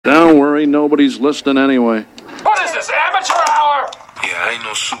Don't worry, nobody's listening anyway. What is this, amateur hour? Yeah, I ain't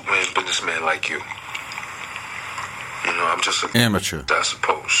no Superman businessman like you. You know, I'm just an amateur, I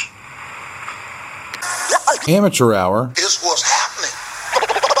suppose. Amateur hour is what's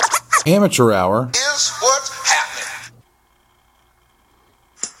happening. Amateur hour is what's happening.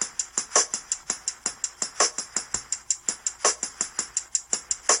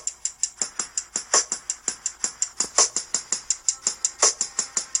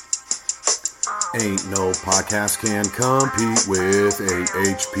 Ain't no podcast can compete with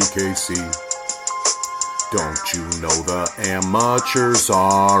AHPKC. Don't you know the amateurs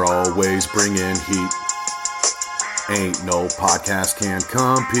are always bringing heat? Ain't no podcast can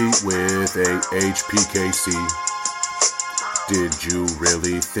compete with AHPKC. Did you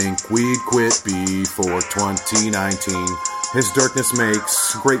really think we'd quit before 2019? His Dirkness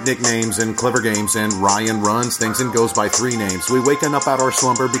makes great nicknames and clever games, and Ryan runs things and goes by 3 names. We waking up out our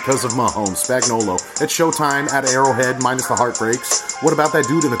slumber because of Mahomes, Spagnuolo. It's showtime at Arrowhead minus the heartbreaks. What about that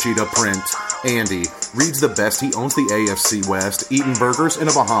dude in the cheetah print? Andy reads the best. He owns the AFC West. Eating burgers in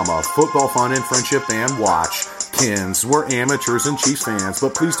a Bahama. Football fun and friendship and watch. Kins, we're amateurs and Chiefs fans,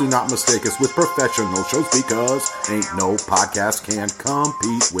 but please do not mistake us with professional shows because ain't no podcast can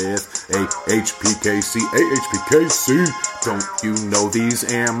compete with AHPKC. AHPKC. Don't you know these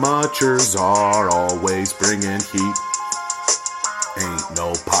amateurs are always bringing heat? Ain't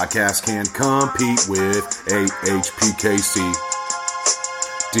no podcast can compete with AHPKC.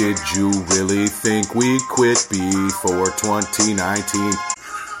 Did you really think we'd quit before 2019?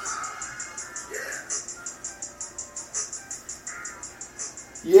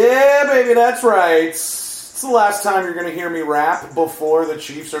 Yeah, baby, that's right. It's the last time you're going to hear me rap before the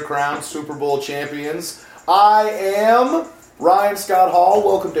Chiefs are crowned Super Bowl champions. I am Ryan Scott Hall.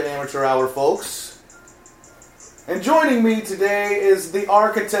 Welcome to Amateur Hour, folks. And joining me today is the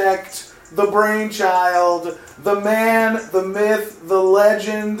architect, the brainchild, the man, the myth, the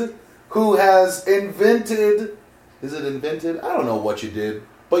legend, who has invented... Is it invented? I don't know what you did.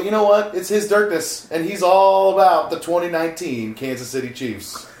 But you know what? It's his Dirkness, and he's all about the 2019 Kansas City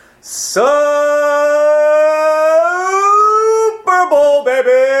Chiefs. Super Bowl,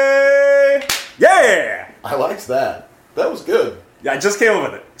 baby! Yeah! I liked that. That was good. Yeah, I just came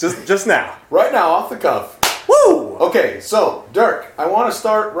up with it. Just now. Right now, off the cuff. Woo! Okay, so, Dirk, I want to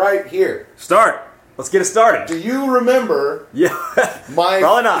start right here. Start. Let's get it started. Do you remember... Yeah. Probably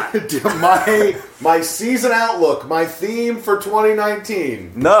not. my season outlook, my theme for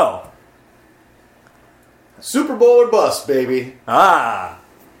 2019? No. Super Bowl or bust, baby.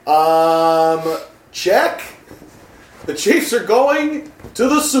 Check. The Chiefs are going to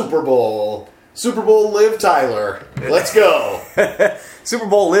the Super Bowl. Super Bowl Liv Tyler. Let's go. Super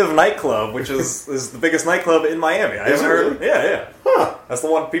Bowl Live nightclub, which is the biggest nightclub in Miami. I haven't heard of it. Yeah. Huh. That's the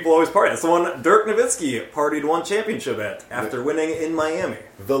one people always party. That's the one Dirk Nowitzki partied one championship at after winning in Miami.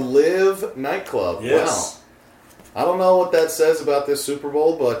 The Live nightclub. Yes. Wow. I don't know what that says about this Super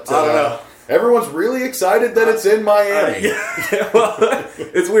Bowl, but I don't know. Everyone's really excited that it's in Miami. Well,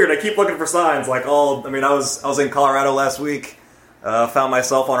 it's weird. I keep looking for signs. I was in Colorado last week. Found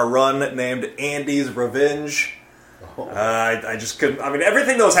myself on a run named Andy's Revenge. I just couldn't. I mean,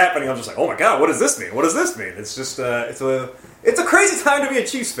 everything that was happening, I'm just like, oh my god, what does this mean? What does this mean? It's just, it's a crazy time to be a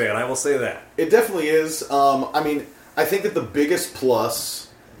Chiefs fan. I will say that. It definitely is. I think that the biggest plus,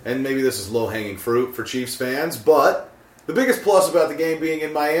 and maybe this is low-hanging fruit for Chiefs fans, but the biggest plus about the game being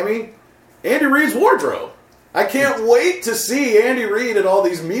in Miami, Andy Reid's wardrobe. I can't wait to see Andy Reid at all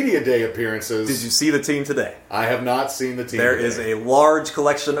these media day appearances. Did you see the team today? I have not seen the team There today. is a large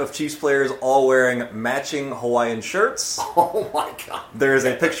collection of Chiefs players all wearing matching Hawaiian shirts. Oh my god. There is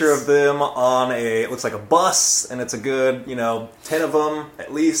a picture of them on it looks like a bus, and it's a good, 10 of them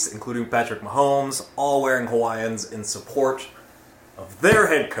at least, including Patrick Mahomes, all wearing Hawaiians in support of their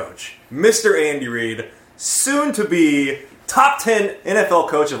head coach, Mr. Andy Reid, soon to be top 10 NFL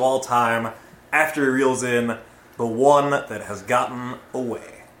coach of all time, after he reels in the one that has gotten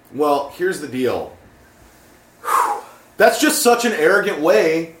away. Well, here's the deal. That's just such an arrogant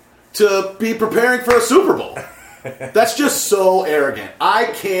way to be preparing for a Super Bowl. That's just so arrogant. I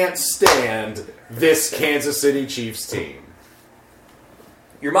can't stand this Kansas City Chiefs team.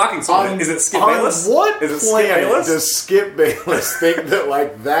 You're mocking someone. Is it Skip Bayless? On what is it planet Skip Bayless? does Skip Bayless think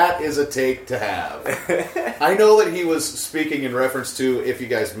that that is a take to have? I know that he was speaking in reference to, if you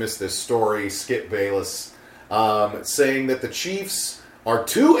guys missed this story, Skip Bayless saying that the Chiefs are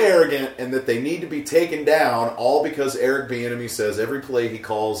too arrogant and that they need to be taken down, all because Eric Bieniemy says every play he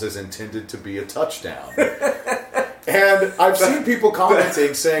calls is intended to be a touchdown. And I've seen people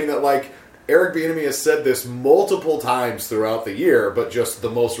commenting saying that Eric Bieniemy has said this multiple times throughout the year, but just the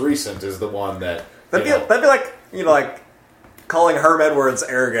most recent is the one that... That'd be like, like calling Herm Edwards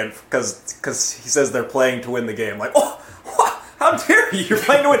arrogant because he says they're playing to win the game. Like, oh, how dare you? You're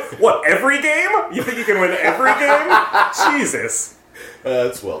playing to win, what, every game? You think you can win every game? Jesus.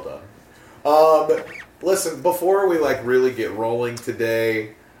 That's well done. Listen, before we really get rolling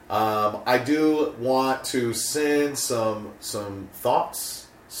today, I do want to send some thoughts,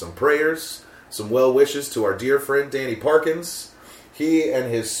 some prayers, some well wishes to our dear friend Danny Parkins. He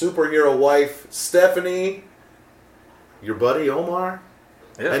and his superhero wife Stephanie, your buddy Omar,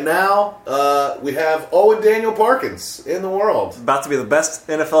 and now we have Owen Daniel Parkins in the world. About to be the best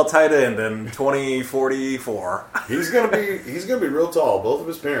NFL tight end in 2044. He's gonna be real tall. Both of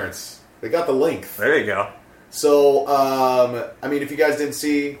his parents, they got the length. There you go. So, if you guys didn't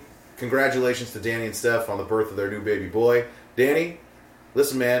see, congratulations to Danny and Steph on the birth of their new baby boy. Danny,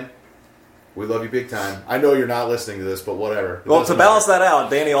 listen, man, we love you big time. I know you're not listening to this, but whatever. Well, to balance that out,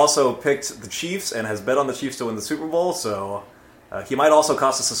 Danny also picked the Chiefs and has bet on the Chiefs to win the Super Bowl, so he might also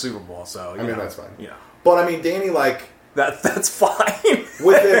cost us a Super Bowl. So that's fine. Yeah, but Danny, that's fine.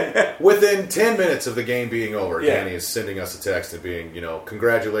 within 10 minutes of the game being over, Danny is sending us a text and being,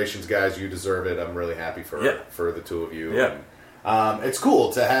 congratulations, guys, you deserve it. I'm really happy for the two of you. Yeah. And, it's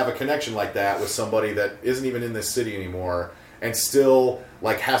cool to have a connection like that with somebody that isn't even in this city anymore and still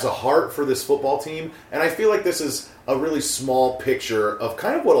has a heart for this football team. And I feel like this is a really small picture of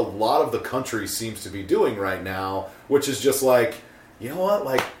kind of what a lot of the country seems to be doing right now, which is just you know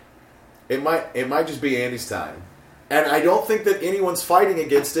what, it might just be Andy's time. And I don't think that anyone's fighting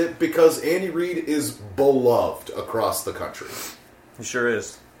against it because Andy Reid is beloved across the country. He sure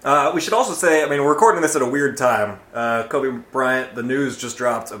is. We should also say, we're recording this at a weird time. Kobe Bryant, the news just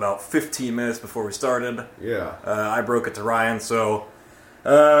dropped about 15 minutes before we started. Yeah. I broke it to Ryan, so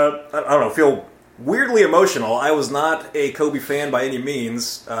I don't know, feel weirdly emotional. I was not a Kobe fan by any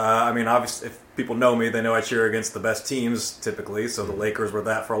means. Obviously, if people know me, they know I cheer against the best teams, typically, so the Lakers were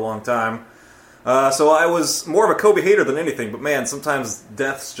that for a long time. So I was more of a Kobe hater than anything, but man, sometimes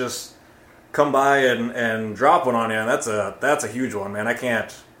deaths just come by and drop one on you, and that's a huge one, man. I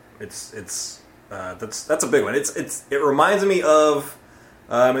can't. That's a big one. It reminds me of,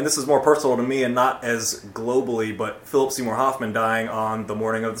 this is more personal to me and not as globally, but Philip Seymour Hoffman dying on the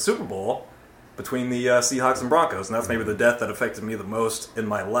morning of the Super Bowl between the Seahawks and Broncos, and that's maybe the death that affected me the most in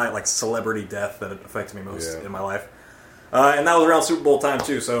my life, celebrity death that affected me most in my life. And that was around Super Bowl time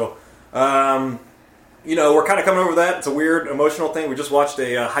too, so. We're kind of coming over that. It's a weird emotional thing. We just watched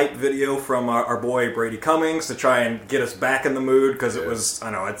a hype video from our boy Brady Cummings to try and get us back in the mood because it was,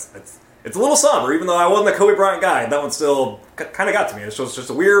 I know, it's a little somber, even though I wasn't a Kobe Bryant guy. That one still kind of got to me. It's just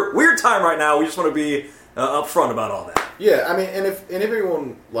a weird time right now. We just want to be upfront about all that. Yeah, and if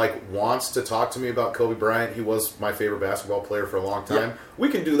anyone wants to talk to me about Kobe Bryant, he was my favorite basketball player for a long time. Yeah. We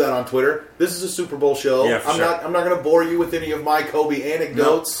can do that on Twitter. This is a Super Bowl show. Yeah, I'm not going to bore you with any of my Kobe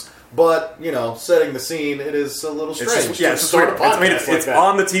anecdotes. Nope. But, setting the scene, it is a little strange. It's weird. It's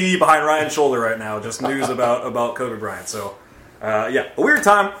on the TV behind Ryan's shoulder right now, just news about Kobe Bryant. So, a weird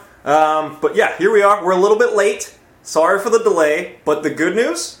time. But yeah, here we are. We're a little bit late. Sorry for the delay. But the good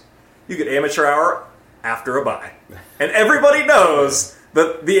news, you get Amateur Hour after a bye. And everybody knows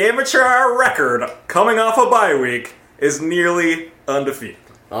that the Amateur Hour record coming off a bye week is nearly undefeated.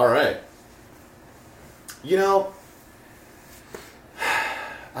 All right.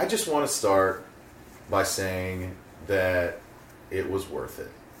 I just want to start by saying that it was worth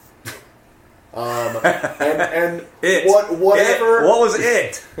it. What was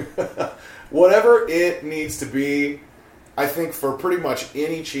it? Whatever it needs to be, I think for pretty much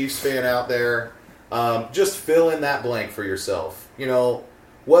any Chiefs fan out there, just fill in that blank for yourself.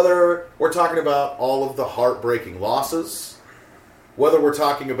 Whether we're talking about all of the heartbreaking losses, whether we're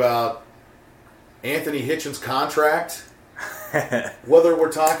talking about Anthony Hitchens' contract, whether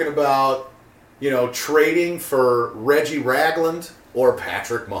we're talking about, trading for Reggie Ragland or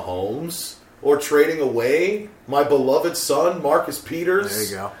Patrick Mahomes, or trading away my beloved son, Marcus Peters. There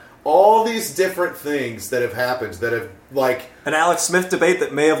you go. All these different things that have happened that have, an Alex Smith debate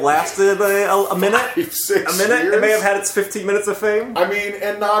that may have lasted a minute? 5-6 a minute? years? It may have had its 15 minutes of fame?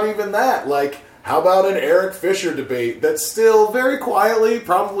 And not even that. How about an Eric Fisher debate that still very quietly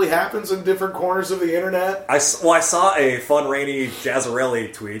probably happens in different corners of the internet? I saw a fun, rainy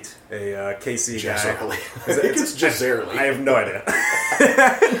Jazzarelli tweet, a KC guy. Jazzarelli. I think it's Jazzarelli. I have no idea.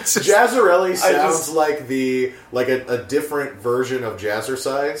 Jazzarelli sounds like a different version of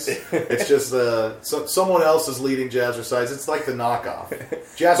Jazzercise. It's just someone else is leading Jazzercise. It's like the knockoff.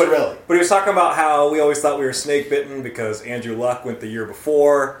 Jazzarelli. But he was talking about how we always thought we were snake bitten because Andrew Luck went the year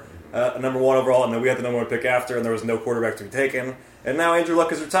before. number 1 overall, and then we had the number 1 pick after, and there was no quarterback to be taken. And now Andrew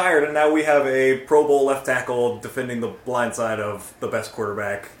Luck is retired, and now we have a Pro Bowl left tackle defending the blind side of the best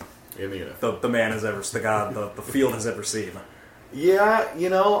quarterback in the NFL. The man has ever, the field has ever seen. Yeah,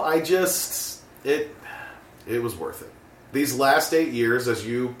 it was worth it. These last 8 years, as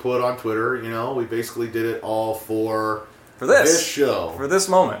you put on Twitter, we basically did it all for this show. For this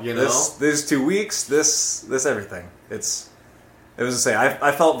moment. These 2 weeks, this everything. It was to say,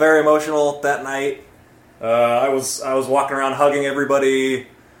 I felt very emotional that night. I was walking around hugging everybody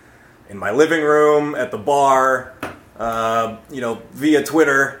in my living room, at the bar, via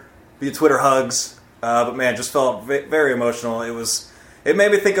Twitter hugs. But man, just felt very emotional. It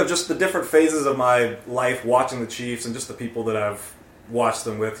made me think of just the different phases of my life watching the Chiefs and just the people that I've watched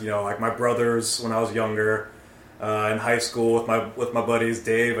them with. Like my brothers when I was younger, in high school with my buddies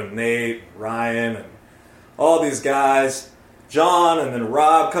Dave and Nate, Ryan, and all these guys. John, and then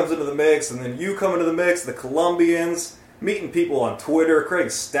Rob comes into the mix, and then you come into the mix, the Colombians, meeting people on Twitter,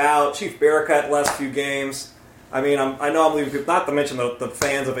 Craig Stout, Chief Bearcat the last few games. I mean, I know I'm leaving people, not to mention the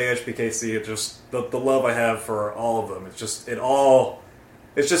fans of AHPKC, it's just the love I have for all of them. It's just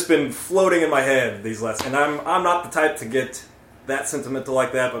been floating in my head these last, and I'm not the type to get that sentimental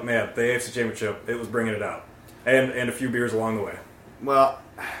like that, but man, the AFC Championship, it was bringing it out. And a few beers along the way. Well,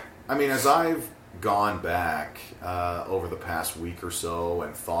 I mean, as I've gone back over the past week or so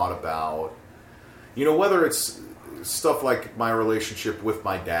and thought about, whether it's stuff like my relationship with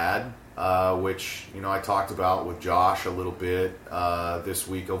my dad, which, I talked about with Josh a little bit this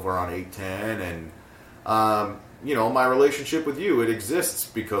week over on 810, and, my relationship with you, it exists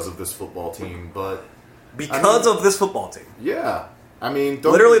because of this football team, but... of this football team. Yeah. I mean...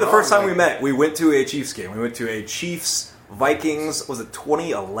 Literally the first time we met, we went to a Chiefs game. We went to a Chiefs-Vikings, was it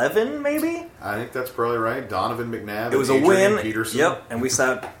 2011, maybe? I think that's probably right. Donovan McNabb. It was and a win. Peterson. Yep, and we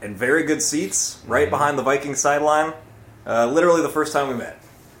sat in very good seats right behind the Vikings sideline. Literally the first time we met.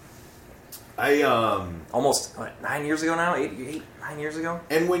 Almost 9 years ago now? 9 years ago?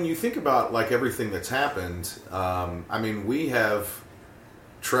 And when you think about everything that's happened, we have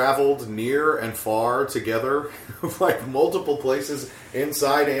traveled near and far together, multiple places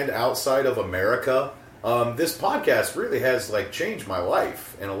inside and outside of America. This podcast really has changed my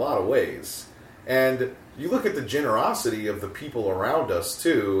life in a lot of ways. And you look at the generosity of the people around us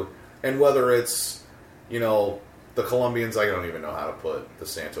too, and whether it's, the Colombians, I don't even know how to put the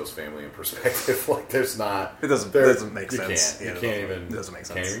Santos family in perspective. There's not... It doesn't make sense. You can't even... It doesn't make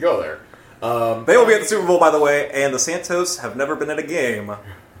sense. Can't even go there. They will be at the Super Bowl, by the way, and the Santos have never been at a game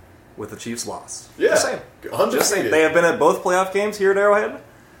with the Chiefs loss. Yeah. Just saying. Just saying. They have been at both playoff games here at Arrowhead.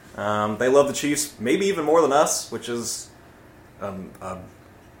 They love the Chiefs, maybe even more than us, which is a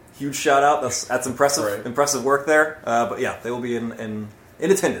huge shout out. That's impressive. Right. Impressive work there. But yeah, they will be in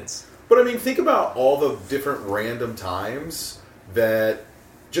attendance. But think about all the different random times that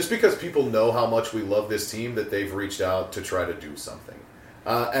just because people know how much we love this team, that they've reached out to try to do something.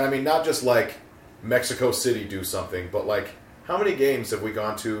 And not just Mexico City do something, but how many games have we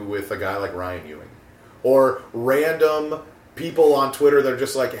gone to with a guy like Ryan Ewing? Or random people on Twitter that are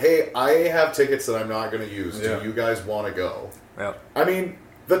just hey, I have tickets that I'm not going to use. Yeah. Do you guys want to go? Yeah.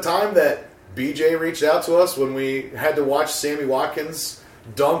 The time that BJ reached out to us when we had to watch Sammy Watkins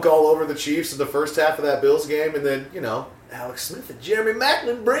dunk all over the Chiefs in the first half of that Bills game, and then, Alex Smith and Jeremy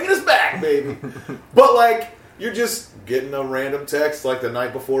Maclin bringing us back, baby. But, you're just getting a random text, the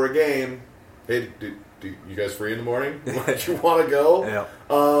night before a game. Hey, do you guys free in the morning? Do you want to go? Yeah.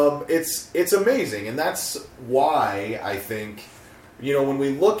 It's amazing, and that's why I think, when we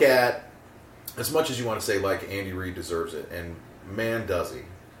look at, as much as you want to say, Andy Reid deserves it, and man, does he.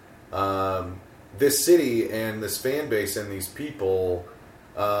 This city and this fan base and these people...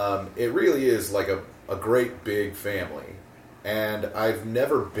 it really is a great big family, and I've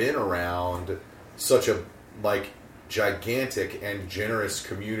never been around such a gigantic and generous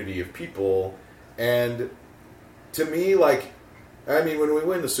community of people. And to me, when we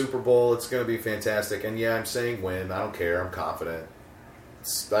win the Super Bowl, it's going to be fantastic. And yeah, I'm saying win. I don't care. I'm confident.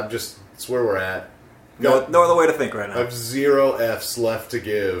 It's where we're at. No other way to think right now. I have 0 F's left to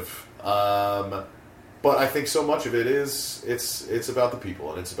give. But I think so much of it is it's about the people,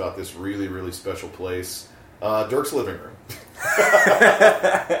 and it's about this really, really special place, Dirk's living room.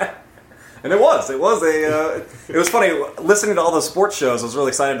 And it was funny listening to all the sports shows. I was really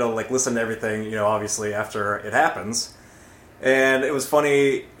excited to listen to everything, obviously after it happens. And it was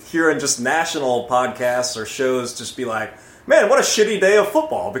funny hearing just national podcasts or shows just be man, what a shitty day of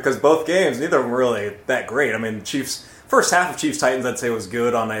football, because both games, neither of them were really that great. The Chiefs, first half of Chiefs-Titans, I'd say was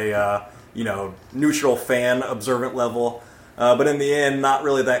good on a neutral fan observant level. But in the end, not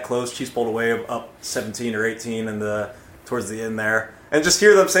really that close. Chiefs pulled away up 17 or 18 towards the end there. And just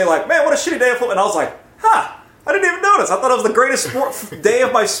hear them say, like, man, what a shitty day of football. And I was like, I didn't even notice. I thought it was the greatest day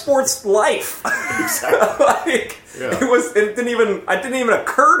of my sports life. Exactly. It didn't even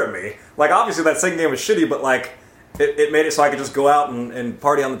occur to me. Like, obviously that second game was shitty, but like, it made it so I could just go out and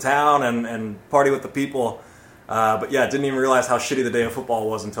party on the town and party with the people. But yeah, I didn't even realize how shitty the day of football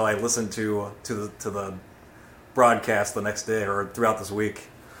was until I listened to the broadcast the next day or throughout this week.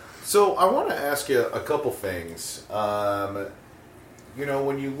 So I want to ask you a couple things.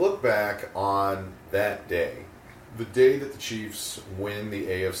 When you look back on that day, the day that the Chiefs win the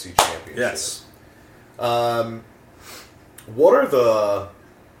AFC Championship. Yes. What are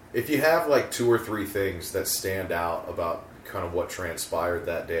if you have like 2 or 3 things that stand out about kind of what transpired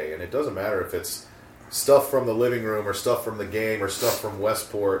that day, and it doesn't matter if it's stuff from the living room or stuff from the game or stuff from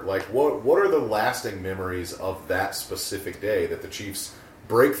Westport, like what are the lasting memories of that specific day that the Chiefs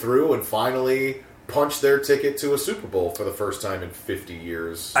break through and finally punch their ticket to a Super Bowl for the first time in 50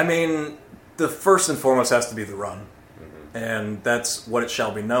 years? I mean, the first and foremost has to be the run. Mm-hmm. And that's what it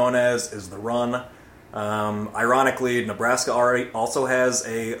shall be known as, is the run. Ironically, Nebraska also has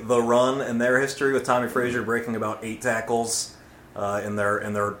the run in their history, with Tommy Frazier breaking about 8 tackles in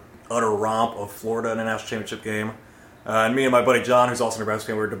their utter romp of Florida in a national championship game. And me and my buddy John, who's also a Nebraska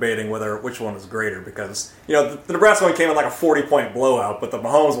fan, we were debating which one was greater, because the Nebraska one came in like a 40-point blowout, but the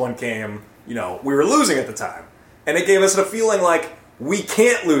Mahomes one came, we were losing at the time. And it gave us a feeling like we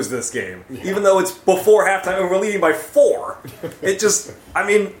can't lose this game, even though it's before halftime and we're leading by 4. It just,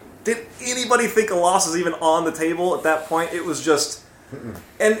 did anybody think a loss was even on the table at that point? It was just...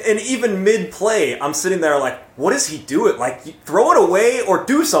 And even mid-play, I'm sitting there like, what does he do? Like, throw it away or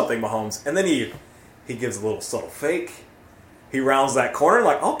do something, Mahomes. And then he gives a little subtle fake. He rounds that corner,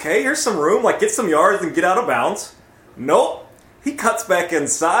 like, okay, here's some room. Like, get some yards and get out of bounds. Nope. He cuts back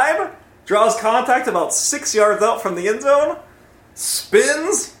inside, draws contact about 6 yards out from the end zone,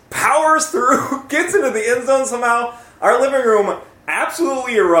 spins, powers through, gets into the end zone somehow. Our living room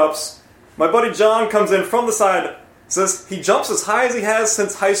absolutely erupts. My buddy John comes in from the side, says he jumps as high as he has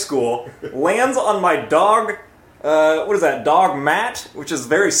since high school, lands on my dog mat, which is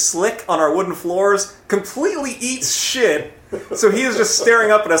very slick on our wooden floors, completely eats shit. So he is just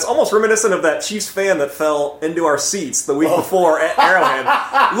staring up at us, almost reminiscent of that Chiefs fan that fell into our seats the week before at Arrowhead,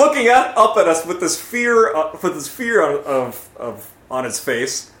 looking up at us with this fear on his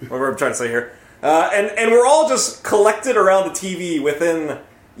face, whatever I'm trying to say here. And we're all just collected around the TV within,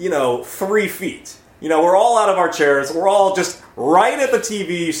 3 feet. We're all out of our chairs. We're all just right at the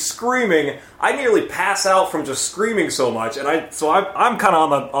TV screaming. I nearly pass out from just screaming so much, and I'm kind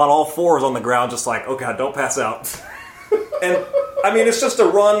of on all fours on the ground, just like, oh God, don't pass out. And it's just a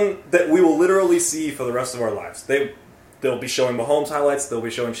run that we will literally see for the rest of our lives. They'll be showing Mahomes highlights. They'll be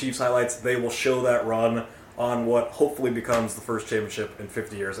showing Chiefs highlights. They will show that run on what hopefully becomes the first championship in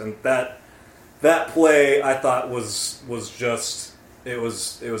 50 years. And that play, I thought, was just it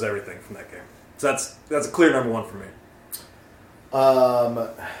was everything from that game. So that's a clear number 1 for me.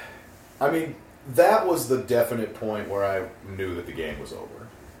 That was the definite point where I knew that the game was over.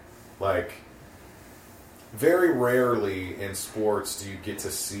 Like, very rarely in sports do you get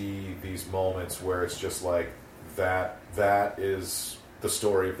to see these moments where it's just like, that is the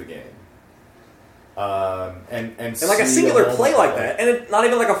story of the game. And like a singular play like that, and it's not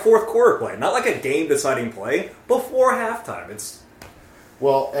even like a fourth quarter play, not like a game-deciding play before halftime.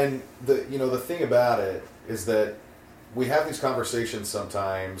 And the thing about it is that we have these conversations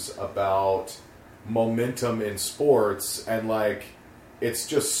sometimes about momentum in sports, and like, it's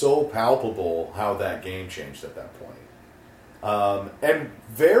just so palpable how that game changed at that point. And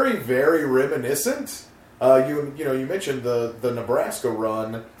very, very reminiscent. You mentioned the Nebraska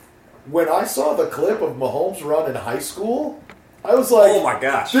run. When I saw the clip of Mahomes' run in high school, I was like, "Oh my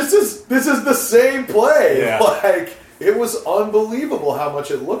gosh, this is the same play!" Yeah. Like, it was unbelievable how much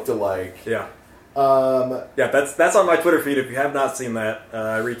it looked alike. Yeah. That's on my Twitter feed. If you have not seen that,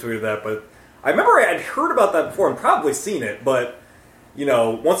 I retweeted that. But I remember I had heard about that before and probably seen it. But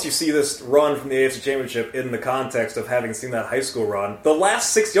once you see this run from the AFC Championship in the context of having seen that high school run, the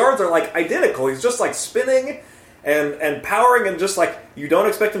last 6 yards are like identical. He's just like spinning and powering, and just like, you don't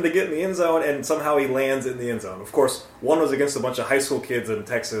expect him to get in the end zone, and somehow he lands in the end zone. Of course, one was against a bunch of high school kids in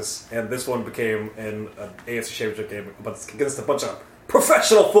Texas, and this one became an AFC Championship game, but it's against a bunch of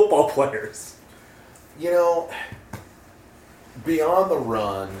professional football players. Beyond the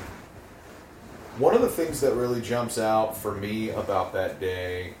run, one of the things that really jumps out for me about that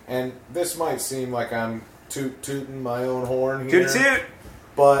day, and this might seem like I'm tooting my own horn here, toot.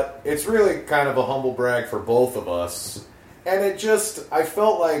 but it's really kind of a humble brag for both of us, And I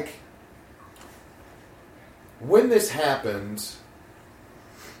felt like when this happened,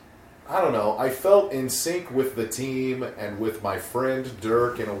 I don't know, I felt in sync with the team and with my friend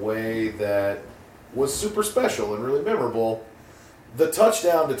Dirk in a way that was super special and really memorable. The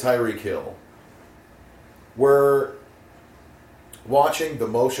touchdown to Tyreek Hill. We're watching the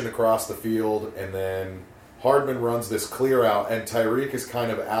motion across the field, and then Hardman runs this clear out, and Tyreek is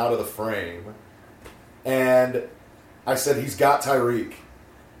kind of out of the frame. And I said, he's got Tyreek.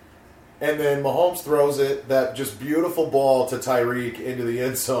 And then Mahomes throws it, that just beautiful ball to Tyreek into the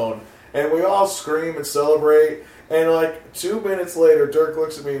end zone. And we all scream and celebrate. And like 2 minutes later, Dirk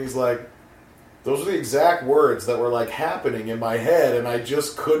looks at me and he's like, those are the exact words that were like happening in my head, and I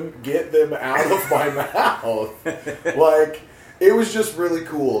just couldn't get them out of my mouth. Like, it was just really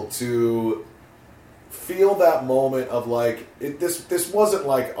cool to feel that moment of like, this wasn't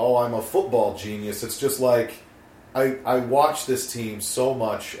like, oh, I'm a football genius. It's just like, I watch this team so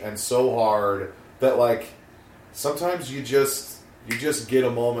much and so hard that like sometimes you just get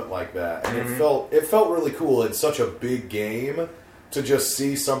a moment like that, and it felt really cool in such a big game to just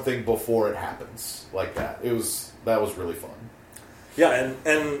see something before it happens like that. That was really fun. Yeah,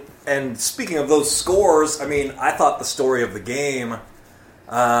 and speaking of those scores, I mean, I thought the story of the game,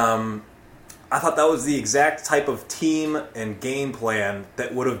 I thought that was the exact type of team and game plan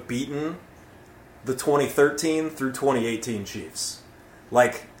that would have beaten the 2013 through 2018 Chiefs.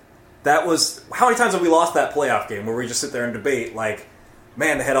 Like, that was... How many times have we lost that playoff game where we just sit there and debate, like,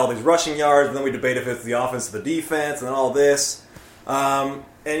 man, they had all these rushing yards, and then we debate if it's the offense or the defense, and then all this. And,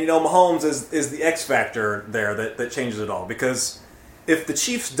 you know, Mahomes is the X factor there that changes it all. Because if the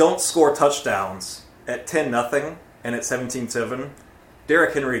Chiefs don't score touchdowns at 10-0 and at 17-7,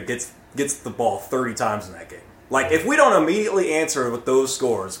 Derrick Henry gets the ball 30 times in that game. Like, if we don't immediately answer with those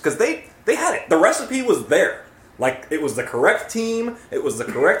scores, because they had it. The recipe was there. Like, it was the correct team, it was the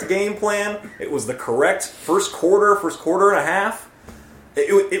correct game plan, it was the correct first quarter and a half.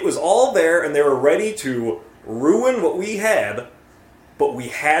 It was all there, and they were ready to ruin what we had, but we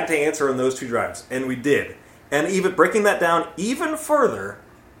had to answer in those two drives, and we did. And even breaking that down even further,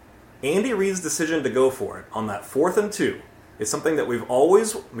 Andy Reid's decision to go for it on that 4th and 2 is something that we've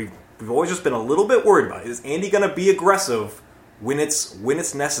always just been a little bit worried about. Is Andy going to be aggressive when it's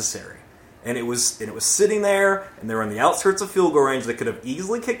necessary? And it was sitting there, and they were on the outskirts of field goal range. They could have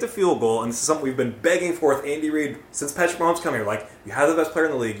easily kicked a field goal, and this is something we've been begging for with Andy Reid since Patrick Mahomes come here. Like, you have the best player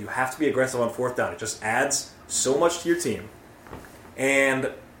in the league, you have to be aggressive on 4th down. It just adds so much to your team.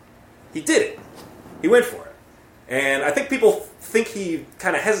 And he did it. He went for it. And I think people think he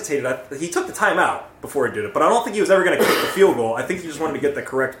kind of hesitated. He took the timeout before he did it, but I don't think he was ever going to kick the field goal. I think he just wanted to get the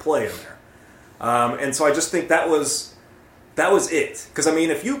correct play in there. And so I just think that was it. Because, I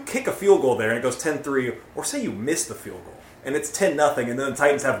mean, if you kick a field goal there and it goes 10-3, or say you miss the field goal, and it's 10-0, and then the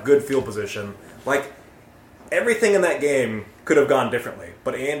Titans have good field position, like, everything in that game could have gone differently.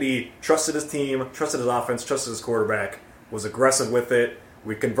 But Andy trusted his team, trusted his offense, trusted his quarterback, was aggressive with it.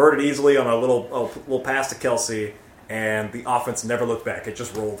 We converted easily on a little pass to Kelsey, and the offense never looked back. It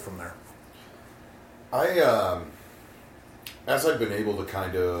just rolled from there. As I've been able to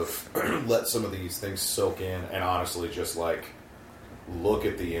kind of let some of these things soak in and honestly just like look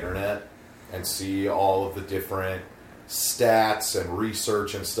at the internet and see all of the different stats and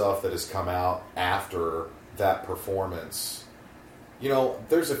research and stuff that has come out after that performance, you know,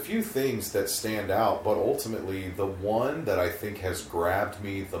 there's a few things that stand out, but ultimately the one that I think has grabbed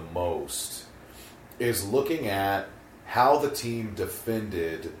me the most is looking at how the team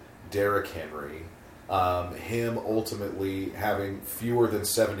defended Derrick Henry. Him ultimately having fewer than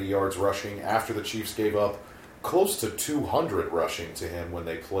 70 yards rushing after the Chiefs gave up close to 200 rushing to him when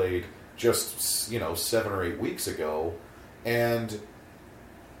they played just, 7 or 8 weeks ago. And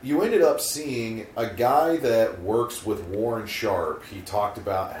you ended up seeing a guy that works with Warren Sharp. He talked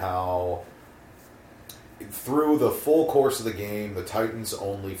about how through the full course of the game, the Titans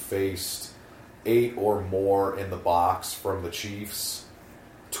only faced 8 or more in the box from the Chiefs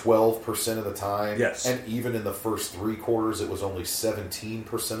 12% of the time. Yes. And even in the first 3 quarters, it was only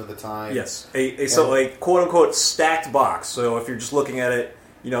 17% of the time. Yes. A quote-unquote stacked box. So if you're just looking at it,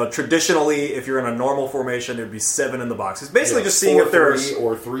 traditionally, if you're in a normal formation, it would be 7 in the box. It's basically just seeing if there's... 4-3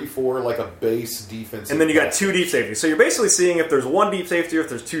 or 3-4, like a base defensive... And then you got 2 deep safeties. So you're basically seeing if there's 1 deep safety or if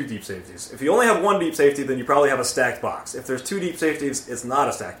there's 2 deep safeties. If you only have 1 deep safety, then you probably have a stacked box. If there's 2 deep safeties, it's not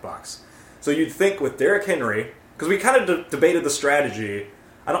a stacked box. So you'd think with Derrick Henry... Because we kind of debated the strategy...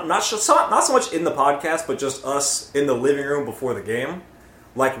 Not so much in the podcast, but just us in the living room before the game.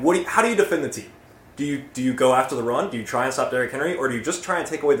 Like, how do you defend the team? Do you go after the run? Do you try and stop Derrick Henry? Or do you just try and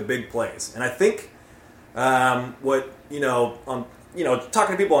take away the big plays? And I think Talking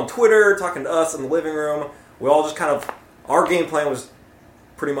to people on Twitter, talking to us in the living room, we all just our game plan was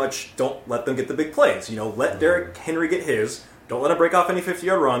pretty much don't let them get the big plays. Let Derrick Henry get his, don't let him break off any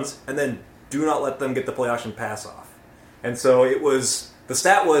 50-yard runs, and then do not let them get the play action pass off. And so it was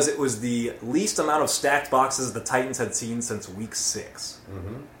the least amount of stacked boxes the Titans had seen since week 6.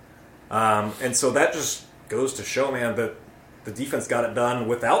 And so that just goes to show, man, that the defense got it done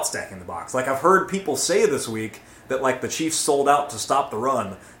without stacking the box. I've heard people say this week that the Chiefs sold out to stop the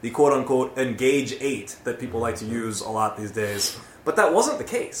run, the quote-unquote engage 8 that people like to use a lot these days. But that wasn't the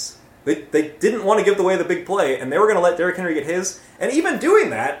case. They didn't want to give away the big play, and they were going to let Derrick Henry get his. And even doing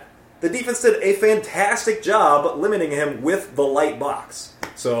that, the defense did a fantastic job limiting him with the light box.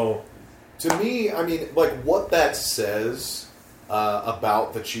 So, to me, what that says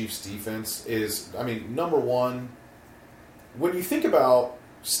about the Chiefs' defense is, number one, when you think about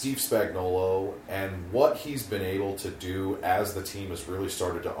Steve Spagnuolo and what he's been able to do as the team has really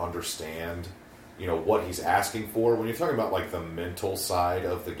started to understand, what he's asking for, when you're talking about, the mental side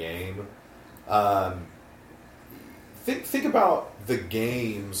of the game, think about the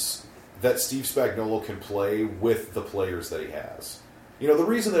games that Steve Spagnuolo can play with the players that he has. The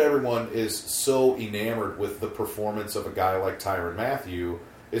reason that everyone is so enamored with the performance of a guy like Tyrann Mathieu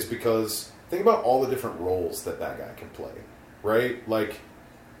is because think about all the different roles that guy can play, right?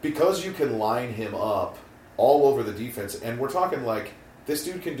 Because you can line him up all over the defense, and we're talking this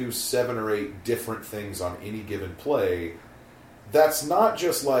dude can do 7 or 8 different things on any given play. That's not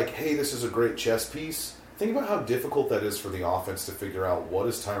just hey, this is a great chess piece. Think about how difficult that is for the offense to figure out what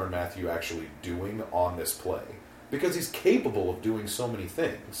is Tyrann Mathieu actually doing on this play. Because he's capable of doing so many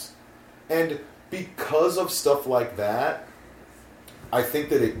things. And because of stuff like that, I think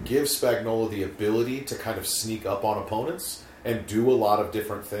that it gives Spagnuolo the ability to kind of sneak up on opponents and do a lot of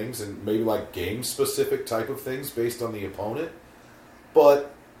different things and maybe game-specific type of things based on the opponent.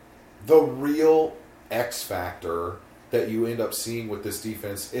 But the real X factor that you end up seeing with this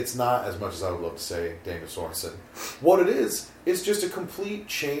defense, it's not, as much as I would love to say, Daniel Sorensen. What it is just a complete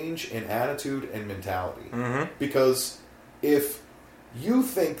change in attitude and mentality. Because if you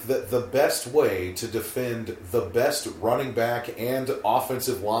think that the best way to defend the best running back and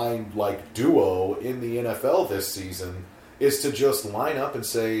offensive line duo in the NFL this season is to just line up and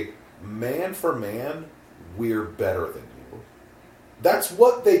say, man for man, we're better than you. That's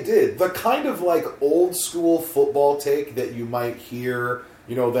what they did. The kind of old school football take that you might hear,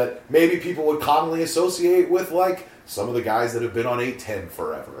 that maybe people would commonly associate with some of the guys that have been on 8-10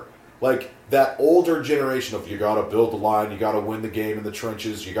 forever. That older generation of you got to build the line, you got to win the game in the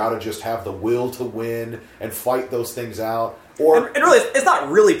trenches, you got to just have the will to win and fight those things out. And really, it's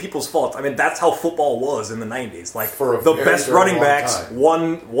not really people's fault. That's how football was in the 90s. For the best running backs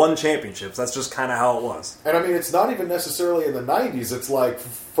won championships. That's just kind of how it was. And it's not even necessarily in the 90s. It's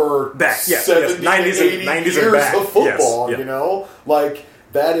for 70, 90s 80 years of football,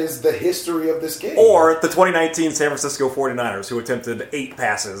 that is the history of this game. Or the 2019 San Francisco 49ers, who attempted 8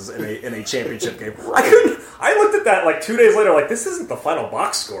 passes in a championship game. I looked at that 2 days later, this isn't the final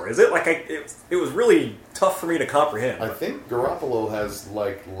box score, is it? It was really tough for me to comprehend. I think Garoppolo has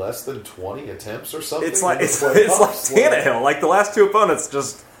less than 20 attempts or something. It's like Tannehill. The last 2 opponents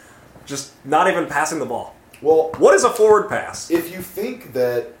just not even passing the ball. Well, what is a forward pass? If you think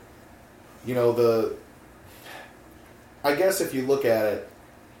that, I guess if you look at it,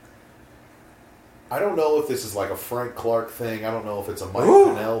 I don't know if this is a Frank Clark thing. I don't know if it's a Mike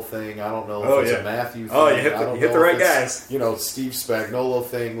Pennell thing. I don't know if it's a Matthew thing. Oh, you hit the right guys. Steve Spagnuolo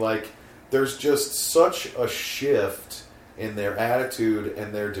thing. There's just such a shift in their attitude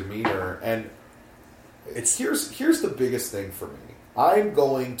and their demeanor. And here's the biggest thing for me. I'm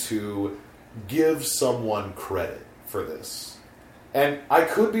going to give someone credit for this. And I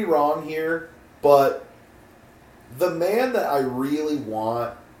could be wrong here, but the man that I really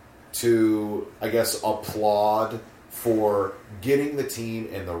want to, I guess, applaud for getting the team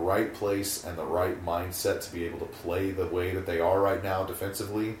in the right place and the right mindset to be able to play the way that they are right now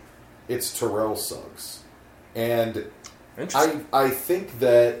defensively, it's Terrell Suggs. And I think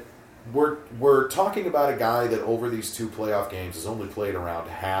that we're talking about a guy that over these 2 playoff games has only played around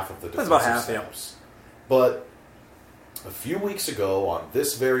half of the defensive snaps. But a few weeks ago on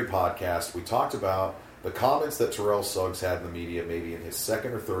this very podcast, we talked about the comments that Terrell Suggs had in the media maybe in his 2nd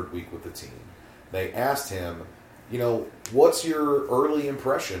or 3rd week with the team. They asked him, what's your early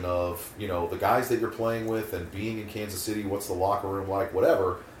impression of, the guys that you're playing with and being in Kansas City? What's the locker room like?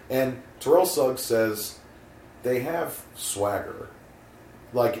 Whatever. And Terrell Suggs says they have swagger.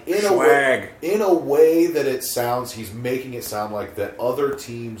 In a way that it sounds, he's making it sound like that other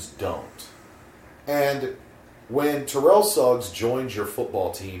teams don't. And when Terrell Suggs joins your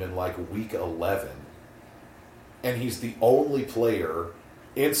football team in like week 11, and he's the only player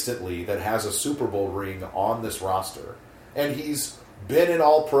instantly that has a Super Bowl ring on this roster, and he's been in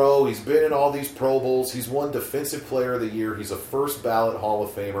All-Pro, he's been in all these Pro Bowls, he's won Defensive Player of the Year, he's a first-ballot Hall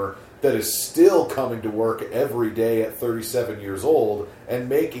of Famer that is still coming to work every day at 37 years old and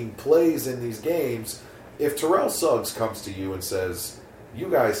making plays in these games. If Terrell Suggs comes to you and says, you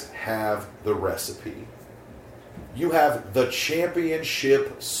guys have the recipe, you have the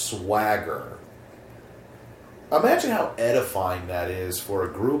championship swagger, imagine how edifying that is for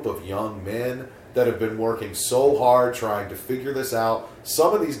a group of young men that have been working so hard trying to figure this out.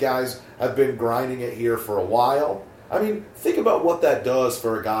 Some of these guys have been grinding it here for a while. I mean, think about what that does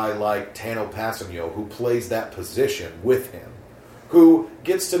for a guy like Tano Passanio, who plays that position with him, who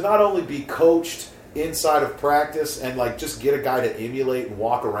gets to not only be coached inside of practice and like just get a guy to emulate and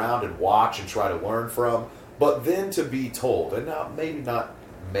walk around and watch and try to learn from, but then to be told, and now maybe not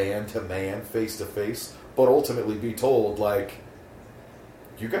man to man, face to face, but ultimately be told, like,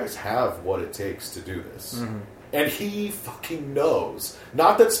 you guys have what it takes to do this. Mm-hmm. And he fucking knows.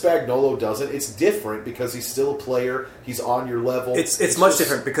 Not that Spagnuolo doesn't. It's different because he's still a player. He's on your level. It's much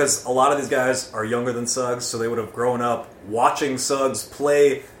different because a lot of these guys are younger than Suggs, so they would have grown up watching Suggs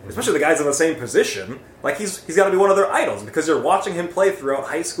play, especially the guys in the same position. Like, he's got to be one of their idols because they're watching him play throughout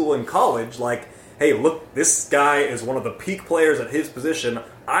high school and college. Like, hey, look, this guy is one of the peak players at his position.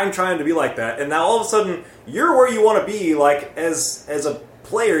 I'm trying to be like that. And now all of a sudden, you're where you want to be, like, as a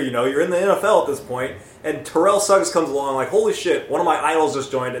player, you know, you're in the NFL at this point, and Terrell Suggs comes along like, holy shit, one of my idols just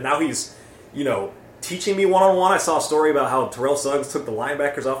joined, and now he's, you know, teaching me one-on-one. I saw a story about how Terrell Suggs took the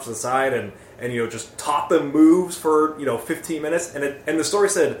linebackers off to the side and you know, just taught them moves for, you know, 15 minutes, and the story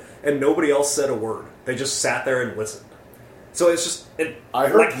said, and nobody else said a word. They just sat there and listened. So it's just, I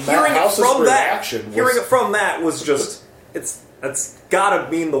heard like, Matt House's reaction. Hearing it from that was just, it's got to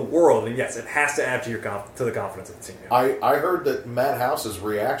mean the world, and yes, it has to add to to the confidence of the team. I heard that Matt House's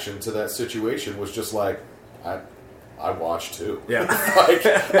reaction to that situation was just like, I watched too. Yeah, like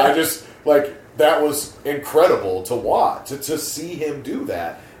I just like that was incredible to watch to see him do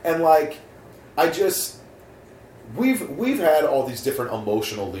that, and like we've had all these different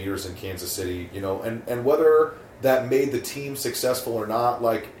emotional leaders in Kansas City, you know, and whether that made the team successful or not,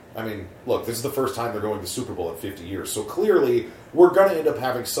 like. I mean, look, this is the first time they're going to the Super Bowl in 50 years. So clearly, we're going to end up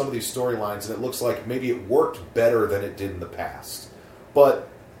having some of these storylines, and it looks like maybe it worked better than it did in the past. But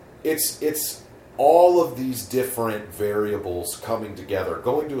it's all of these different variables coming together.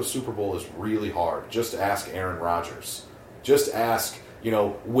 Going to a Super Bowl is really hard. Just ask Aaron Rodgers. Just ask, you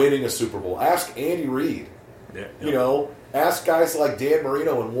know, winning a Super Bowl. Ask Andy Reid. Yeah, you know, ask guys like Dan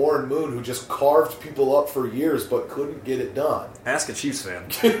Marino and Warren Moon who just carved people up for years but couldn't get it done. Ask a Chiefs fan.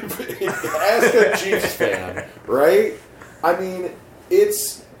 Ask a Chiefs fan, right? I mean,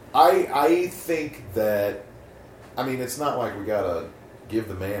 I think that, I mean, it's not like we gotta give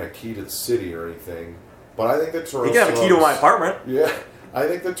the man a key to the city or anything, but I think that Terrell You can have a key to my apartment. Yeah, I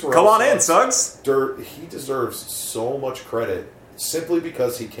think that Terrell Come on in, Suggs. He deserves so much credit simply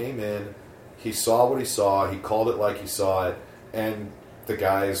because he came in. He saw what he saw. He called it like he saw it, and the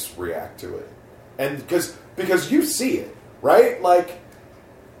guys react to it. And because you see it, right? Like,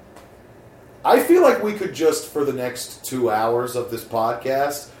 I feel like we could just, for the next 2 hours of this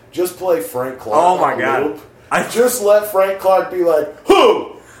podcast, just play Frank Clark. Oh my God! Loop. I just let Frank Clark be like,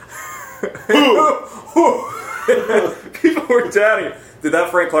 who? People were doubting. Dude, that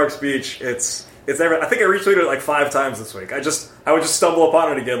Frank Clark speech, it's never. I think I retweeted it like 5 times this week. I would just stumble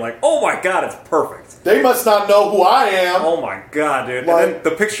upon it again, like, oh my God, it's perfect. They must not know who I am. Oh my God, dude! Like, and then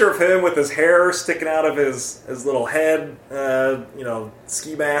the picture of him with his hair sticking out of his little head, you know,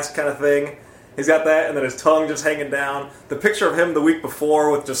 ski mask kind of thing. He's got that, and then his tongue just hanging down. The picture of him the week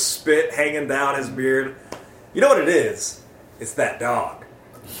before with just spit hanging down his beard. You know what it is? It's that dog.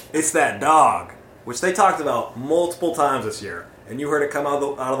 It's that dog, which they talked about multiple times this year. And you heard it come out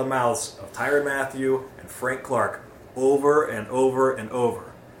of the mouths of Tyrann Mathieu and Frank Clark over and over and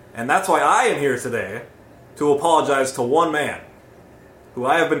over. And that's why I am here today to apologize to one man who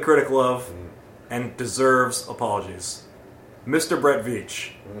I have been critical of and deserves apologies. Mr. Brett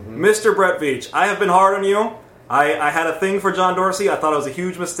Veach. Mm-hmm. Mr. Brett Veach, I have been hard on you. I had a thing for John Dorsey. I thought it was a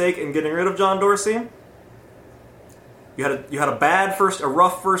huge mistake in getting rid of John Dorsey. You had a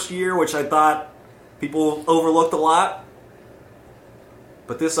rough first year, which I thought people overlooked a lot.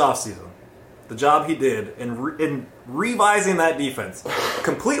 But this offseason, the job he did in revising that defense,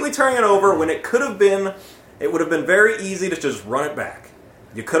 completely turning it over when it would have been very easy to just run it back.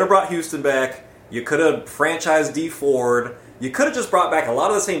 You could have brought Houston back. You could have franchised D Ford. You could have just brought back a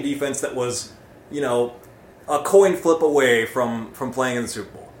lot of the same defense that was a coin flip away from playing in the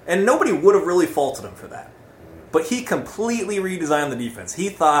Super Bowl. And nobody would have really faulted him for that. But he completely redesigned the defense. He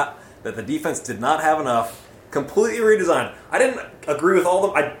thought that the defense did not have enough. Completely redesigned. I didn't agree with all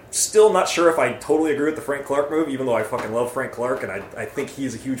of them. I'm still not sure if I totally agree with the Frank Clark move, even though I fucking love Frank Clark, and I think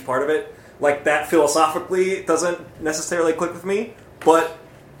he's a huge part of it. Like, that philosophically doesn't necessarily click with me, but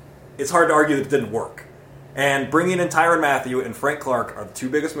it's hard to argue that it didn't work. And bringing in Tyrann Mathieu and Frank Clark are the two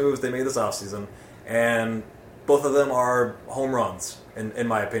biggest moves they made this offseason, and both of them are home runs, in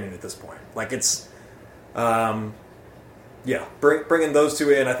my opinion, at this point. Like, it's... bringing those two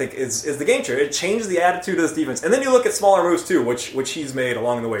in, I think, is the game changer. It changed the attitude of this defense. And then you look at smaller moves, too, which he's made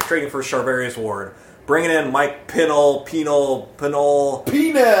along the way. Trading for Charvarius Ward. Bringing in Mike Pinnell,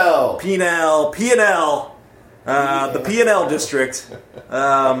 the P&L district.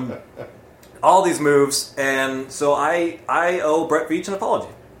 All these moves. And so I owe Brett Veach an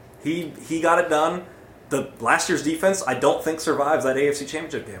apology. He got it done. The last year's defense, I don't think survives that AFC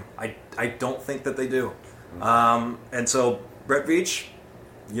Championship game. I don't think that they do. And so, Brett Veach,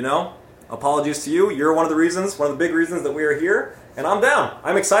 apologies to you. You're one of the big reasons that we are here, and I'm down.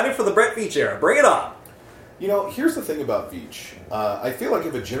 I'm excited for the Brett Veach era. Bring it on. Here's the thing about Veach. I feel like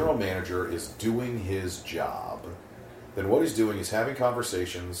if a general manager is doing his job, then what he's doing is having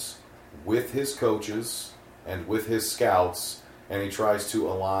conversations with his coaches and with his scouts, and he tries to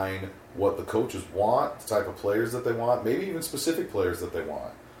align what the coaches want, the type of players that they want, maybe even specific players that they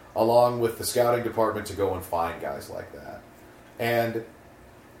want, along with the scouting department to go and find guys like that. And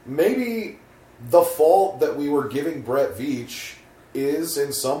maybe the fault that we were giving Brett Veach is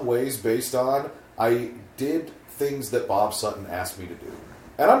in some ways based on I did things that Bob Sutton asked me to do.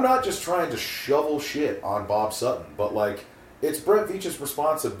 And I'm not just trying to shovel shit on Bob Sutton, but it's Brett Veach's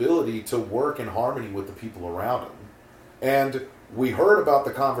responsibility to work in harmony with the people around him. And we heard about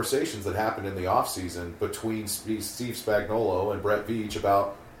the conversations that happened in the offseason between Steve Spagnuolo and Brett Veach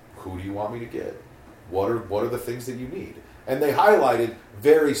about who do you want me to get? What are the things that you need? And they highlighted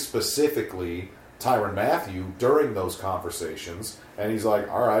very specifically Tyrann Mathieu during those conversations, and he's like,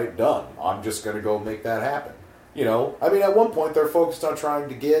 all right, done. I'm just going to go make that happen. At one point they're focused on trying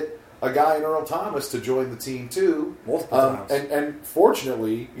to get a guy in Earl Thomas to join the team too. Multiple times. And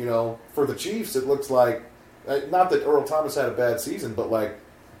fortunately, for the Chiefs, it looks like, not that Earl Thomas had a bad season, but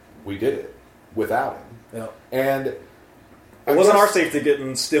we did it without him. Yeah. And it wasn't our safety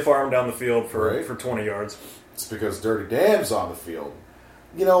getting stiff-armed down the field for 20 yards. It's because Dirty Dan's on the field.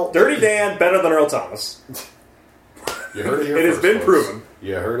 Dirty Dan better than Earl Thomas. You heard it here first. It has been proven.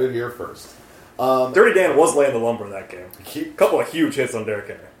 You heard it here first. Dirty Dan was laying the lumber in that game. A couple of huge hits on Derrick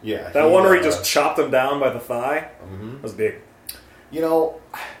Henry. Yeah. That one where he just chopped him down by the thigh was big.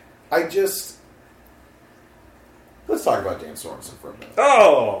 Let's talk about Dan Sorensen for a minute.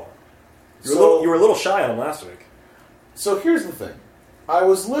 Oh! You were a little shy on him last week. So here's the thing. I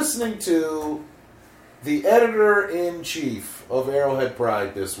was listening to the editor-in-chief of Arrowhead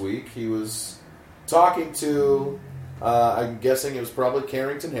Pride this week. He was talking to, I'm guessing it was probably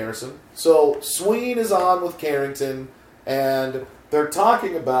Carrington Harrison. So Sween is on with Carrington, and they're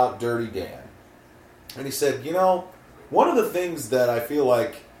talking about Dirty Dan. And he said, one of the things that I feel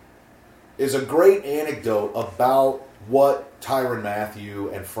like is a great anecdote about what Tyrann Mathieu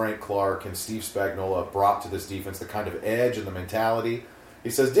and Frank Clark and Steve Spagnuolo brought to this defense, the kind of edge and the mentality. He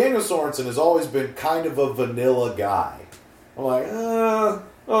says, Daniel Sorensen has always been kind of a vanilla guy. I'm like,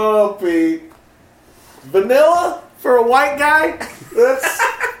 Pete. Vanilla for a white guy?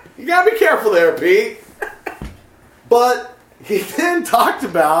 You gotta be careful there, Pete. But he then talked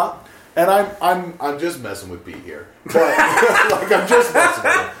about, and I'm just messing with Pete here. But I'm just messing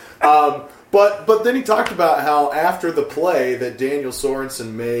with him. But then he talked about how after the play that Daniel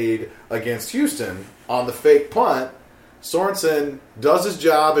Sorensen made against Houston on the fake punt, Sorensen does his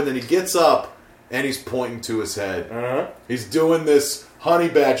job, and then he gets up, and he's pointing to his head. Uh-huh. He's doing this honey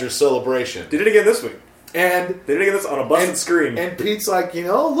badger celebration. Did it again this week. And did it again this on a busted screen. And Pete's like,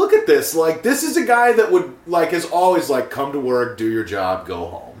 look at this. This is a guy that would, is always come to work, do your job, go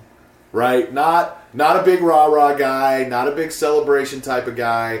home. Right? Not a big rah-rah guy, not a big celebration type of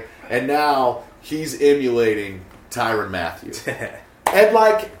guy. And now he's emulating Tyrann Mathieu.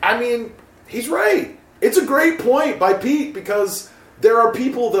 And, he's right. It's a great point by Pete because there are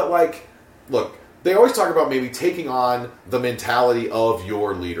people that, look, they always talk about maybe taking on the mentality of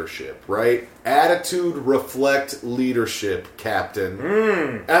your leadership, right? Attitude reflect leadership, Captain.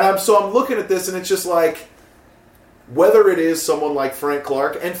 And I'm looking at this and it's just whether it is someone like Frank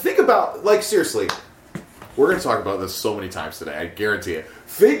Clark, and think about, seriously, we're going to talk about this so many times today, I guarantee it.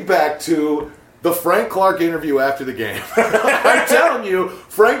 Think back to The Frank Clark interview after the game. I'm telling you,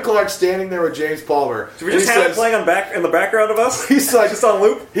 Frank Clark standing there with James Palmer. Should we just have it playing in the background of us? He's like, just on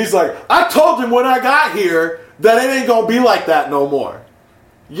loop? He's like, I told him when I got here that it ain't going to be like that no more.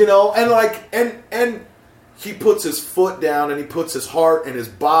 You know, and like, and he puts his foot down and he puts his heart and his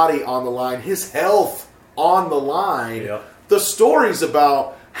body on the line, his health on the line. Yep. The stories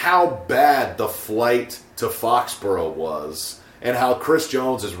about how bad the flight to Foxborough was and how Chris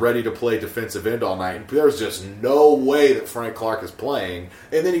Jones is ready to play defensive end all night. There's just no way that Frank Clark is playing.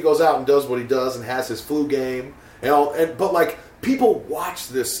 And then he goes out and does what he does and has his flu game. But like, people watch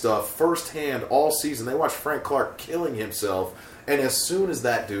this stuff firsthand all season. They watch Frank Clark killing himself. And as soon as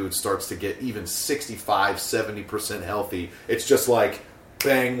that dude starts to get even 65, 70% healthy, it's just like,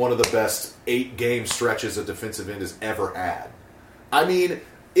 bang, one of the best 8-game stretches a defensive end has ever had. I mean,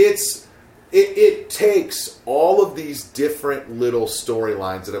 it takes all of these different little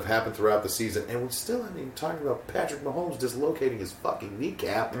storylines that have happened throughout the season, and we still haven't even talking about Patrick Mahomes dislocating his fucking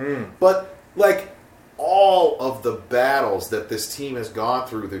kneecap. But, like, all of the battles that this team has gone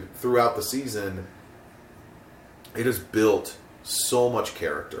throughout the season, it has built so much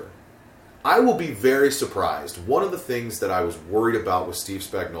character. I will be very surprised. One of the things that I was worried about with Steve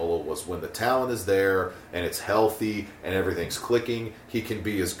Spagnuolo was when the talent is there and it's healthy and everything's clicking, he can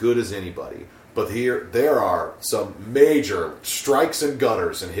be as good as anybody. But there are some major strikes and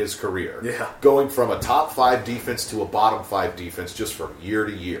gutters in his career. Yeah. Going from a top 5 defense to a bottom 5 defense just from year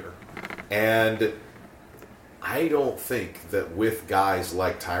to year. And I don't think that with guys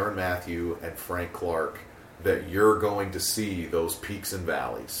like Tyrann Mathieu and Frank Clark that you're going to see those peaks and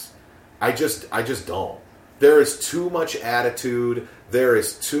valleys. I just don't. There is too much attitude. There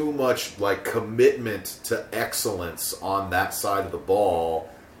is too much like commitment to excellence on that side of the ball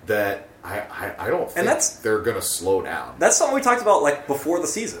that I don't think they're going to slow down. That's something we talked about like before the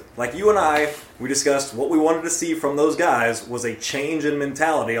season. Like you and I, we discussed what we wanted to see from those guys was a change in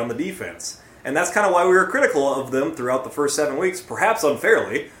mentality on the defense. And that's kind of why we were critical of them throughout the first 7 weeks, perhaps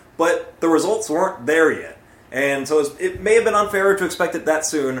unfairly, but the results weren't there yet. And so it may have been unfair to expect it that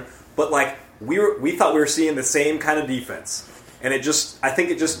soon, but like we thought we were seeing the same kind of defense, and I think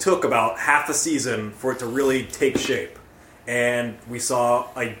it just took about half a season for it to really take shape, and we saw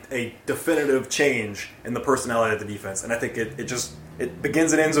a definitive change in the personality of the defense, and I think it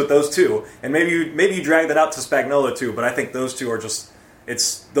begins and ends with those two, and maybe you drag that out to Spagnuolo too, but I think those two are those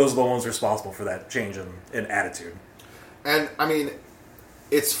are the ones responsible for that change in attitude. And I mean,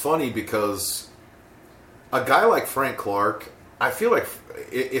 it's funny because a guy like Frank Clark, I feel like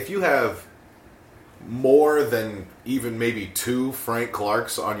if you have more than even maybe 2 Frank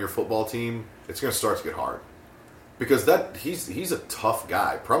Clarks on your football team, it's going to start to get hard. Because he's a tough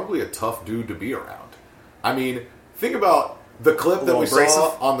guy, probably a tough dude to be around. I mean, think about the clip that we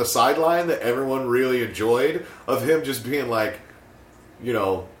saw on the sideline that everyone really enjoyed of him just being like, you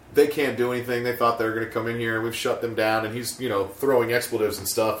know, they can't do anything. They thought they were going to come in here and we've shut them down, and he's, you know, throwing expletives and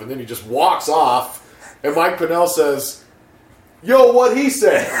stuff, and then he just walks off, and Mike Pennell says, yo, what'd he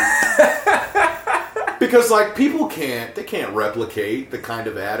say? Because, like, people can't replicate the kind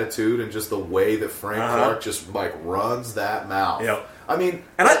of attitude and just the way that Frank Clark just, like, runs that mouth. Yep. I mean...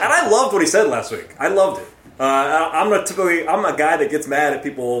 And I loved what he said last week. I loved it. I'm a guy that gets mad at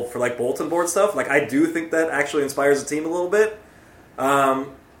people for, like, bulletin board stuff. Like, I do think that actually inspires the team a little bit.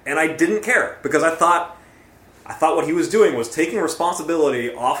 And I didn't care because I thought what he was doing was taking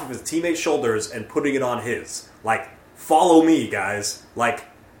responsibility off of his teammates' shoulders and putting it on his. Like, follow me, guys. Like,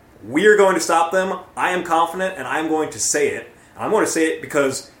 we're going to stop them. I am confident, and I'm going to say it. I'm going to say it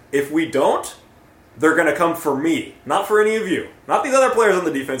because if we don't, they're going to come for me, not for any of you. Not these other players on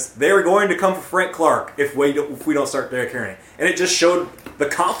the defense. They're going to come for Frank Clark if we don't start Derrick Henry. And it just showed the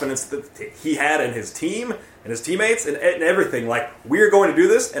confidence that he had in his team and his teammates and everything. Like, we're going to do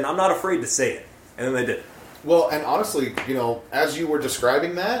this, and I'm not afraid to say it. And then they did. Well, and honestly, you know, as you were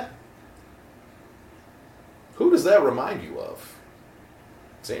describing that, who does that remind you of?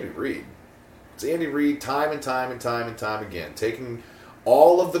 It's Andy Reid. It's Andy Reid time and time again, taking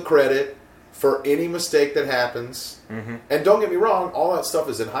all of the credit for any mistake that happens. Mm-hmm. And don't get me wrong, all that stuff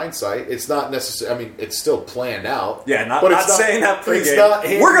is in hindsight. It's not necessary. I mean, it's still planned out. Yeah, not saying that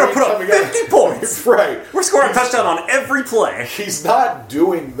pregame. We're going to put up 50 points. Right. We're scoring a touchdown on every play. He's not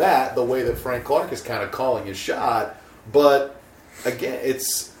doing that the way that Frank Clark is kind of calling his shot. But again,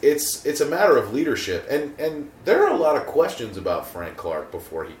 it's a matter of leadership. And there are a lot of questions about Frank Clark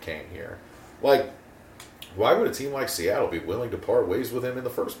before he came here. Like, why would a team like Seattle be willing to part ways with him in the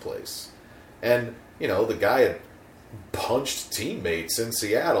first place? And, you know, the guy had punched teammates in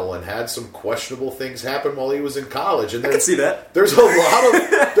Seattle and had some questionable things happen while he was in college. And I can see that. There's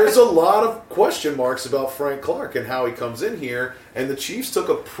a lot of question marks about Frank Clark and how he comes in here. And the Chiefs took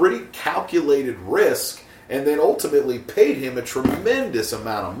a pretty calculated risk and then ultimately paid him a tremendous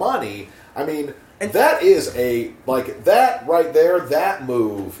amount of money. I mean, that is that right there, that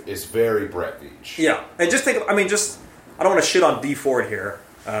move is very Brett Veach. Yeah. And just think, I don't want to shit on D Ford here.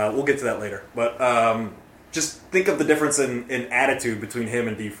 We'll get to that later. But just think of the difference in attitude between him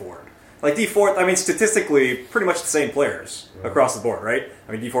and D Ford. Like D Ford, statistically, pretty much the same players across the board, right?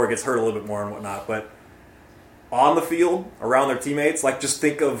 D Ford gets hurt a little bit more and whatnot, but on the field, around their teammates, just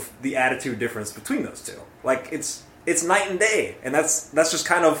think of the attitude difference between those two. It's night and day, and that's just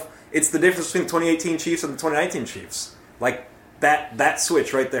kind of, it's the difference between the 2018 Chiefs and the 2019 Chiefs. That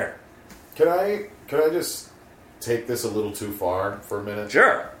switch right there. Can I just take this a little too far for a minute?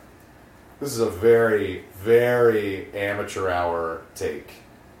 Sure. This is a very, very amateur hour take.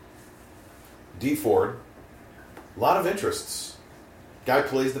 D Ford, a lot of interests. Guy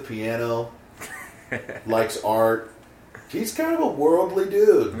plays the piano, likes art. He's kind of a worldly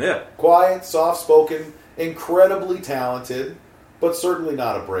dude. Yeah. Quiet, soft-spoken, incredibly talented, but certainly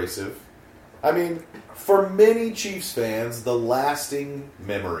not abrasive. For many Chiefs fans, the lasting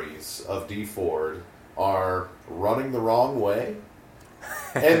memories of D Ford are running the wrong way,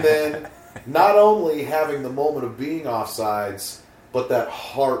 and then not only having the moment of being offsides, but that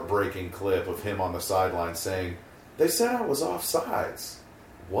heartbreaking clip of him on the sideline saying, "They said I was offsides.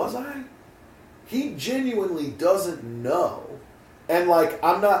 Was I?" He genuinely doesn't know. And,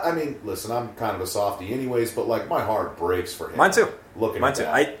 listen, I'm kind of a softie anyways, but, my heart breaks for him. Mine too. Looking Mine at too.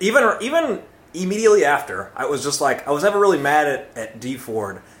 that. Even immediately after, I was just I was never really mad at D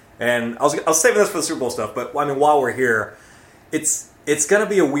Ford. And I was saving this for the Super Bowl stuff, but, while we're here, it's going to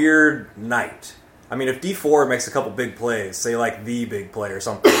be a weird night. If D Ford makes a couple big plays, say, the big play or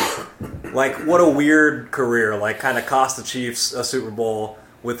something, what a weird career. Kind of cost the Chiefs a Super Bowl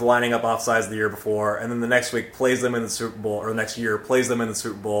with lining up offsides the year before, and then the next week plays them in the Super Bowl, or the next year plays them in the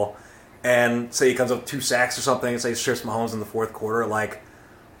Super Bowl, and say he comes up with 2 sacks or something, and say he strips Mahomes in the fourth quarter.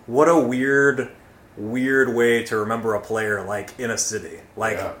 What a weird way to remember a player, in a city.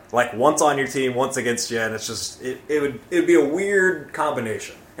 Once on your team, once against you, and it's just, it'd be a weird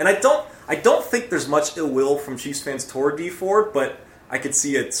combination. And I don't think there's much ill will from Chiefs fans toward D Ford, but I could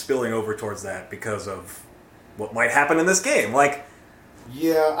see it spilling over towards that because of what might happen in this game.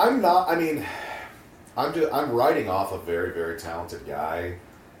 Yeah, I'm not. I'm writing off a very, very talented guy,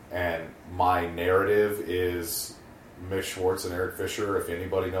 and my narrative is Mitch Schwartz and Eric Fisher. If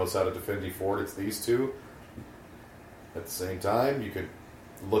anybody knows how to defend D Ford, it's these two. At the same time, you could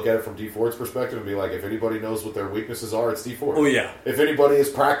look at it from D Ford's perspective and be like, if anybody knows what their weaknesses are, it's D Ford. Oh yeah. If anybody has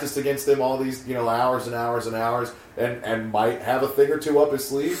practiced against them all these hours and hours and hours, and might have a thing or two up his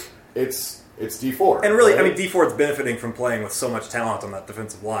sleeve, it's D Ford. And really, right? D Ford's benefiting from playing with so much talent on that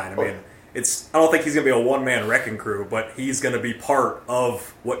defensive line. I don't think he's going to be a one-man wrecking crew, but he's going to be part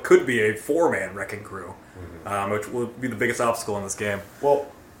of what could be a 4-man wrecking crew, which will be the biggest obstacle in this game.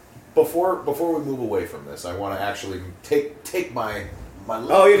 Well, before we move away from this, I want to actually take my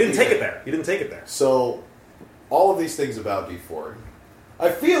Oh, you didn't take it there. You didn't take it there. So, all of these things about D Ford, I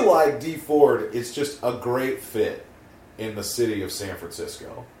feel like D Ford is just a great fit in the city of San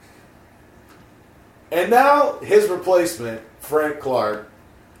Francisco. And now his replacement, Frank Clark,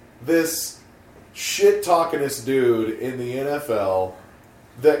 this shit-talkingest dude in the NFL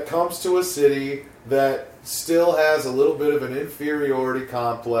that comes to a city that still has a little bit of an inferiority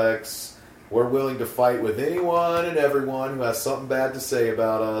complex. We're willing to fight with anyone and everyone who has something bad to say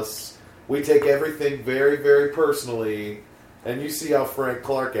about us. We take everything very, very personally. And you see how Frank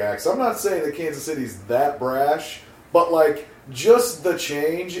Clark acts. I'm not saying that Kansas City's that brash, but just the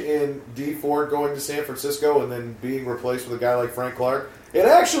change in D Ford going to San Francisco and then being replaced with a guy like Frank Clark, it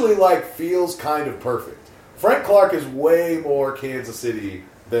actually feels kind of perfect. Frank Clark is way more Kansas City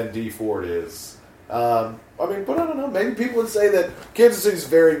than D Ford is. But I don't know. Maybe people would say that Kansas City's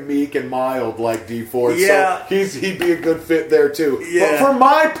very meek and mild like D Ford, yeah. So he'd be a good fit there too. Yeah. But for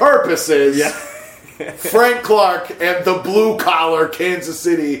my purposes, yeah. Frank Clark and the blue-collar Kansas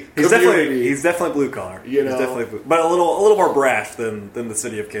City community. He's definitely blue-collar. He's definitely blue, but a little more brash than the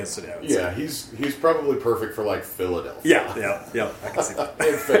city of Kansas City, I would say. He's probably perfect for Philadelphia. Yeah, I can see that.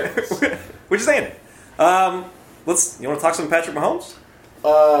 In fairness. Which is Andy. You want to talk some Patrick Mahomes?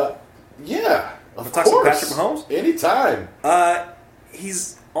 Yeah, of talk some course. Patrick Mahomes? Anytime.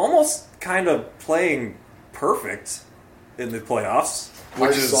 He's almost kind of playing perfect in the playoffs.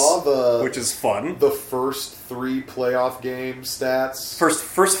 which which is fun. The first 3 playoff game stats. First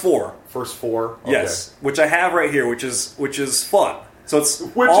four. First 4. Okay. Yes, which I have right here, which is fun. So it's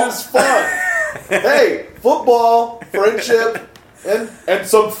is fun. Hey, football, friendship, and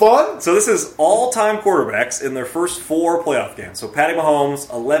some fun. So this is all-time quarterbacks in their first 4 playoff games. So Patty Mahomes,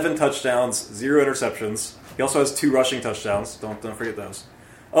 11 touchdowns, 0 interceptions. He also has 2 rushing touchdowns. Don't forget those.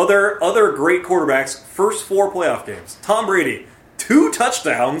 Other great quarterbacks, first 4 playoff games. Tom Brady, 2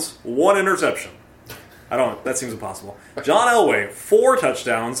 touchdowns, 1 interception. That seems impossible. John Elway, 4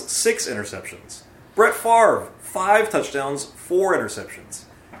 touchdowns, 6 interceptions. Brett Favre, 5 touchdowns, 4 interceptions.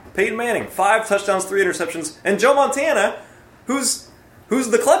 Peyton Manning, 5 touchdowns, 3 interceptions. And Joe Montana, who's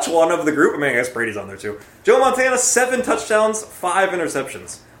the clutch one of the group. I mean, I guess Brady's on there too. Joe Montana, 7 touchdowns, 5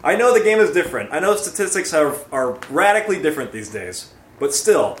 interceptions. I know the game is different. I know statistics are radically different these days. But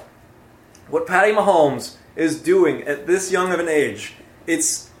still, what Patty Mahomes is doing at this young of an age,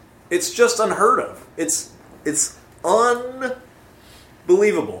 it's just unheard of. It's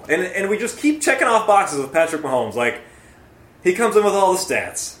unbelievable. And we just keep checking off boxes with Patrick Mahomes. Like, he comes in with all the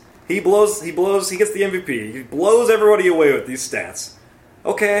stats. He gets the MVP. He blows everybody away with these stats.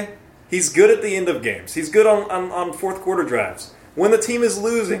 Okay, he's good at the end of games. He's good on fourth quarter drives. When the team is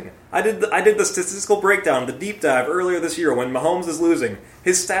losing, I did the statistical breakdown, the deep dive earlier this year when Mahomes is losing.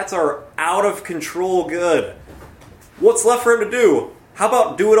 His stats are out of control good. What's left for him to do? How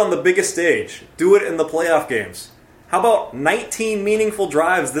about do it on the biggest stage? Do it in the playoff games. How about 19 meaningful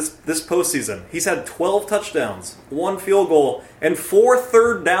drives this postseason? He's had 12 touchdowns, 1 field goal, and 4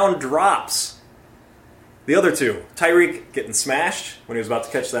 third down drops. The other 2, Tyreek getting smashed when he was about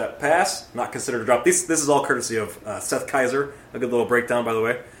to catch that pass, not considered a drop. This is all courtesy of Seth Kaiser. A good little breakdown, by the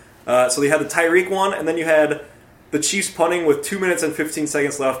way. So you had the Tyreek one, and then you had the Chiefs punting with 2 minutes and 15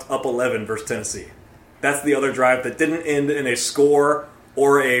 seconds left, up 11 versus Tennessee. That's the other drive that didn't end in a score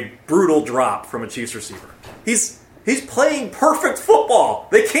or a brutal drop from a Chiefs receiver. He's playing perfect football.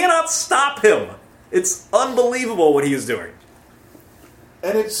 They cannot stop him. It's unbelievable what he is doing.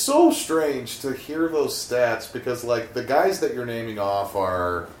 And it's so strange to hear those stats because, like, the guys that you're naming off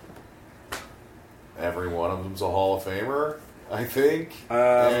are... Every one of them's a Hall of Famer, I think.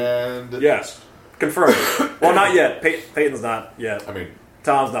 And yes. Confirmed. Well, not yet. Peyton's not yet. I mean...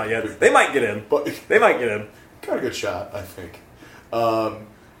 Tom's not yet. They might get in. They might get in. Kind of good shot, I think.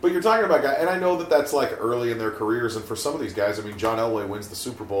 But you're talking about guys, and I know that that's like early in their careers, and for some of these guys, I mean, John Elway wins the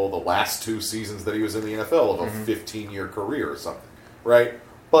Super Bowl the last 2 seasons that he was in the NFL of a 15-year career or something, right?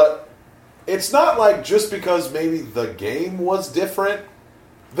 But it's not like just because maybe the game was different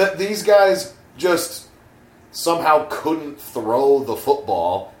that these guys just somehow couldn't throw the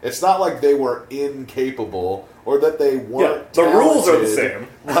football. It's not like they were incapable or that they weren't the talented. rules are the same.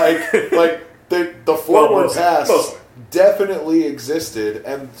 Like the forward pass definitely existed,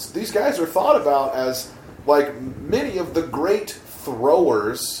 and these guys are thought about as like many of the great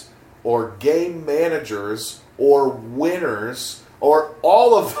throwers or game managers or winners or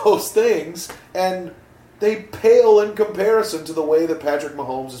all of those things, and they pale in comparison to the way that Patrick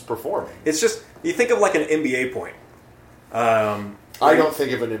Mahomes is performing. It's just, you think of like an NBA point. I don't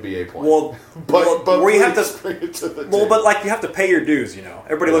think of an NBA point. Well, but where you have to bring it to the well, but like you have to pay your dues. You know,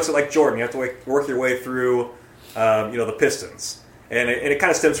 everybody looks at like Jordan. You have to work your way through, the Pistons, and it kind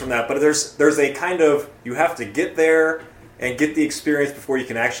of stems from that. But there's a kind of, you have to get there and get the experience before you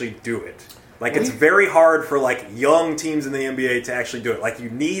can actually do it. Like, it's very hard for like young teams in the NBA to actually do it. Like, you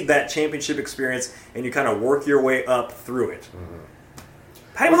need that championship experience, and you kind of work your way up through it. Mm-hmm.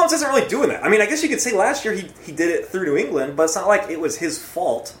 Patty Mahomes isn't really doing that. I mean, I guess you could say last year he did it through New England, but it's not like it was his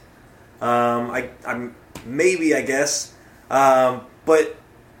fault. I guess, but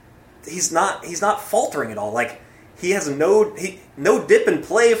he's not faltering at all. Like, he has no dip in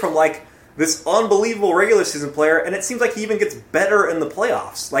play from like this unbelievable regular season player, and it seems like he even gets better in the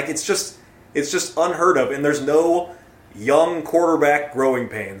playoffs. Like, it's just unheard of, and there's no young quarterback growing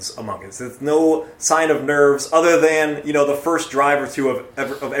pains among us. There's no sign of nerves other than, the first drive or two of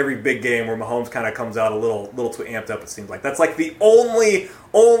every big game where Mahomes kind of comes out a little too amped up, it seems like. That's like the only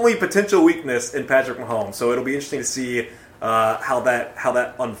potential weakness in Patrick Mahomes. So it'll be interesting to see how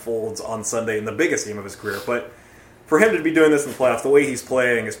that unfolds on Sunday in the biggest game of his career. But for him to be doing this in the playoffs, the way he's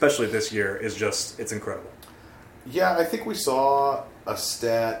playing, especially this year, it's incredible. Yeah, I think we saw a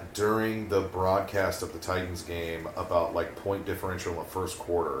stat during the broadcast of the Titans game about like point differential in the first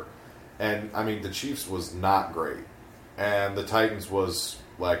quarter. And I mean, the Chiefs was not great. And the Titans was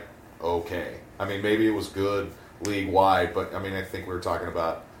like, okay. I mean, maybe it was good league-wide, but I mean, I think we were talking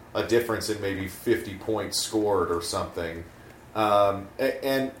about a difference in maybe 50 points scored or something.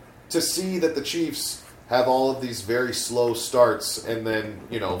 And to see that the Chiefs have all of these very slow starts and then,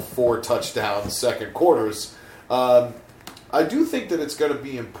 4 touchdown second quarters. I do think that it's going to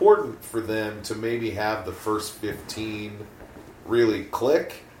be important for them to maybe have the first 15 really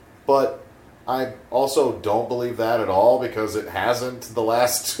click, but I also don't believe that at all because it hasn't the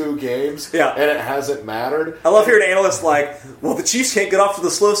last 2 games, yeah. And it hasn't mattered. I love hearing analysts like, well, the Chiefs can't get off to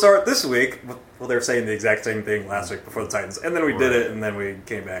the slow start this week. Well, they were saying the exact same thing last week before the Titans, and then we did it, and then we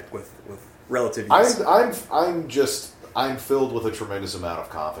came back with relative ease. I'm filled with a tremendous amount of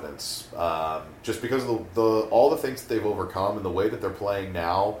confidence, just because of all the things that they've overcome and the way that they're playing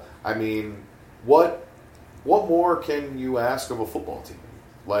now. I mean, what more can you ask of a football team?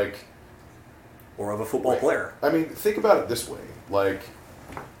 Or of a football player. I mean, think about it this way.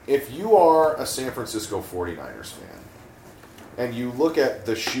 If you are a San Francisco 49ers fan, and you look at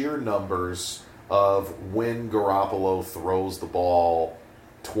the sheer numbers of when Garoppolo throws the ball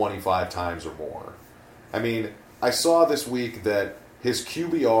 25 times or more. I mean, I saw this week that his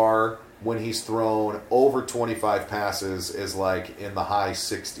QBR when he's thrown over 25 passes is in the high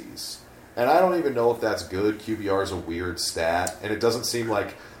 60s. And I don't even know if that's good. QBR is a weird stat, and it doesn't seem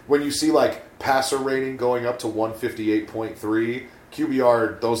like when you see passer rating going up to 158.3,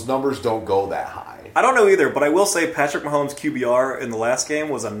 QBR, those numbers don't go that high. I don't know either, but I will say Patrick Mahomes' QBR in the last game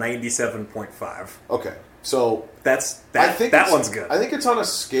was a 97.5. Okay. So that one's good. I think it's on a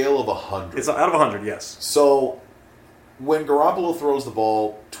scale of 100. It's out of 100, yes. So when Garoppolo throws the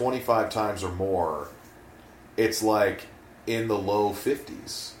ball 25 times or more, it's in the low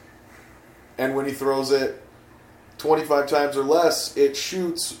 50s. And when he throws it 25 times or less, it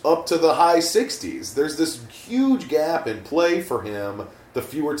shoots up to the high 60s. There's this huge gap in play for him the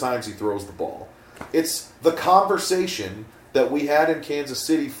fewer times he throws the ball. It's the conversation that we had in Kansas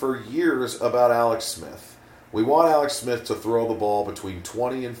City for years about Alex Smith. We want Alex Smith to throw the ball between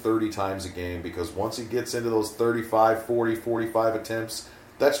 20 and 30 times a game because once he gets into those 35, 40, 45 attempts,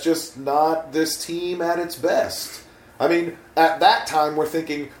 that's just not this team at its best. I mean, at that time, we're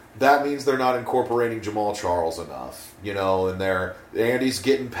thinking that means they're not incorporating Jamal Charles enough, and Andy's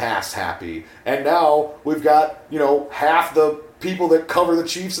getting pass happy. And now we've got, half the people that cover the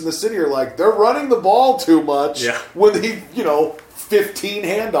Chiefs in the city are they're running the ball too much when he, 15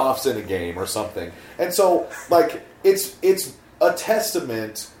 handoffs in a game or something. And so, it's a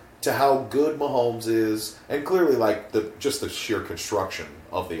testament to how good Mahomes is, and clearly, just the sheer construction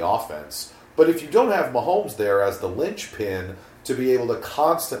of the offense. But if you don't have Mahomes there as the linchpin to be able to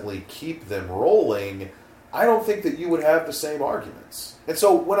constantly keep them rolling, I don't think that you would have the same arguments. And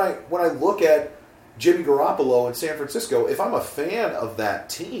so when I look at Jimmy Garoppolo in San Francisco, if I'm a fan of that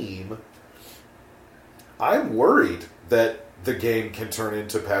team, I'm worried that the game can turn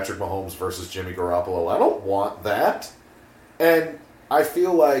into Patrick Mahomes versus Jimmy Garoppolo. I don't want that. And I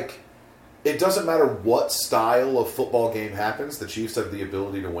feel like it doesn't matter what style of football game happens, the Chiefs have the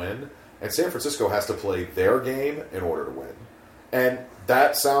ability to win, and San Francisco has to play their game in order to win. And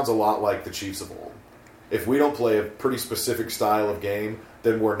that sounds a lot like the Chiefs of old. If we don't play a pretty specific style of game,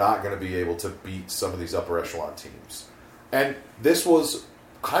 then we're not going to be able to beat some of these upper echelon teams. And this was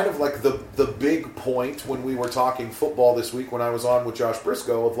kind of the big point when we were talking football this week when I was on with Josh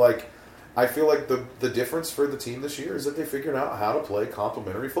Briscoe of I feel like the difference for the team this year is that they figured out how to play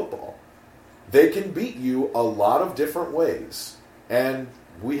complementary football. They can beat you a lot of different ways, and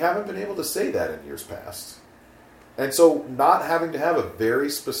we haven't been able to say that in years past. And so not having to have a very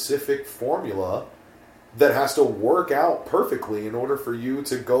specific formula that has to work out perfectly in order for you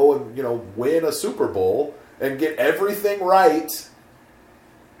to go and, win a Super Bowl and get everything right,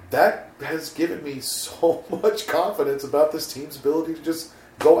 that has given me so much confidence about this team's ability to just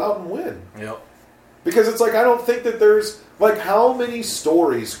go out and win. Yep. Because it's I don't think that there's, how many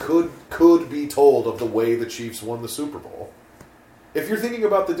stories could be told of the way the Chiefs won the Super Bowl? If you're thinking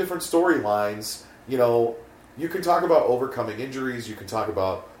about the different storylines, you can talk about overcoming injuries, you can talk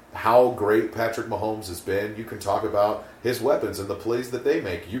about how great Patrick Mahomes has been, you can talk about his weapons and the plays that they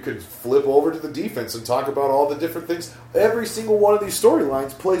make. You can flip over to the defense and talk about all the different things. Every single one of these storylines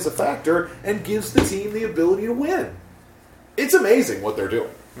plays a factor and gives the team the ability to win. It's amazing what they're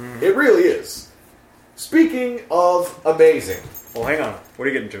doing. Mm-hmm. It really is. Speaking of amazing. Well, hang on. What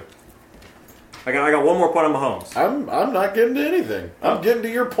are you getting to? I got one more point on Mahomes. I'm not getting to anything. I'm getting to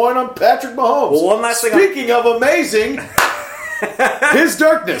your point on Patrick Mahomes. Well, one last thing. Speaking of amazing, his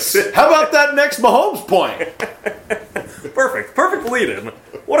darkness. How about that next Mahomes point? Perfect lead-in.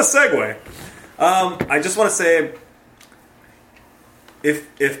 What a segue. I just want to say,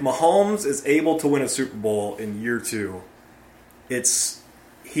 if Mahomes is able to win a Super Bowl in year 2,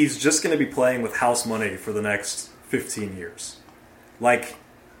 he's just going to be playing with house money for the next 15 years.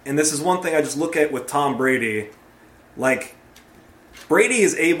 and this is one thing I just look at with Tom Brady, like, Brady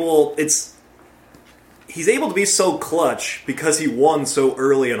is able, he's able to be so clutch because he won so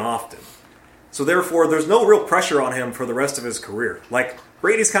early and often. So therefore, there's no real pressure on him for the rest of his career. Like,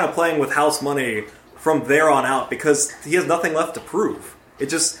 Brady's kind of playing with house money from there on out because he has nothing left to prove.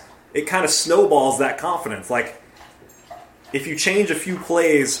 It kind of snowballs that confidence. Like, if you change a few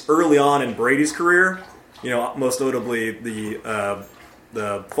plays early on in Brady's career, most notably the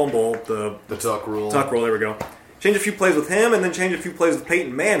fumble, the tuck rule. Tuck rule, there we go. Change a few plays with him, and then change a few plays with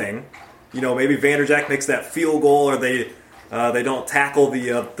Peyton Manning. Maybe Vanderjagt makes that field goal, or they don't tackle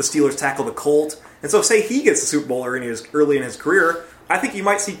the Steelers tackle the Colt. And so, say he gets the Super Bowl early in his career, I think you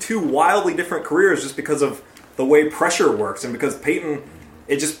might see two wildly different careers just because of the way pressure works, and because Peyton,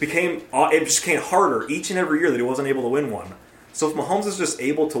 it just became harder each and every year that he wasn't able to win one. So if Mahomes is just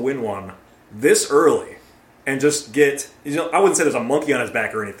able to win one this early, and just get, I wouldn't say there's a monkey on his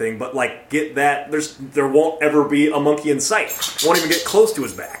back or anything, but like get that, there won't ever be a monkey in sight. Won't even get close to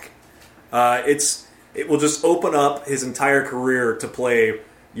his back. It will just open up his entire career to play,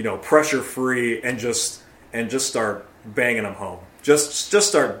 pressure free and just start banging them home. Just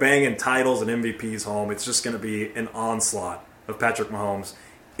start banging titles and MVPs home. It's just going to be an onslaught of Patrick Mahomes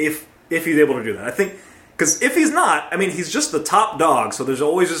if he's able to do that. I think. Because if he's not, he's just the top dog, so there's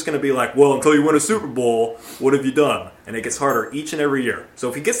always just going to be like, well, until you win a Super Bowl, what have you done? And it gets harder each and every year. So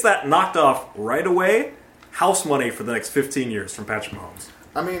if he gets that knocked off right away, house money for the next 15 years from Patrick Mahomes.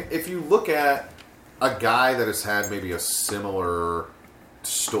 If you look at a guy that has had maybe a similar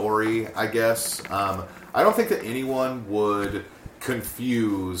story, I guess, I don't think that anyone would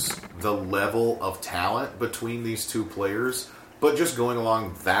confuse the level of talent between these two players, but just going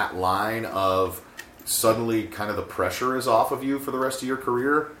along that line of suddenly kind of the pressure is off of you for the rest of your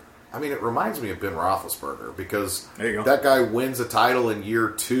career. It reminds me of Ben Roethlisberger because that guy wins a title in year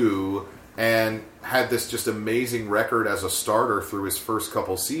 2 and had this just amazing record as a starter through his first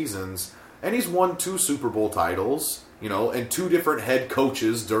couple seasons, and he's won 2 Super Bowl titles, and 2 different head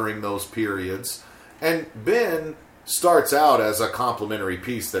coaches during those periods. And Ben starts out as a complimentary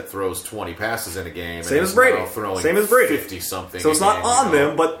piece that throws 20 passes in a game. Same as Brady. Same as Brady. 50-something. So it's not on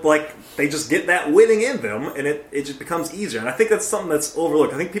them, but they just get that winning in them, and it just becomes easier. And I think that's something that's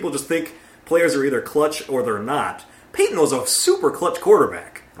overlooked. I think people just think players are either clutch or they're not. Peyton was a super clutch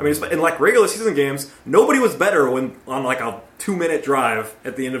quarterback. In regular season games, nobody was better when on a 2-minute drive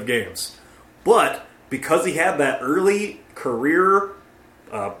at the end of games. But because he had that early career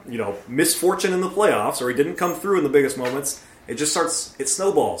misfortune in the playoffs, or he didn't come through in the biggest moments, it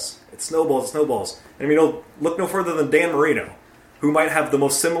snowballs. It snowballs. And look no further than Dan Marino, who might have the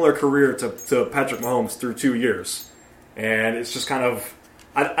most similar career to Patrick Mahomes through 2 years. And it's just kind of,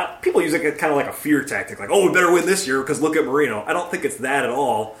 people use it kind of like a fear tactic, like, oh, we better win this year because look at Marino. I don't think it's that at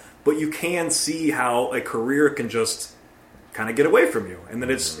all, but you can see how a career can just kind of get away from you, and then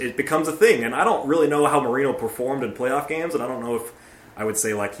it becomes a thing. And I don't really know how Marino performed in playoff games, and I don't know if I would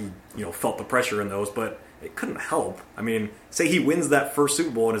say he felt the pressure in those, but it couldn't help. Say he wins that first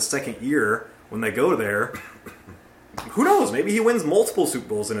Super Bowl in his second year when they go there. Who knows? Maybe he wins multiple Super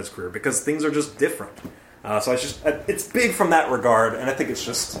Bowls in his career because things are just different. So it's big from that regard, and I think it's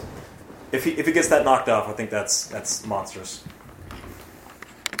just if he gets that knocked off, I think that's monstrous.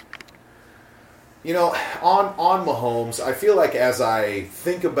 On Mahomes, I feel like as I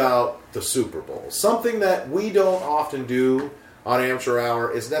think about the Super Bowl, something that we don't often do on Amateur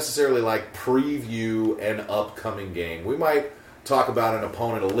Hour is necessarily preview an upcoming game. We might talk about an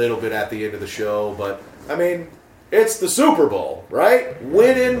opponent a little bit at the end of the show, but it's the Super Bowl, right?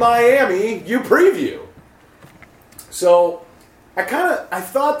 Win in Miami, you preview. So I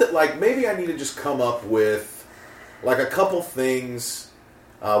thought that maybe I need to just come up with a couple things,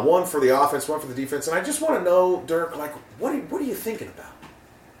 one for the offense, one for the defense, and I just want to know, Dirk, what are you thinking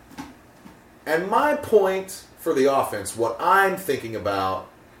about? And my point for the offense, what I'm thinking about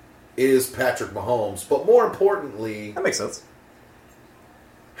is Patrick Mahomes, but more importantly, that makes sense.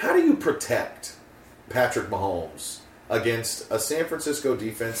 How do you protect Patrick Mahomes against a San Francisco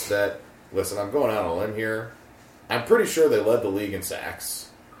defense that, listen, I'm going out on a limb here, I'm pretty sure they led the league in sacks.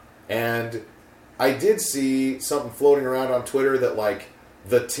 And I did see something floating around on Twitter that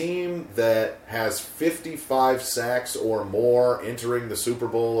the team that has 55 sacks or more entering the Super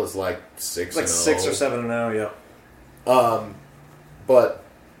Bowl is 6-0. 6 or 7-0, yeah. But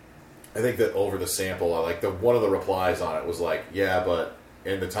I think that over the sample, one of the replies on it was yeah, but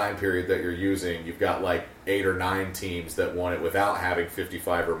in the time period that you're using, you've got 8 or 9 teams that won it without having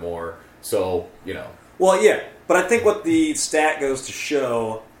 55 or more. So, Well, yeah, but I think what the stat goes to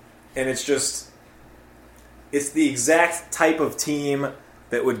show, and it's the exact type of team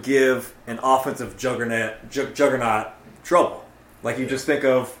that would give an offensive juggernaut trouble. Like you just think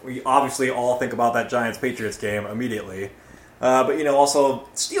of, we obviously all think about that Giants-Patriots game immediately. But, also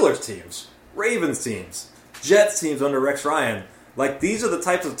Steelers teams, Ravens teams, Jets teams under Rex Ryan. Like, these are the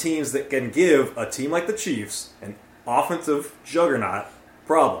types of teams that can give a team like the Chiefs an offensive juggernaut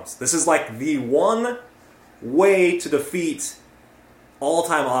problems. This is like the one way to defeat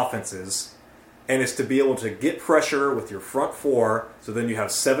all-time offenses, and it's to be able to get pressure with your front four, so then you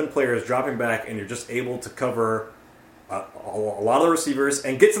have 7 players dropping back, and you're just able to cover a lot of the receivers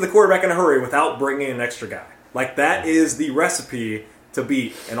and get to the quarterback in a hurry without bringing in an extra guy. Like, that is the recipe to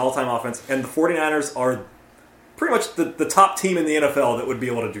beat an all-time offense, and the 49ers are pretty much the top team in the NFL that would be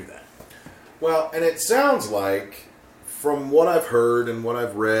able to do that. Well, and it sounds like, from what I've heard and what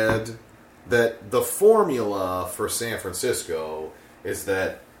I've read, that the formula for San Francisco is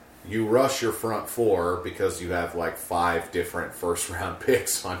that you rush your front four because you have like 5 different first-round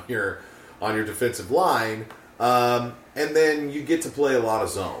picks on your defensive line, and then you get to play a lot of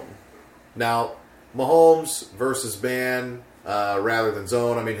zone. Now, Mahomes versus man rather than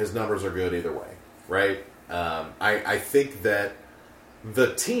zone, I mean, his numbers are good either way, right? I think that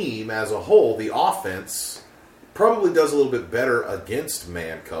the team as a whole, the offense, probably does a little bit better against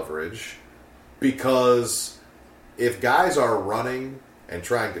man coverage, because if guys are running and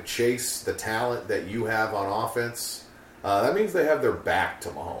trying to chase the talent that you have on offense, that means they have their back to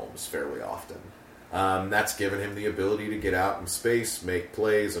Mahomes fairly often. That's given him the ability to get out in space, make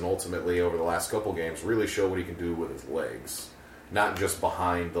plays, and ultimately, over the last couple games, really show what he can do with his legs, not just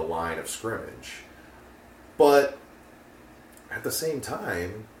behind the line of scrimmage. But at the same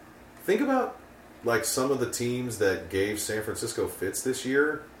time, think about like some of the teams that gave San Francisco fits this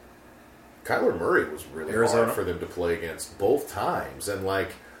year. Kyler Murray was really hard for them to play against both times. And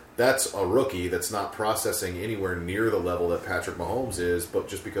like, that's a rookie that's not processing anywhere near the level that Patrick Mahomes is, but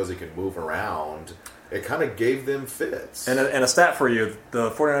just because he can move around, it kind of gave them fits. And a stat for you,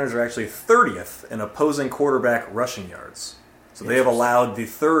 the 49ers are actually 30th in opposing quarterback rushing yards. So they have allowed the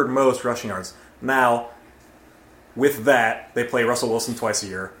 3rd most rushing yards. Now, with that, they play Russell Wilson twice a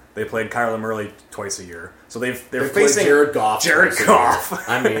year. They played Kyler Murray twice a year. So they're facing Jared Goff.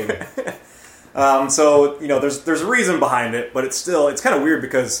 I mean, so there's a reason behind it, but it's kind of weird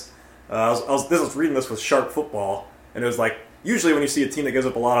because I was reading this with Sharp Football, and it was like, usually when you see a team that gives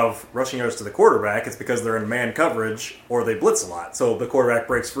up a lot of rushing yards to the quarterback, it's because they're in man coverage or they blitz a lot. So the quarterback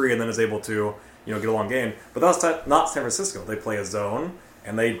breaks free and then is able to get a long gain. But that's not San Francisco. They play a zone.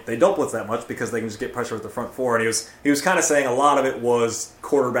 And they don't blitz that much because they can just get pressure with the front four. And he was kind of saying a lot of it was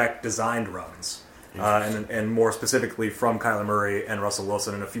quarterback designed runs, and more specifically from Kyler Murray and Russell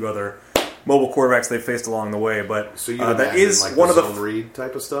Wilson and a few other mobile quarterbacks they faced along the way. But so that is like one the of the zone read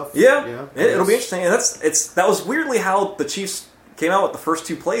type of stuff. Yeah, it'll be interesting. And that was weirdly how the Chiefs came out with the first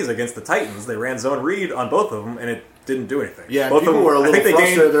 2 plays against the Titans. They ran zone read on both of them, and it didn't do anything. Yeah, both people were a little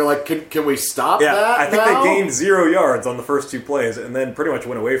frustrated. They're like, can we stop that I think now? they gained 0 yards on the first 2 plays and then pretty much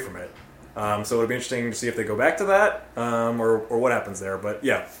went away from it. So it'll be interesting to see if they go back to that or what happens there. But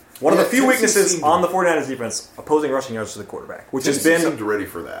yeah, one of the few weaknesses on the 49ers defense, opposing rushing yards to the quarterback, which has been seemed ready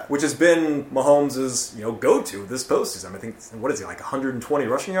for that. Which has been Mahomes' go-to this postseason. I think, what is he, like 120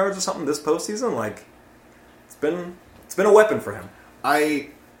 rushing yards or something this postseason? Like, it's been a weapon for him.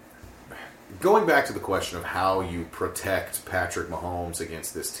 Going back to the question of how you protect Patrick Mahomes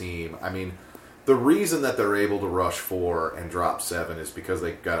against this team, I mean, the reason that they're able to rush 4 and drop 7 is because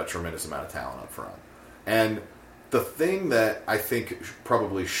they've got a tremendous amount of talent up front. And the thing that I think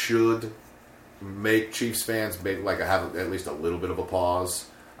probably should make Chiefs fans have at least a little bit of a pause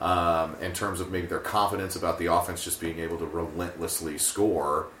in terms of maybe their confidence about the offense just being able to relentlessly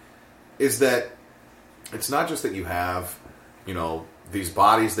score is that it's not just that you have, these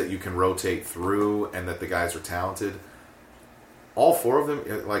bodies that you can rotate through and that the guys are talented. All 4 of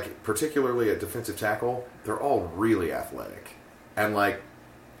them, like particularly at defensive tackle, they're all really athletic. And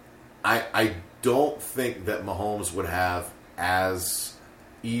I don't think that Mahomes would have as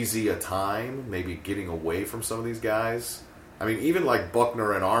easy a time maybe getting away from some of these guys. I mean, even like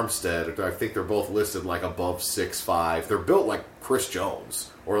Buckner and Armstead, I think they're both listed like above 6'5". They're built like Chris Jones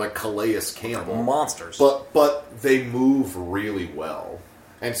or like Calais Campbell. Monsters. But they move really well.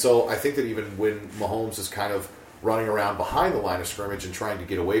 And so I think that even when Mahomes is kind of running around behind the line of scrimmage and trying to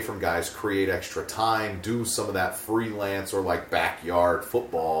get away from guys, create extra time, do some of that freelance or like backyard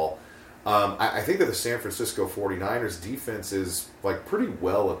football, I think that the San Francisco 49ers defense is like pretty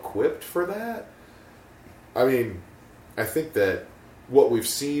well equipped for that. I mean, I think that what we've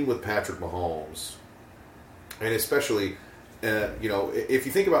seen with Patrick Mahomes, and especially, if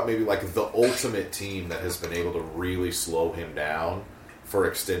you think about maybe like the ultimate team that has been able to really slow him down, for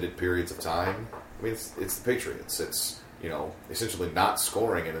extended periods of time. I mean, it's the Patriots. It's, essentially not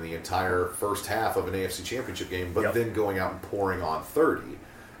scoring in the entire first half of an AFC Championship game, but then going out and pouring on 30.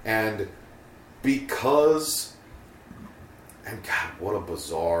 And because, and God, what a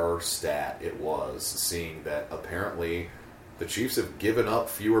bizarre stat it was, seeing that apparently the Chiefs have given up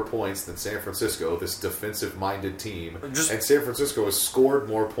fewer points than San Francisco, this defensive-minded team, and San Francisco has scored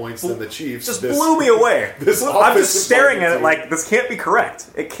more points than the Chiefs. Just blew me away. I'm just staring at it team. like, this can't be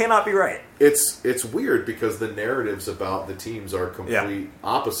correct. It cannot be right. It's weird because the narratives about the teams are complete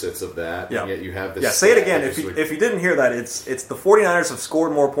opposites of that, and yet you have this... Yeah, say it again. If you didn't hear that, it's the 49ers have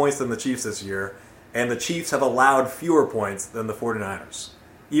scored more points than the Chiefs this year, and the Chiefs have allowed fewer points than the 49ers,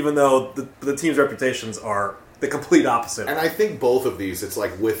 even though the team's reputations are the complete opposite. And I think both of these, it's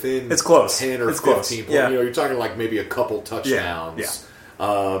like within it's close. 10 or it's 15 close. points. Yeah. You're talking like maybe a couple touchdowns.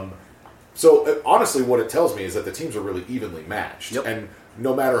 Yeah. So honestly, what it tells me is that the teams are really evenly matched. Yep. And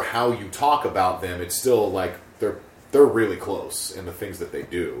no matter how you talk about them, it's still like they're really close in the things that they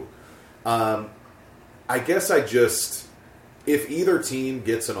do. I guess if either team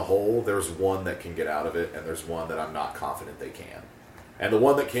gets in a hole, there's one that can get out of it, and there's one that I'm not confident they can. And the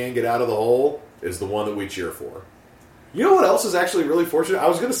one that can get out of the hole is the one that we cheer for. You know what else is actually really fortunate? I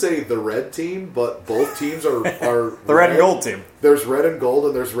was going to say the red team, but both teams are the red and gold team. There's red and gold,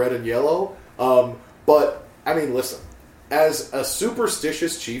 and there's red and yellow. But, I mean, listen. As a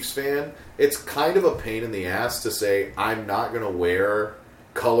superstitious Chiefs fan, it's kind of a pain in the ass to say, I'm not going to wear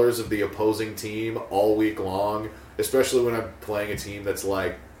colors of the opposing team all week long, especially when I'm playing a team that's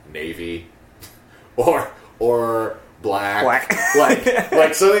like navy or black.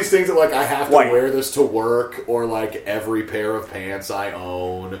 Like some of these things that like I have to wear this to work, or like every pair of pants I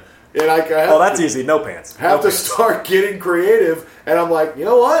own. And that's easy. No pants. Start getting creative, and I'm like, you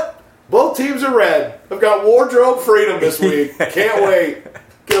know what? Both teams are red. I've got wardrobe freedom this week. Can't wait.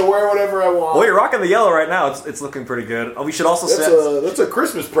 Gonna wear whatever I want. Well, you're rocking the yellow right now. It's looking pretty good. Oh, we should also say that's a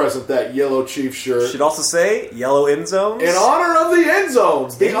Christmas present. That yellow Chiefs shirt. Should also say yellow end zones in honor of the end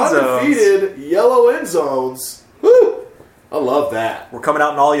zones. The undefeated yellow end zones. Woo! I love that. We're coming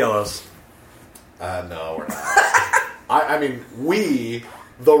out in all yellows. No, we're not. I mean,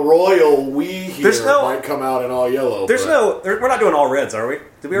 the royal here might come out in all yellow. We're not doing all reds, are we?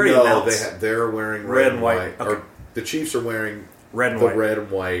 Did we already announce? They're wearing red and white. Okay. Or the Chiefs are wearing red and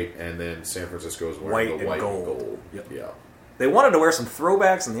white, and then San Francisco is wearing the white and gold. Yep. Yeah. They wanted to wear some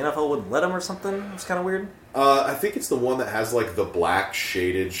throwbacks, and the NFL wouldn't let them or something. It was kind of weird. I think it's the one that has like the black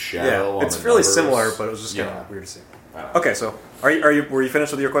shaded shadow. Yeah, it's really similar, but it was just kind of weird to see. Okay, so were you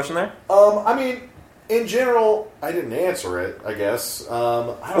finished with your question there? I mean, in general, I didn't answer it, I guess. Where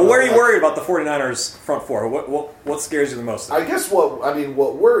are you worried about the 49ers front four? What scares you the most? I guess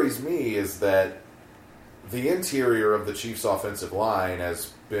what worries me is that the interior of the Chiefs' offensive line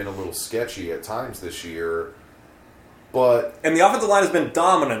has been a little sketchy at times this year. And the offensive line has been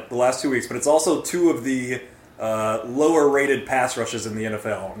dominant the last 2 weeks, but it's also two of the lower-rated pass rushes in the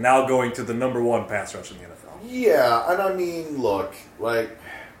NFL, now going to the number one pass rush in the NFL. Yeah, and I mean, look, like...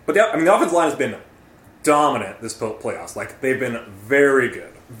 But the offensive line has been dominant this playoffs. Like, they've been very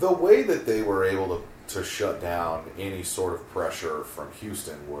good. The way that they were able to shut down any sort of pressure from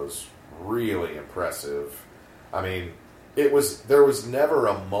Houston was really impressive. I mean, there was never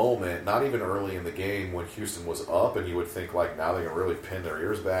a moment, not even early in the game, when Houston was up and you would think, like, now they can really pin their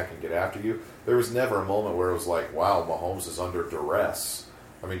ears back and get after you. There was never a moment where it was like, wow, Mahomes is under duress.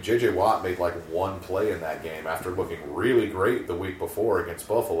 I mean, J.J. Watt made like one play in that game after looking really great the week before against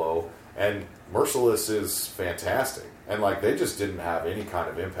Buffalo, and Merciless is fantastic. And like, they just didn't have any kind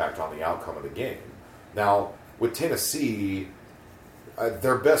of impact on the outcome of the game. Now, with Tennessee,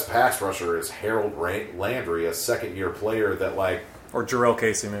 their best pass rusher is Harold Landry, a second-year player that like... Or Jarrell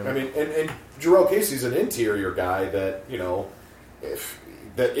Casey, maybe. I mean, and Jarrell Casey's an interior guy that,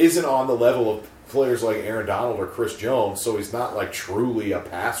 that isn't on the level of players like Aaron Donald or Chris Jones, so he's not like truly a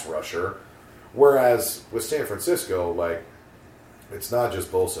pass rusher. Whereas with San Francisco, like, it's not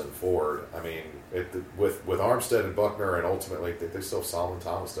just Bosa and Ford. I mean, with Armstead and Buckner, and ultimately they still have Solomon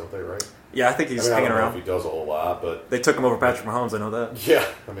Thomas, don't they? Right? Yeah, I think he's hanging I don't know around. if he does a whole lot, but they took him over Patrick Mahomes. I know that. Yeah,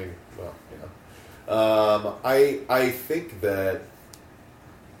 I mean, well, I think that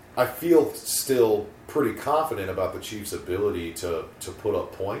I feel still pretty confident about the Chiefs' ability to put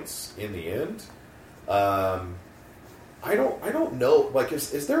up points in the end. I don't know. Like,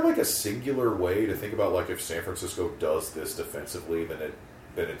 is there like a singular way to think about like if San Francisco does this defensively, then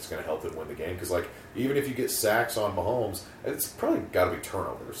it's going to help them win the game? Because like even if you get sacks on Mahomes, it's probably got to be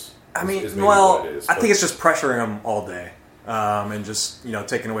turnovers. I mean, I think it's just pressuring them all day. and just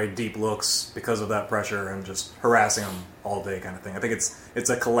taking away deep looks because of that pressure and just harassing them all day kind of thing. I think it's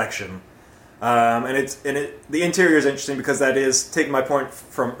a collection, the interior is interesting because that is taking my point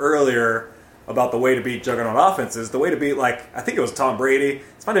from earlier about the way to beat juggernaut offenses. The way to beat, I think it was Tom Brady.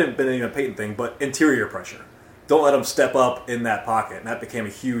 It's might have been even a Peyton thing, but interior pressure. Don't let him step up in that pocket, and that became a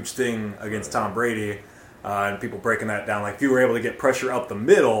huge thing against Tom Brady. And people breaking that down. If you were able to get pressure up the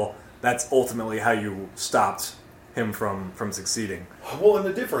middle, that's ultimately how you stopped him from succeeding. Well, and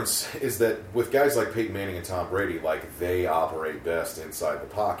the difference is that with guys like Peyton Manning and Tom Brady, they operate best inside the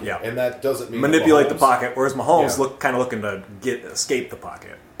pocket. Yeah. And that doesn't mean manipulate the pocket, whereas Mahomes looking to escape the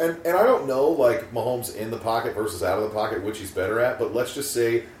pocket. And I don't know, Mahomes in the pocket versus out of the pocket, which he's better at, but let's just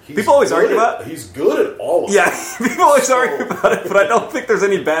say people always argue about it. He's good at all of it. Yeah, people always argue about it, but I don't think there's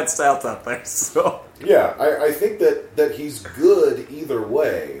any bad stats out there. So yeah, I think that he's good either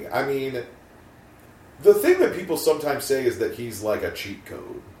way. I mean, the thing that people sometimes say is that he's like a cheat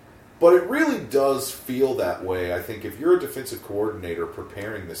code. But it really does feel that way. I think if you're a defensive coordinator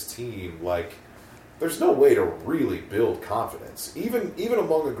preparing this team, there's no way to really build confidence. Even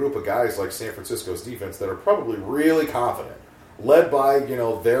among a group of guys like San Francisco's defense that are probably really confident, led by,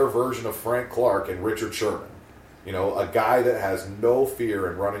 their version of Frank Clark and Richard Sherman. A guy that has no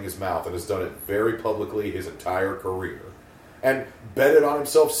fear in running his mouth and has done it very publicly his entire career. And betted on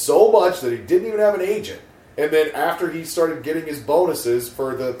himself so much that he didn't even have an agent. And then after he started getting his bonuses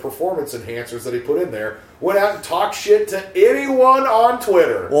for the performance enhancers that he put in there, went out and talked shit to anyone on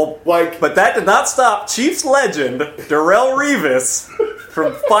Twitter. Well, but that did not stop Chiefs legend Darrelle Revis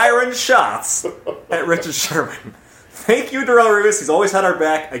from firing shots at Richard Sherman. Thank you, Darrelle Revis. He's always had our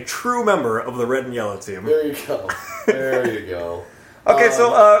back. A true member of the red and yellow team. There you go. There you go. Okay,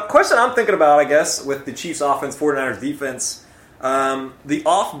 so question I'm thinking about, I guess, with the Chiefs offense, 49ers defense, the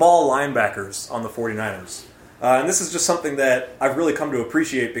off-ball linebackers on the 49ers. And this is just something that I've really come to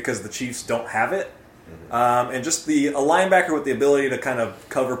appreciate because the Chiefs don't have it. And just a linebacker with the ability to kind of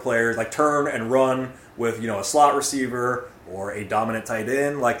cover players, turn and run with, a slot receiver or a dominant tight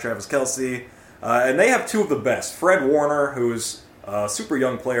end like Travis Kelce. And they have two of the best. Fred Warner, who's a super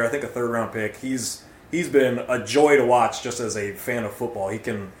young player, I think a third-round pick. He's been a joy to watch just as a fan of football. He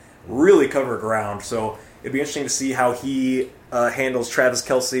can really cover ground. So it'd be interesting to see how he handles Travis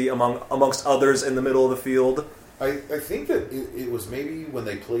Kelce amongst others in the middle of the field. I think that it was maybe when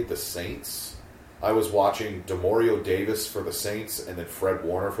they played the Saints. I was watching Demario Davis for the Saints and then Fred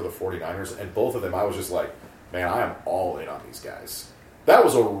Warner for the 49ers, and both of them I was just like, man, I am all in on these guys. That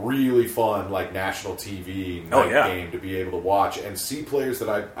was a really fun national TV night game to be able to watch and see players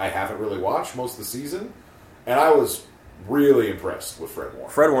that I haven't really watched most of the season, and I was really impressed with Fred Warner.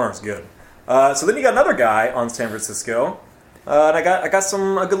 Fred Warner's good. So then you got another guy on San Francisco, and I got a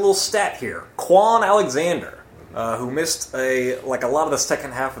good little stat here. Quan Alexander, who missed a lot of the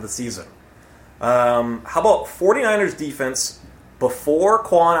second half of the season. How about 49ers defense before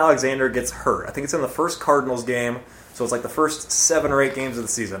Quan Alexander gets hurt? I think it's in the first Cardinals game, so it's the first 7 or 8 games of the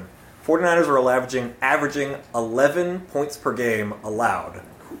season. 49ers were averaging 11 points per game allowed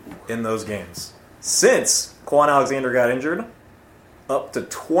in those games. Since Quan Alexander got injured, up to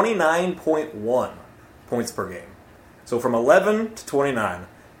 29.1 points per game. So from 11 to 29.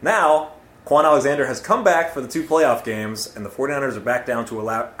 Now, Quan Alexander has come back for the 2 playoff games, and the 49ers are back down to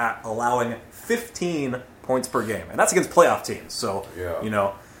allowing 15 points per game. And that's against playoff teams. So,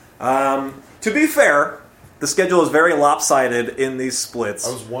 to be fair, the schedule is very lopsided in these splits.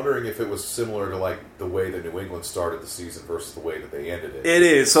 I was wondering if it was similar to the way that New England started the season versus the way that they ended it. It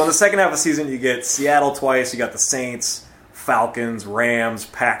is. So in the second half of the season, you get Seattle twice, you got the Saints, Falcons, Rams,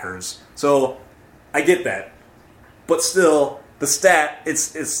 Packers. So I get that. But still, the stat,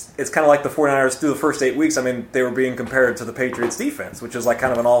 it's kind of like the 49ers through the first 8 weeks. I mean, they were being compared to the Patriots defense, which is kind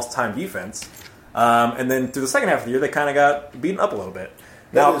of an all-time defense. And then through the second half of the year, they kind of got beaten up a little bit.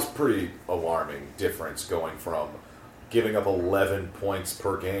 That is pretty alarming difference going from giving up 11 points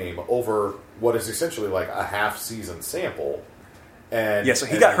per game over what is essentially a half-season sample. And so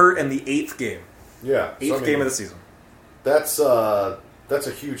he got hurt in the 8th game. Yeah. 8th game of the season. That's a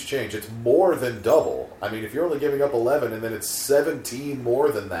huge change. It's more than double. I mean, if you're only giving up 11 and then it's 17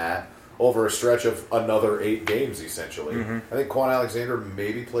 more than that over a stretch of another 8 games, essentially. Mm-hmm. I think Quan Alexander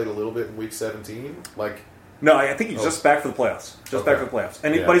maybe played a little bit in Week 17. No, I think he's just back for the playoffs. Back for the playoffs.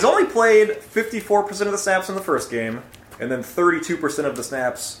 But he's only played 54% of the snaps in the first game, and then 32% of the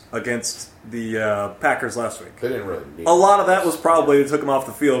snaps against the Packers last week. They didn't really need a lot of that was probably took him off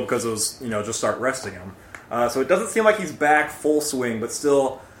the field because it was, just start resting him. So it doesn't seem like he's back full swing, but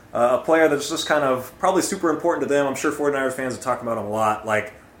still a player that's just kind of probably super important to them. I'm sure 49ers fans are talking about him a lot.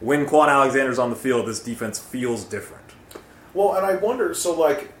 When Quan Alexander's on the field, this defense feels different. Well, and I wonder, so,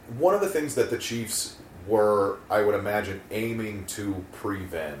 like, one of the things that the Chiefs were, I would imagine, aiming to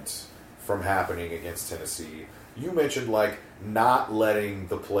prevent from happening against Tennessee, you mentioned, like, not letting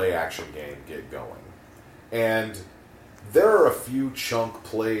the play-action game get going. And there are a few chunk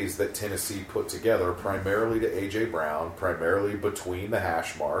plays that Tennessee put together, primarily to A.J. Brown, primarily between the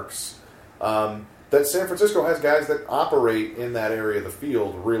hash marks, that San Francisco has guys that operate in that area of the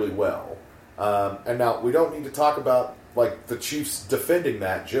field really well. And now, we don't need to talk about, like, the Chiefs defending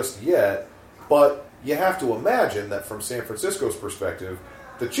that just yet, but you have to imagine that from San Francisco's perspective,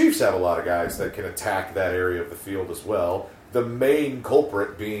 the Chiefs have a lot of guys that can attack that area of the field as well, the main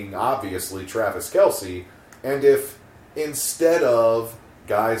culprit being, obviously, Travis Kelce. And if instead of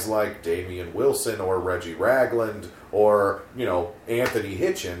guys like Damian Wilson or Reggie Ragland or, Anthony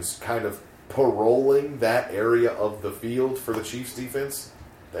Hitchens kind of paroling that area of the field for the Chiefs defense,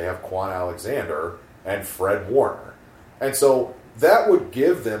 they have Quan Alexander and Fred Warner. And so that would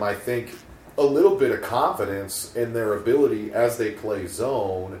give them, I think, a little bit of confidence in their ability as they play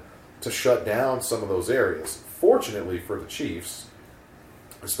zone to shut down some of those areas. Fortunately for the Chiefs,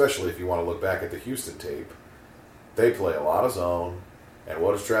 especially if you want to look back at the Houston tape, they play a lot of zone. And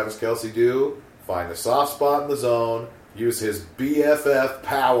what does Travis Kelce do? Find the soft spot in the zone, use his BFF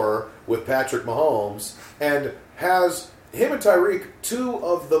power with Patrick Mahomes, and has him and Tyreek, two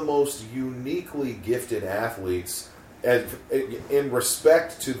of the most uniquely gifted athletes in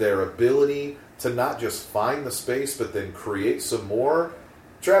respect to their ability to not just find the space, but then create some more.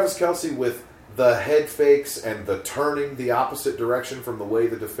 Travis Kelce with the head fakes and the turning the opposite direction from the way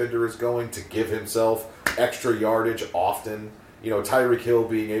the defender is going to give himself extra yardage often. Tyreek Hill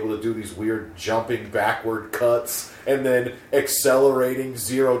being able to do these weird jumping backward cuts and then accelerating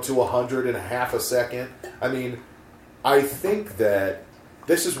 0 to 100 in half a second. I mean, I think that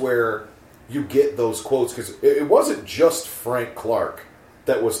this is where you get those quotes, because it wasn't just Frank Clark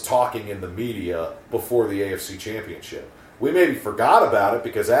that was talking in the media before the AFC Championship. We maybe forgot about it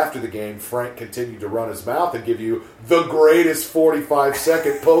because after the game, Frank continued to run his mouth and give you the greatest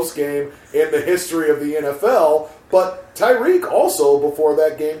 45-second post-game in the history of the NFL. But Tyreek also, before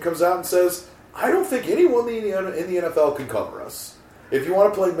that game, comes out and says, I don't think anyone in the NFL can cover us. If you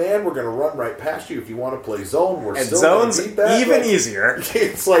want to play man, we're going to run right past you. If you want to play zone, we're still going to beat that. And zone's even easier.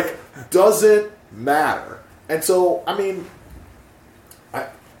 It's like, doesn't matter. And so, I mean, I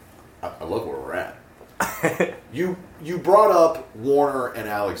love where we're at. You brought up Warner and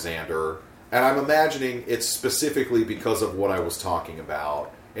Alexander, and I'm imagining it's specifically because of what I was talking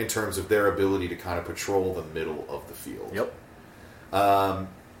about in terms of their ability to kind of patrol the middle of the field. Yep.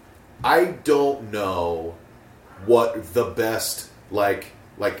 I don't know what the best like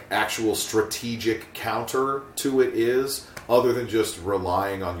actual strategic counter to it is, other than just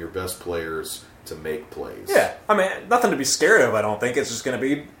relying on your best players to make plays. Yeah, I mean, nothing to be scared of, I don't think. It's just going to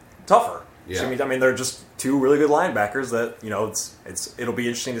be tougher. Yeah. I mean, they're just two really good linebackers that, it'll be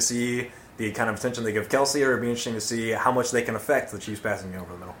interesting to see the kind of attention they give Kelce, or it'll be interesting to see how much they can affect the Chiefs passing game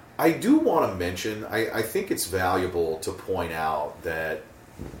over the middle. I do want to mention, I think it's valuable to point out that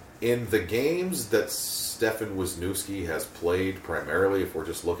in the games that Stefan Wisniewski has played, primarily if we're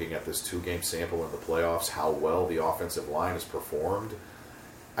just looking at this 2-game sample in the playoffs, how well the offensive line has performed.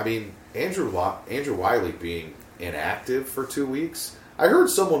 I mean, Andrew Wiley being inactive for 2 weeks, I heard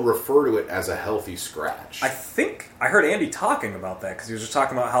someone refer to it as a healthy scratch. I think I heard Andy talking about that because he was just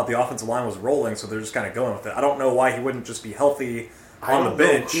talking about how the offensive line was rolling, so they're just kind of going with it. I don't know why he wouldn't just be healthy on the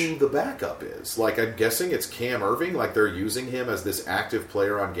bench. I don't know who the backup is. Like, I'm guessing it's Cam Irving. Like, they're using him as this active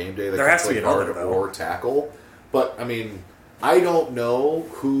player on game day that there can has to play be another, guard or tackle. But, I mean, I don't know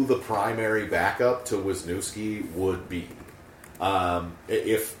who the primary backup to Wisniewski would be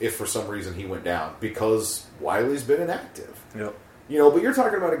if for some reason he went down, because Wiley's been inactive. Yep. But you're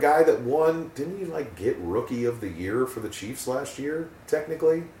talking about a guy that didn't he, get Rookie of the Year for the Chiefs last year,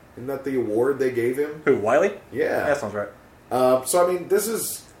 technically? Isn't that the award they gave him? Who, Wiley? Yeah. That sounds right. So, I mean, this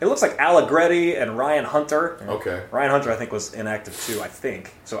is... It looks like Allegretti and Ryan Hunter. Okay. Ryan Hunter, I think, was inactive too, I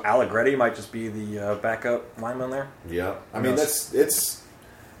think. So Allegretti might just be the backup lineman there. Yeah. I mean, it's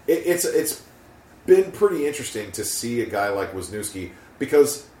been pretty interesting to see a guy like Wisniewski,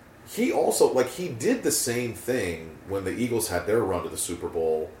 because he also, he did the same thing when the Eagles had their run to the Super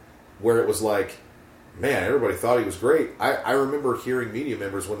Bowl, where it was like, man, everybody thought he was great. I remember hearing media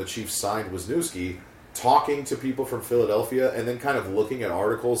members when the Chiefs signed Wisniewski talking to people from Philadelphia and then kind of looking at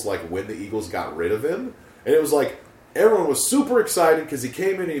articles like when the Eagles got rid of him. And it was like, everyone was super excited because he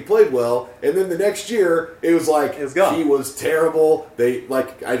came in and he played well. And then the next year, it was like, he was terrible.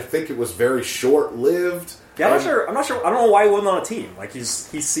 I think it was very short-lived. Yeah, I'm not sure. I don't know why he wasn't on a team. Like he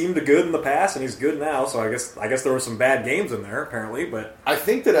seemed good in the past, and he's good now. So I guess there were some bad games in there apparently. But I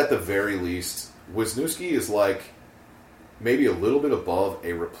think that at the very least, Wisniewski is like maybe a little bit above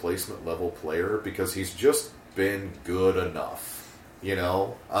a replacement level player because he's just been good enough, you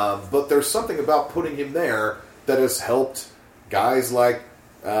know. But there's something about putting him there that has helped guys like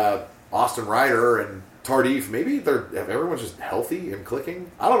Austin Ryder and Tardif. Maybe everyone's just healthy and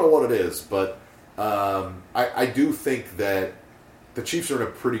clicking. I don't know what it is, but I do think that the Chiefs are in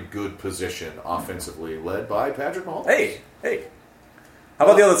a pretty good position offensively, led by Patrick Mahomes. Hey, how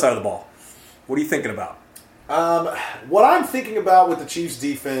about the other side of the ball? What are you thinking about? What I'm thinking about with the Chiefs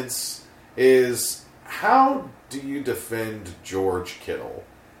defense is how do you defend George Kittle?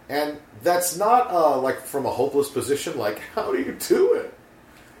 And that's not like from a hopeless position, like how do you do it?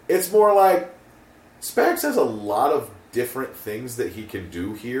 It's more like Spags has a lot of different things that he can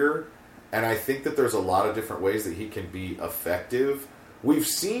do here, and I think that there's a lot of different ways that he can be effective. We've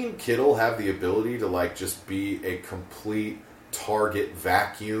seen Kittle have the ability to like just be a complete target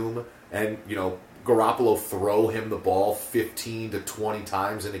vacuum, and you know, Garoppolo throw him the ball 15 to 20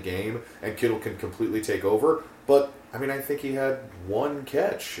 times in a game, and Kittle can completely take over. But I mean, I think he had one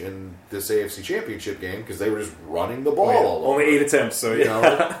catch in this AFC Championship game because they were just running the ball all over. Only 8 attempts, so you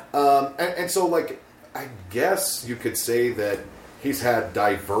know. And so, like, I guess you could say that he's had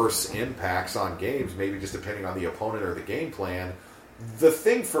diverse impacts on games, maybe just depending on the opponent or the game plan. The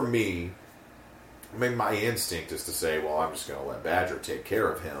thing for me, I mean, my instinct is to say, well, I'm just going to let Badger take care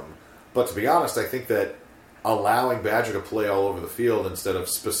of him. But to be honest, I think that allowing Badger to play all over the field instead of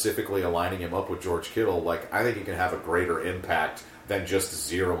specifically aligning him up with George Kittle, like, I think he can have a greater impact than just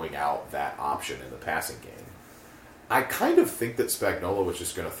zeroing out that option in the passing game. I kind of think that Spagnuolo was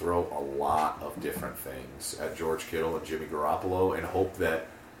just going to throw a lot of different things at George Kittle and Jimmy Garoppolo and hope that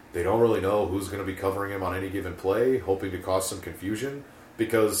they don't really know who's going to be covering him on any given play, hoping to cause some confusion,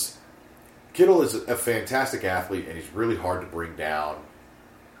 because Kittle is a fantastic athlete and he's really hard to bring down.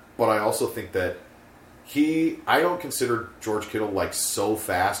 But I also think that I don't consider George Kittle like so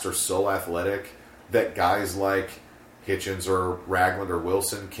fast or so athletic that guys like Hitchens or Ragland or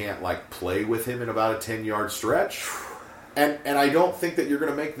Wilson can't like play with him in about a 10-yard stretch. And I don't think that you're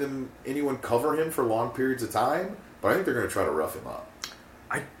going to make anyone cover him for long periods of time, but I think they're going to try to rough him up.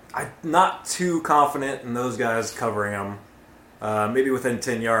 I'm not too confident in those guys covering him. Maybe within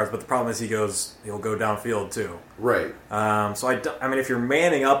 10 yards, but the problem is he'll go downfield too. Right. So I mean, if you're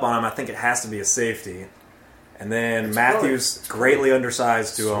manning up on him, I think it has to be a safety. And then Matthews greatly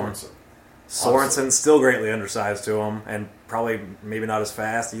undersized to him. Sorensen's still greatly undersized to him, and probably maybe not as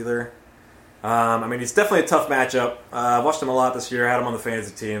fast either. I mean, he's definitely a tough matchup. I watched him a lot this year. I had him on the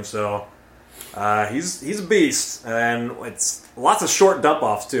fantasy team, so he's a beast. And it's lots of short dump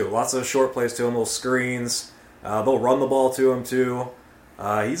offs too. Lots of short plays to him, little screens. They'll run the ball to him too.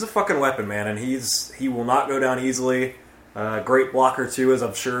 He's a fucking weapon, man, and he will not go down easily. Great blocker too, as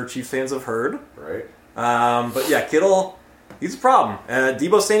I'm sure Chiefs fans have heard. Right. But yeah, Kittle, he's a problem.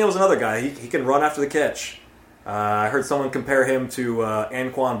 Deebo Samuel's another guy. He can run after the catch. I heard someone compare him to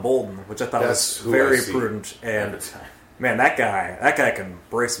Anquan Bolden, which I thought was very prudent. And man, that guy can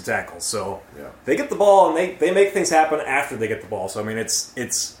break some tackles. So they get the ball and they make things happen after they get the ball. So I mean,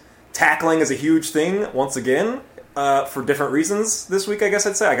 it's tackling is a huge thing once again for different reasons this week. I guess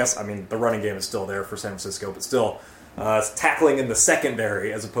I'd say. I mean, the running game is still there for San Francisco, but still. It's tackling in the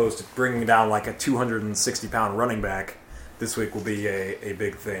secondary as opposed to bringing down like a 260-pound running back this week will be a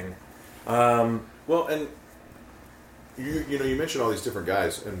big thing. Well, and you mentioned all these different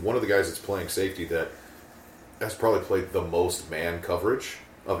guys, and one of the guys that's playing safety that has probably played the most man coverage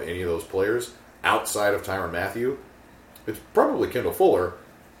of any of those players outside of Tyrann Mathieu, it's probably Kendall Fuller.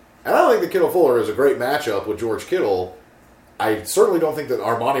 And I don't think that Kendall Fuller is a great matchup with George Kittle. I certainly don't think that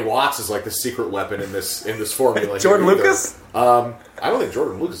Armani Watts is like the secret weapon in this formula. Jordan Lucas? I don't think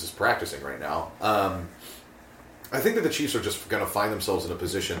Jordan Lucas is practicing right now. I think that the Chiefs are just going to find themselves in a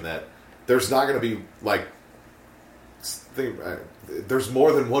position that there's not going to be like there's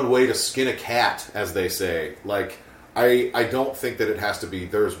more than one way to skin a cat, as they say. Like I don't think that it has to be.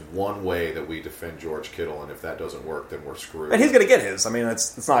 There's one way that we defend George Kittle, and if that doesn't work, then we're screwed. And he's going to get his. I mean,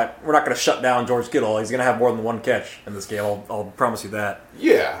 it's not. We're not going to shut down George Kittle. He's going to have more than one catch in this game. I'll promise you that.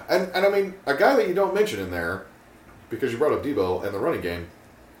 Yeah, and I mean, a guy that you don't mention in there because you brought up Debo and the running game,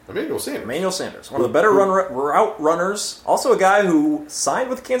 Emmanuel Sanders, one of the better route runners. Also, a guy who signed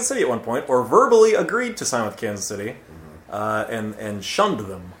with Kansas City at one point, or verbally agreed to sign with Kansas City, and shunned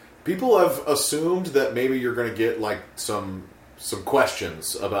them. People have assumed that maybe you're going to get like some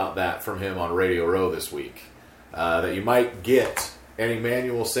questions about that from him on Radio Row this week. That you might get an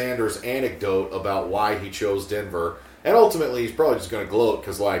Emmanuel Sanders anecdote about why he chose Denver. And ultimately, he's probably just going to gloat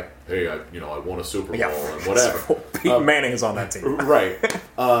because, like, hey, I won a Super Bowl and whatever. Peyton Manning is on that team. Right.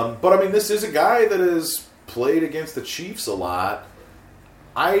 But, I mean, this is a guy that has played against the Chiefs a lot.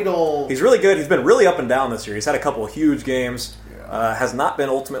 He's really good. He's been really up and down this year. He's had a couple of huge games. Has not been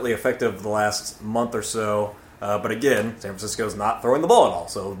ultimately effective the last month or so. But again, San Francisco's not throwing the ball at all.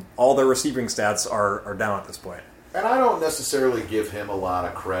 So all their receiving stats are down at this point. And I don't necessarily give him a lot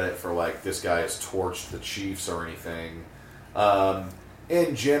of credit for, like, this guy has torched the Chiefs or anything.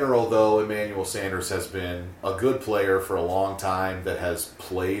 In general, though, Emmanuel Sanders has been a good player for a long time that has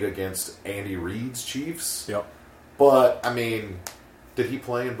played against Andy Reid's Chiefs. Yep. But, I mean, did he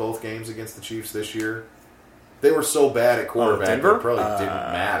play in both games against the Chiefs this year? They were so bad at quarterback, Denver? it probably didn't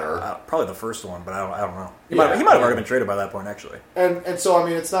matter. Probably the first one, but I don't know. He might have already been traded by that point, actually. And so, I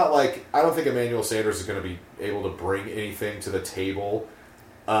mean, it's not like... I don't think Emmanuel Sanders is going to be able to bring anything to the table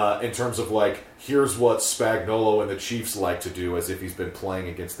in terms of, like, here's what Spagnuolo and the Chiefs like to do as if he's been playing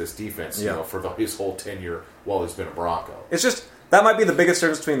against this defense for his whole tenure while he's been a Bronco. It's just... That might be the biggest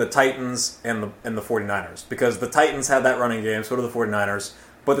difference between the Titans and the 49ers. Because the Titans have that running game, so do the 49ers.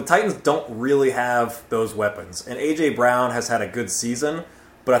 But the Titans don't really have those weapons. And A.J. Brown has had a good season,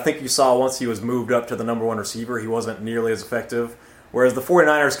 but I think you saw once he was moved up to the number one receiver, he wasn't nearly as effective. Whereas the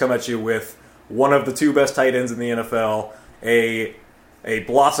 49ers come at you with one of the two best tight ends in the NFL, a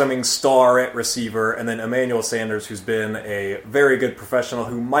blossoming star at receiver, and then Emmanuel Sanders, who's been a very good professional,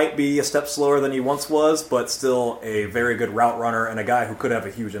 who might be a step slower than he once was, but still a very good route runner and a guy who could have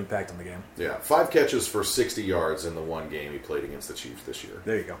a huge impact on the game. Yeah, 5 catches for 60 yards in the one game he played against the Chiefs this year.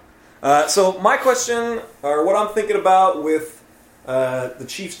 There you go. So my question, or what I'm thinking about with the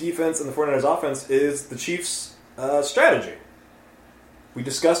Chiefs defense and the 49ers offense is the Chiefs strategy. We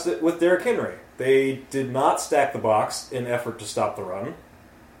discussed it with Derrick Henry. They did not stack the box in effort to stop the run.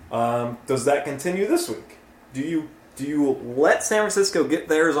 Does that continue this week? Do you let San Francisco get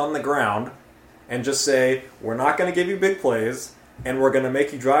theirs on the ground and just say, we're not going to give you big plays, and we're going to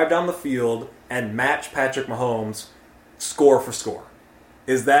make you drive down the field and match Patrick Mahomes score for score?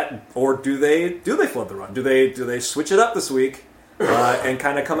 Is that, or do they flood the run? Do they switch it up this week and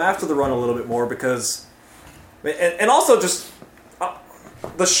kind of come after the run a little bit more? Because, and also just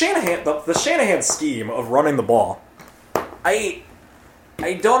the Shanahan scheme of running the ball. I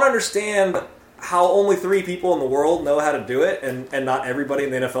don't understand how only 3 people in the world know how to do it, and not everybody in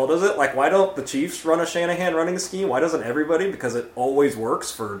the NFL does it. Like, why don't the Chiefs run a Shanahan running scheme? Why doesn't everybody? Because it always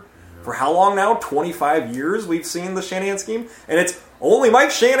works for how long now? 25 years we've seen the Shanahan scheme, and it's only Mike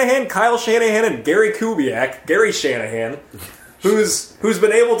Shanahan, Kyle Shanahan, and Gary Kubiak, Gary Shanahan, who's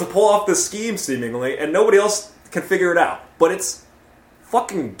been able to pull off this scheme seemingly, and nobody else can figure it out. But it's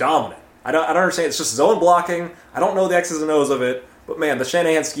fucking dominant. I don't understand. It's just zone blocking. I don't know the X's and O's of it, but man, the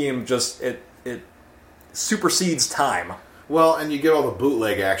Shanahan scheme just it supersedes time. Well, and you get all the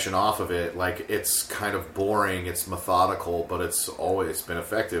bootleg action off of it. Like, it's kind of boring. It's methodical, but it's always been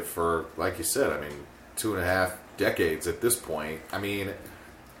effective for, like you said, I mean, 2.5 decades at this point. I mean,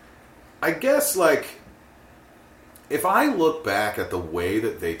 I guess, like, if I look back at the way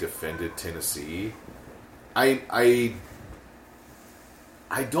that they defended Tennessee, I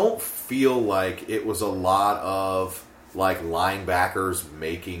don't feel like it was a lot of, like, linebackers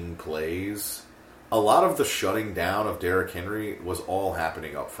making plays. A lot of the shutting down of Derrick Henry was all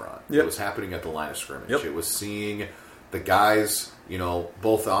happening up front. Yep. It was happening at the line of scrimmage. Yep. It was seeing the guys,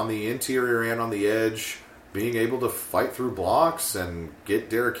 both on the interior and on the edge, being able to fight through blocks and get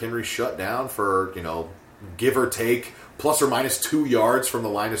Derrick Henry shut down for, give or take, plus or minus 2 yards from the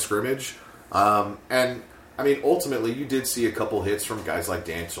line of scrimmage. And I mean, ultimately, you did see a couple hits from guys like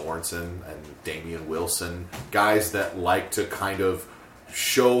Dan Sorensen and Damian Wilson, guys that like to kind of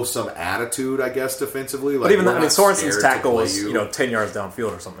show some attitude, I guess, defensively. Like, but even Sorensen's tackle was, 10 yards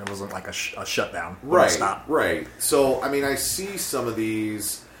downfield or something. It wasn't like a shutdown. Right, stop. Right. So, I mean, I see some of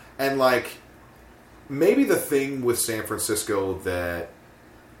these, and, like, maybe the thing with San Francisco that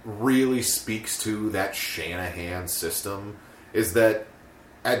really speaks to that Shanahan system is that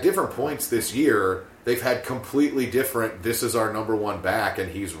at different points this year, they've had completely different, this is our number one back,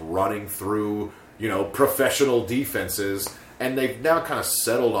 and he's running through, professional defenses, and they've now kind of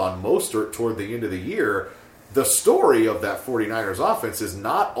settled on Mostert toward the end of the year. The story of that 49ers offense is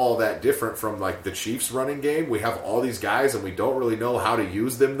not all that different from, like, the Chiefs running game. We have all these guys, and we don't really know how to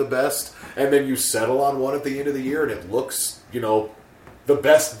use them the best, and then you settle on one at the end of the year, and it looks, the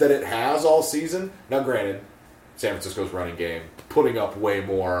best that it has all season. Now, granted, San Francisco's running game putting up way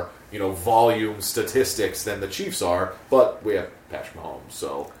more, volume statistics than the Chiefs are, but we have Patrick Mahomes,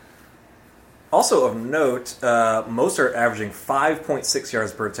 so Also of note, Mostert averaging 5.6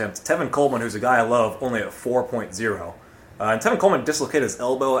 yards per attempt. Tevin Coleman, who's a guy I love, only at 4.0. And Tevin Coleman dislocated his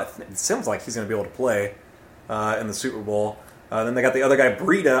elbow. It seems like he's going to be able to play in the Super Bowl. Then they got the other guy,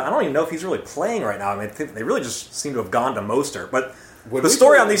 Breida. I don't even know if he's really playing right now. I mean, they really just seem to have gone to Mostert. But the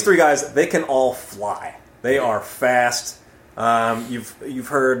story on these three guys, they can all fly. They are fast. You've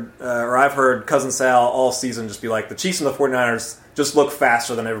heard, or I've heard Cousin Sal all season just be like, the Chiefs and the 49ers just look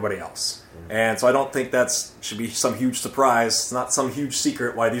faster than everybody else. And so I don't think that should be some huge surprise. It's not some huge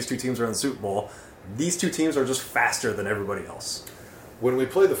secret why these two teams are in the Super Bowl. These two teams are just faster than everybody else. When we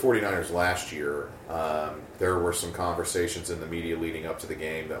played the 49ers last year, there were some conversations in the media leading up to the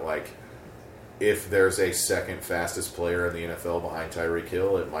game that, like, if there's a second fastest player in the NFL behind Tyreek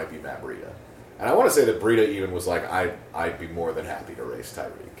Hill, it might be Matt Breida. And I want to say that Breida even was like, I'd be more than happy to race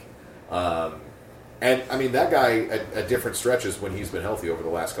Tyreek. And, I mean, that guy at different stretches when he's been healthy over the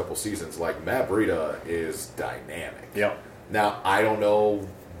last couple seasons, like, Matt Breida is dynamic. Yep. Now, I don't know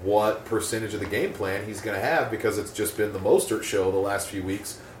what percentage of the game plan he's going to have because it's just been the Mostert show the last few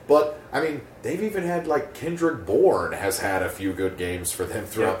weeks. But, I mean, they've even had, like, Kendrick Bourne has had a few good games for them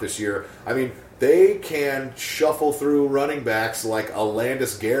throughout this year. I mean, they can shuffle through running backs like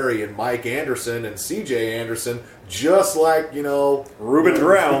Alandis Gary and Mike Anderson and C.J. Anderson, just like, you know... Ruben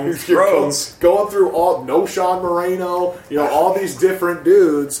Drones. Going through no Sean Moreno, you know, all these different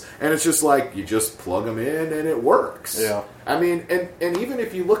dudes, and it's just like, you just plug them in and it works. Yeah. I mean, and even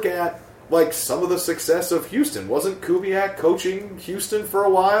if you look at, like, some of the success of Houston, wasn't Kubiak coaching Houston for a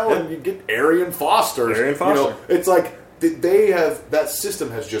while? And you get Arian Foster. You know, it's like... They have, that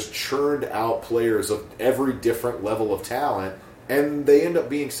system has just churned out players of every different level of talent, and they end up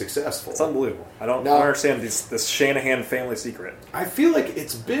being successful. It's unbelievable. I don't understand this Shanahan family secret. I feel like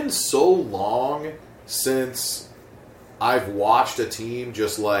it's been so long since I've watched a team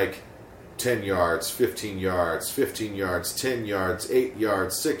just like 10 yards, 15 yards, 15 yards, 10 yards, 8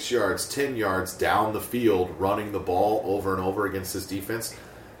 yards, 6 yards, 10 yards down the field running the ball over and over against this defense.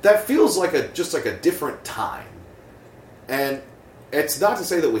 That feels like just like a different time. And it's not to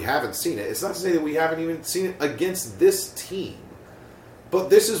say that we haven't seen it. It's not to say that we haven't even seen it against this team. But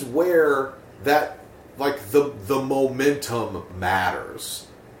this is where that, like, the momentum matters.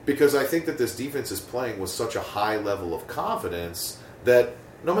 Because I think that this defense is playing with such a high level of confidence that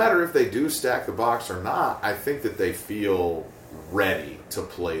no matter if they do stack the box or not, I think that they feel ready to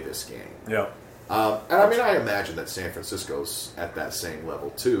play this game. Yeah. And I mean, I imagine that San Francisco's at that same level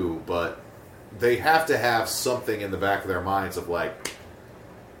too, but... they have to have something in the back of their minds of, like,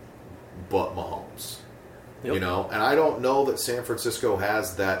 but Mahomes. Yep. You know? And I don't know that San Francisco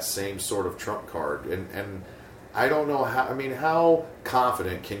has that same sort of trump card. And I don't know how... I mean, how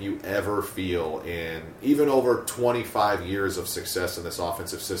confident can you ever feel in, even over 25 years of success in this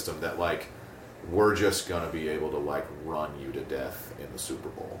offensive system, that, like, we're just going to be able to, like, run you to death in the Super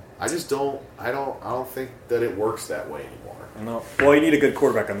Bowl? I just don't... I don't think that it works that way anymore. No. Well, you need a good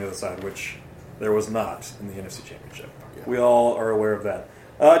quarterback on the other side, which... there was not in the NFC Championship. Yeah. We all are aware of that.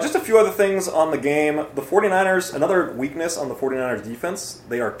 Just a few other things on the game. The 49ers, another weakness on the 49ers defense,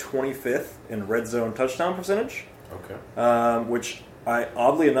 they are 25th in red zone touchdown percentage. Okay. Which,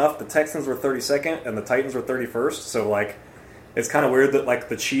 oddly enough, the Texans were 32nd and the Titans were 31st. So, like, it's kind of weird that, like,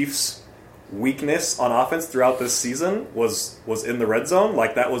 the Chiefs' weakness on offense throughout this season was in the red zone.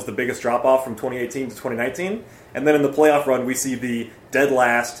 Like, that was the biggest drop-off from 2018 to 2019. And then in the playoff run, we see the dead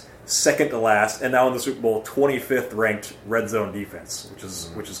last... second to last, and now in the Super Bowl, 25th ranked red zone defense,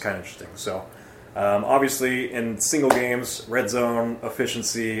 which is kind of interesting. So, obviously, in single games, red zone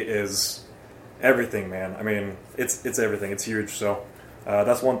efficiency is everything, man. I mean, it's everything. It's huge. So,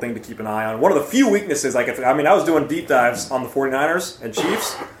 that's one thing to keep an eye on. One of the few weaknesses I was doing deep dives on the 49ers and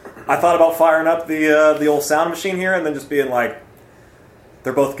Chiefs. I thought about firing up the old sound machine here and then just being like,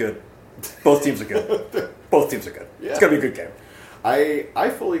 they're both good. Both teams are good. Both teams are good. Yeah. It's going to be a good game.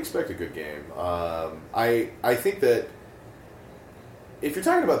 I fully expect a good game. I think that if you're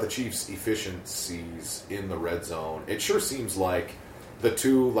talking about the Chiefs' efficiencies in the red zone, it sure seems like the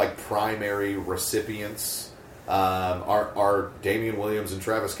two, like, primary recipients are Damian Williams and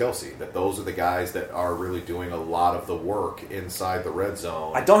Travis Kelce. That those are the guys that are really doing a lot of the work inside the red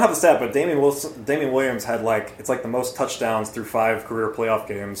zone. I don't have the stat, but Damian Williams had, like, it's like the most touchdowns through 5 career playoff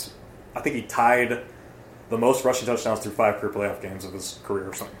games. I think he tied the most rushing touchdowns through 5 career playoff games of his career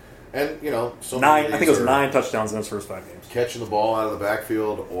or something. And, you know, I think it was 9 touchdowns in his first 5 games. Catching the ball out of the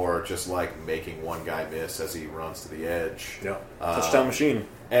backfield or just, like, making one guy miss as he runs to the edge. Yeah. Touchdown machine.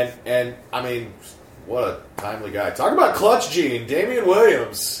 And I mean, what a timely guy. Talk about clutch gene, Damian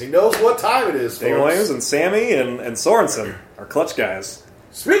Williams. He knows what time it is, Damian Williams and Sammy and Sorensen are clutch guys.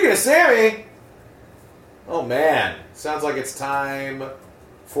 Speaking of Sammy, Oh man, sounds like it's time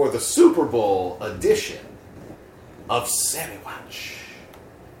for the Super Bowl edition of Sammy Watch.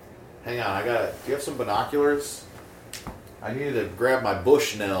 Hang on, do you have some binoculars? I needed to grab my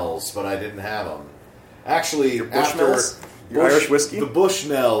Bushnells, but I didn't have them. Actually, Your Irish whiskey? The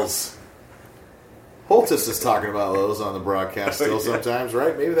Bushnells. Holtis is talking about those on the broadcast still sometimes,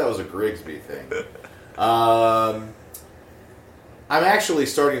 right? Maybe that was a Grigsby thing. I'm actually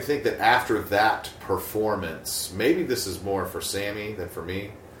starting to think that after that performance, maybe this is more for Sammy than for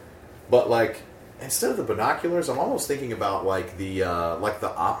me, but like instead of the binoculars, I'm almost thinking about like the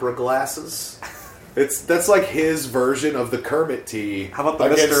opera glasses. That's like his version of the Kermit tee. How about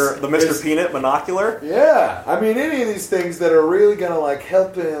the Mr. Peanut binocular? Yeah, I mean any of these things that are really gonna like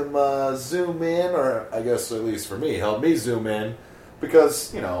help him zoom in, or I guess at least for me, help me zoom in,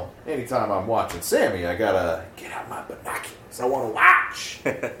 because anytime I'm watching Sammy, I gotta get out my binoculars. I want to watch.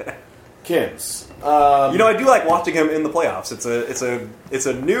 Kins. I do like watching him in the playoffs. It's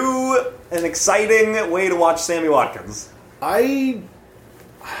a new and exciting way to watch Sammy Watkins. I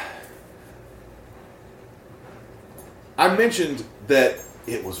mentioned that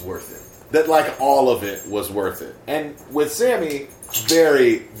it was worth it. That, like, all of it was worth it. And with Sammy,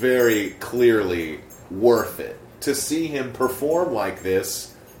 very, very clearly worth it to see him perform like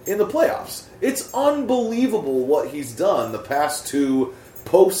this in the playoffs. It's unbelievable what he's done the past two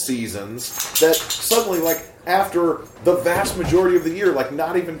postseasons that suddenly, like, after the vast majority of the year, like,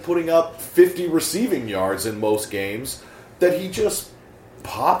 not even putting up 50 receiving yards in most games, that he just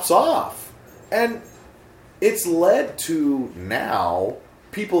pops off. And it's led to now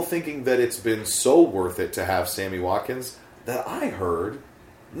people thinking that it's been so worth it to have Sammy Watkins that I heard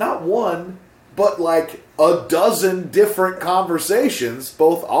not one, but like a dozen different conversations,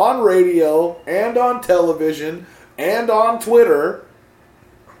 both on radio and on television and on Twitter.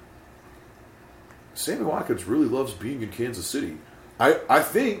 Sammy Watkins really loves being in Kansas City. I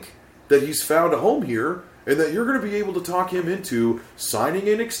think that he's found a home here, and that you're going to be able to talk him into signing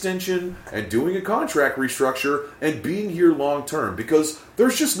an extension and doing a contract restructure and being here long term, because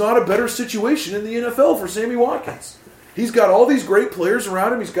there's just not a better situation in the NFL for Sammy Watkins. He's got all these great players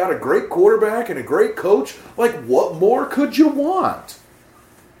around him. He's got a great quarterback and a great coach. Like, what more could you want?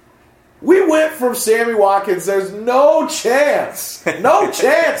 We went from Sammy Watkins, there's no chance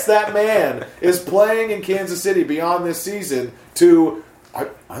that man is playing in Kansas City beyond this season, to I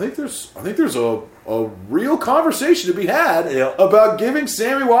think there's a real conversation to be had about giving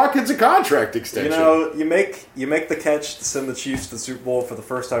Sammy Watkins a contract extension. You make the catch to send the Chiefs to the Super Bowl for the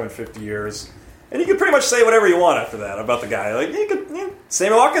first time in 50 years, and you can pretty much say whatever you want after that about the guy. Like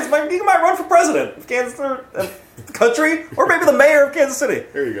Sammy Watkins might run for president of Kansas, or the country, or maybe the mayor of Kansas City.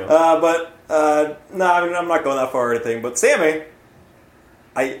 There you go. No, I mean, I'm not going that far or anything. But Sammy,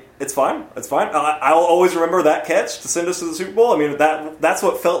 it's fine. It's fine. I'll always remember that catch to send us to the Super Bowl. I mean, that's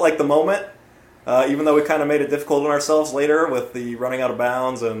what felt like the moment. Even though we kind of made it difficult on ourselves later with the running out of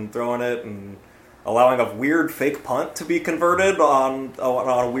bounds and throwing it and allowing a weird fake punt to be converted on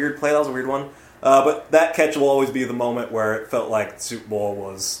a weird play. That was a weird one. But that catch will always be the moment where it felt like the Super Bowl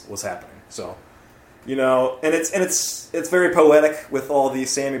was happening. So, and it's very poetic with all the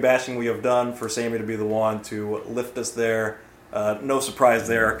Sammy bashing we have done for Sammy to be the one to lift us there. No surprise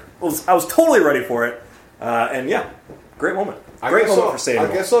there. I was totally ready for it. And yeah, great moment. Great moment for Sammy.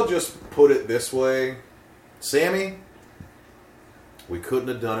 I guess I'll just put it this way. Sammy, we couldn't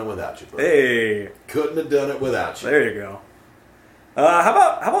have done it without you, buddy. Hey. Couldn't have done it without you. There you go. How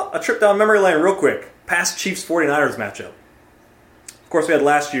about a trip down memory lane real quick? Past Chiefs-49ers matchup. Of course, we had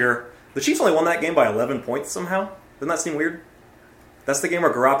last year. The Chiefs only won that game by 11 points somehow. Doesn't that seem weird? That's the game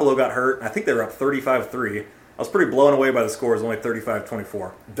where Garoppolo got hurt. I think they were up 35-3. I was pretty blown away by the score. It was only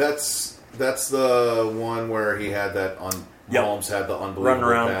 35-24. That's the one where he had that on. Mahomes had the unbelievable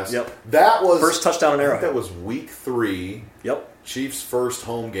pass. Yep. That was first touchdown in Arrowhead. That was week 3. Yep. Chiefs' first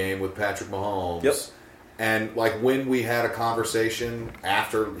home game with Patrick Mahomes. Yep. And like when we had a conversation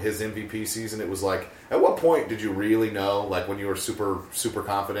after his MVP season, it was like, at what point did you really know? Like when you were super, super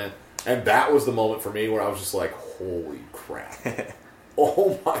confident? And that was the moment for me where I was just like, holy crap.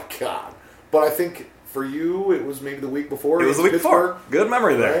 Oh my God. But I think for you, it was maybe the week before. It was the week before. Good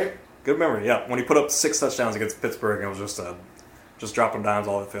memory there. Right? Good memory, yeah. When he put up 6 touchdowns against Pittsburgh, it was just dropping dimes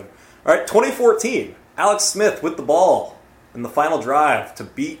all over the field. All right, 2014, Alex Smith with the ball in the final drive to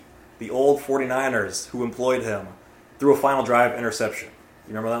beat the old 49ers who employed him through a final drive interception.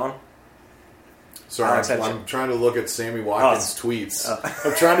 You remember that one? Sorry, I'm trying to look at Sammy Watkins' tweets.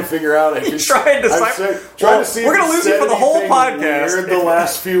 I'm trying to figure out. You're trying to to see. We're going to lose you for the whole podcast. The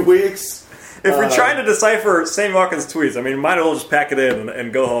last few weeks. If we're trying to decipher Sammy Watkins' tweets, I mean, might as well just pack it in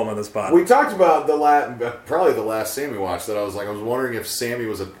and go home on this pod. We talked about probably the last Sammy watch that I was wondering if Sammy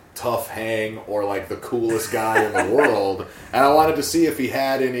was a tough hang or like the coolest guy in the world, and I wanted to see if he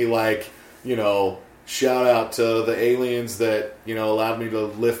had any shout out to the aliens that allowed me to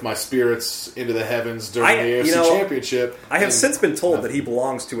lift my spirits into the heavens during the AFC Championship. I have since been told that he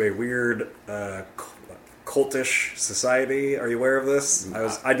belongs to a weird cultish society. Are you aware of this?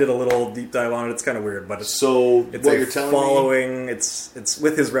 I did a little deep dive on it. It's kind of weird, but it's what you're telling me? It's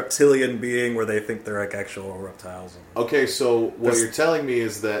with his reptilian being where they think they're like actual reptiles. Okay, so what you're telling me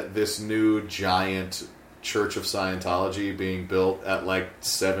is that this new giant Church of Scientology being built at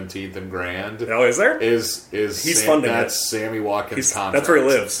 17th and Grand. Oh, is there? He's funding that's Sammy Watkins' contract. That's where he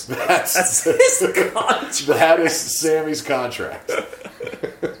lives. That's his contract. That is Sammy's contract.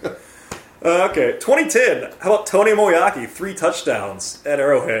 Okay, 2010. How about Tony Moyaki? 3 touchdowns at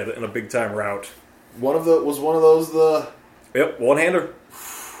Arrowhead in a big-time rout. Was one of those the... Yep, one-hander.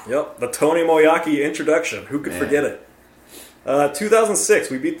 Yep, the Tony Moyaki introduction. Who could forget it? 2006,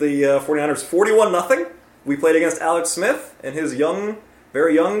 we beat the 49ers 41-0. We played against Alex Smith in his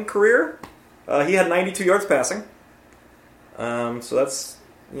very young career. He had 92 yards passing. So that's,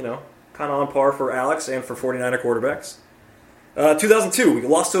 kind of on par for Alex and for 49er quarterbacks. 2002, we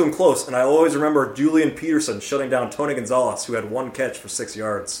lost to him close, and I always remember Julian Peterson shutting down Tony Gonzalez, who had 1 catch for 6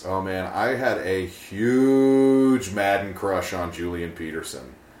 yards. Oh, man, I had a huge Madden crush on Julian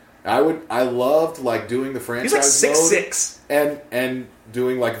Peterson. I loved doing the franchise He's 6'6". and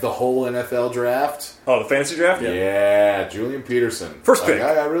doing the whole NFL draft. Oh, the fantasy draft? Yeah, Julian Peterson. First pick.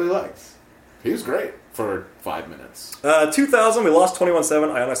 I really liked. He was great for 5 minutes. 2000, we lost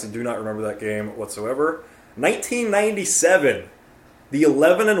 21-7. I honestly do not remember that game whatsoever. 1997, the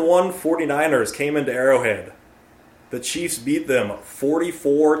 11-1 49ers came into Arrowhead. The Chiefs beat them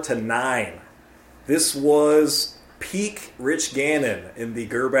 44-9. This was peak Rich Gannon in the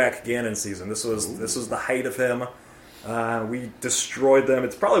Gerbach-Gannon season. This was the height of him. We destroyed them.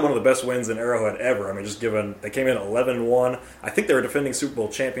 It's probably one of the best wins in Arrowhead ever. I mean, just given they came in 11-1. I think they were defending Super Bowl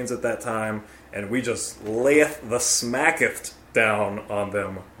champions at that time, and we just layeth the smacketh down on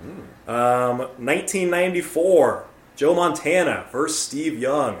them. 1994, Joe Montana versus Steve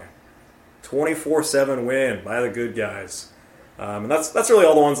Young. 24-7 win by the good guys. And that's really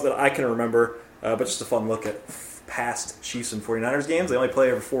all the ones that I can remember, but just a fun look at past Chiefs and 49ers games. They only play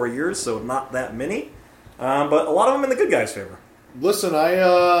every 4 years, so not that many. But a lot of them in the good guys' favor. Listen,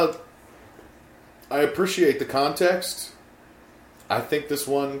 I appreciate the context. I think this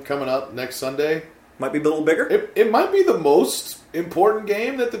one coming up next Sunday might be a little bigger. It might be the most important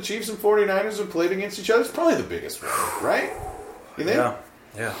game that the Chiefs and 49ers have played against each other. It's probably the biggest one, right? You think?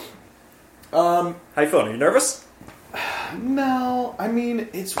 Yeah. How you feeling? Are you nervous? No. I mean,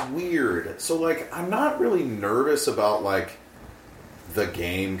 it's weird. So, I'm not really nervous about, the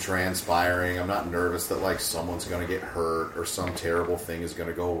game transpiring. I'm not nervous that, someone's going to get hurt or some terrible thing is going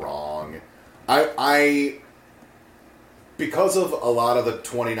to go wrong. Because of a lot of the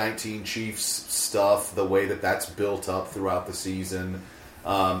 2019 Chiefs stuff, the way that that's built up throughout the season,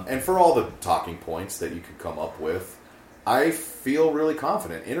 and for all the talking points that you could come up with, I feel really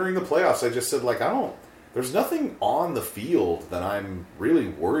confident. Entering the playoffs, I just said, there's nothing on the field that I'm really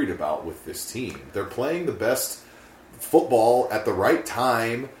worried about with this team. They're playing the best football at the right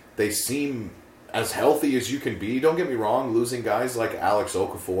time. They seem as healthy as you can be. Don't get me wrong, losing guys like Alex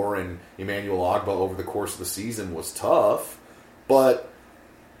Okafor and Emmanuel Ogbah over the course of the season was tough, but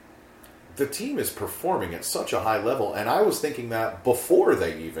the team is performing at such a high level, and I was thinking that before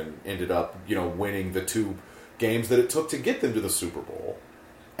they even ended up, winning the 2 games that it took to get them to the Super Bowl.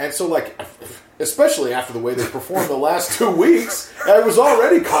 And so, especially after the way they performed the last 2 weeks, I was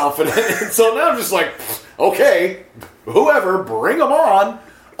already confident, and so now I'm just okay, whoever, bring them on.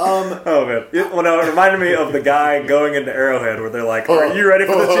 Oh, man. It reminded me of the guy going into Arrowhead where they're like, are you ready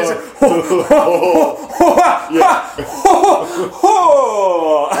for the season?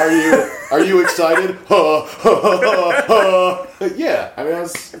 Are you excited? Yeah. I mean,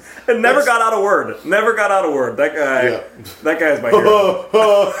 it never got out of word. That guy's my hero.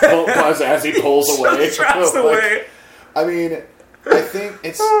 As he pulls away. Drops away. I mean, I think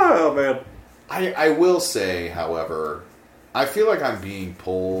it's... Oh, man. I will say, however, I feel like I'm being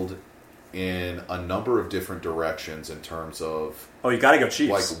pulled in a number of different directions in terms of... Oh, you gotta go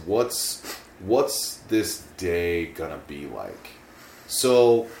Chiefs. What's this day gonna be like?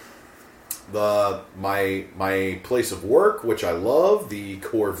 So, my place of work, which I love, the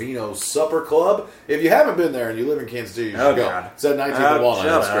Corvino Supper Club. If you haven't been there and you live in Kansas City, you should go. God. It's at 19th and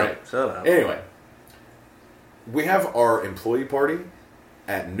Walnut. It's great. Shut up. Anyway, we have our employee party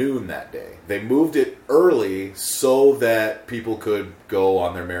at noon that day. They moved it early so that people could go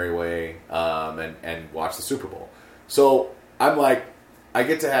on their merry way and watch the Super Bowl. So I'm like, I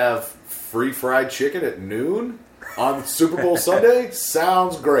get to have free fried chicken at noon on Super Bowl Sunday?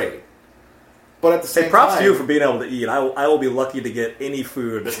 Sounds great. But at the same time... props to you for being able to eat. I will be lucky to get any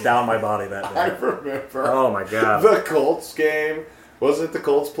food down my body that day. I remember. Oh, my God. The Colts game. Wasn't it the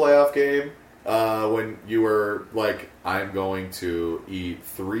Colts playoff game? When you were like, I'm going to eat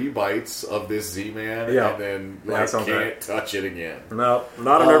 3 bites of this Z-Man and then can't touch it again. No, I'm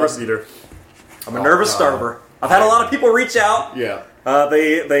not a nervous eater. I'm a nervous starver. I've had a lot of people reach out. Yeah.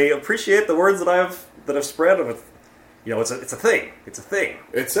 They appreciate the words that I've spread. It's a thing. It's a thing.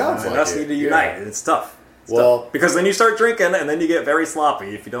 It sounds like us it. need to unite. Yeah. It's tough. It's well, tough. Because then you start drinking, and then you get very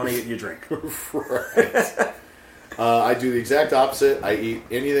sloppy. If you don't eat, you drink. Right. I do the exact opposite. I eat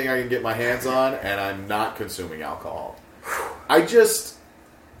anything I can get my hands on, and I'm not consuming alcohol.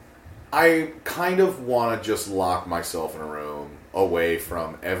 I kind of want to just lock myself in a room away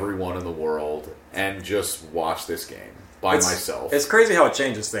from everyone in the world and just watch this game by myself. It's crazy how it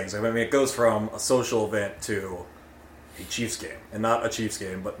changes things. I mean, it goes from a social event to a Chiefs game. And not a Chiefs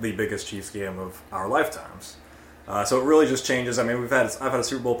game, but the biggest Chiefs game of our lifetimes. So it really just changes. I mean, I've had a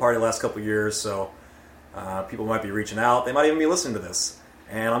Super Bowl party the last couple of years, so people might be reaching out. They might even be listening to this.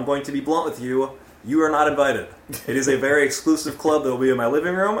 And I'm going to be blunt with you. You are not invited. It is a very exclusive club that will be in my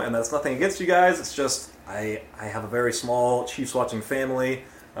living room, and that's nothing against you guys. It's just I have a very small Chiefs-watching family.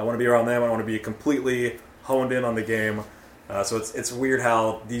 I want to be around them. I want to be completely honed in on the game. So it's weird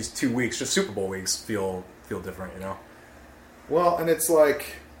how these 2 weeks, just Super Bowl weeks, feel different, you know? Well, and it's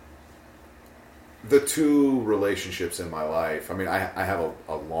like the 2 relationships in my life. I mean, I have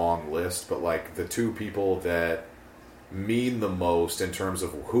a long list, but like the 2 people that mean the most in terms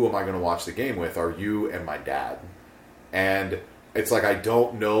of who am I going to watch the game with are you and my dad. And it's like I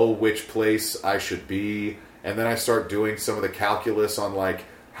don't know which place I should be, and then I start doing some of the calculus on like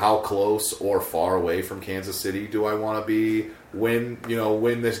how close or far away from Kansas City do I want to be when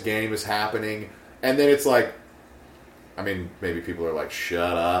this game is happening. And then it's like, I mean, maybe people are like,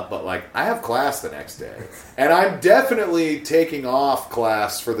 shut up, but like, I have class the next day. And I'm definitely taking off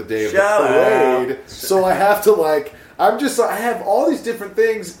class for the day of the parade. So I have to like, I have all these different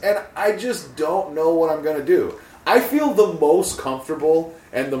things, and I just don't know what I'm going to do. I feel the most comfortable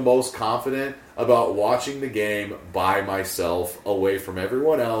and the most confident about watching the game by myself, away from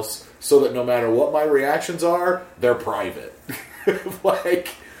everyone else, so that no matter what my reactions are, they're private.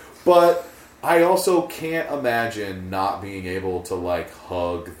 But I also can't imagine not being able to like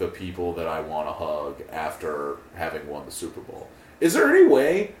hug the people that I want to hug after having won the Super Bowl. Is there any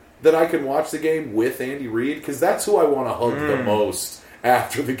way that I can watch the game with Andy Reid? Because that's who I want to hug the most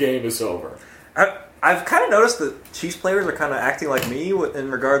after the game is over. I've kind of noticed that Chiefs players are kind of acting like me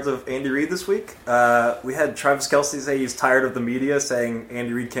in regards of Andy Reid this week. We had Travis Kelce say he's tired of the media saying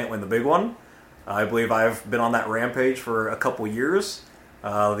Andy Reid can't win the big one. I believe I've been on that rampage for a couple years.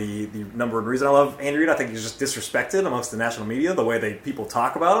 The number one reason I love Andy Reid, I think he's just disrespected amongst the national media, the way people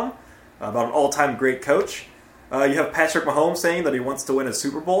talk about him, about an all-time great coach. You have Patrick Mahomes saying that he wants to win a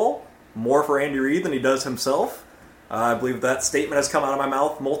Super Bowl more for Andy Reid than he does himself. I believe that statement has come out of my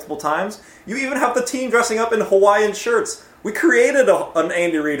mouth multiple times. You even have the team dressing up in Hawaiian shirts. We created an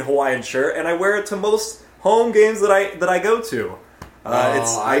Andy Reid Hawaiian shirt, and I wear it to most home games that I go to.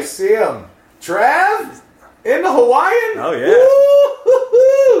 I see him. Trav? In the Hawaiian? Oh, yeah.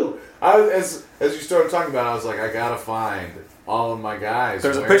 Woo-hoo-hoo! As you started talking about it, I was like, I gotta find all of my guys.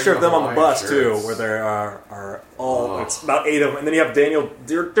 There's a picture of them on the bus, too, where there are all, it's about 8 of them. And then you have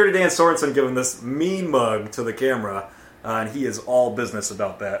Dirty Dan Sorensen giving this mean mug to the camera, and he is all business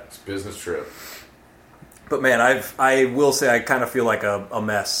about that. It's a business trip. But man, I will say I kind of feel like a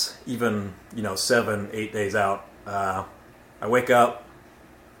mess, even 7-8 days out. I wake up,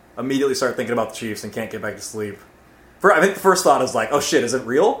 immediately start thinking about the Chiefs, and can't get back to sleep. I think the first thought is like, oh shit, is it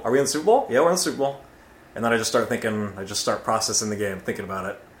real? Are we in the Super Bowl? Yeah, we're in the Super Bowl. And then I just start thinking, processing the game, thinking about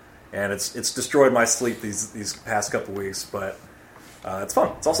it. And it's destroyed my sleep these past couple weeks, but it's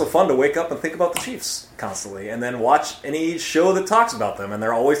fun. It's also fun to wake up and think about the Chiefs constantly, and then watch any show that talks about them, and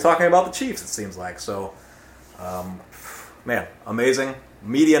they're always talking about the Chiefs, it seems like. So, man, amazing.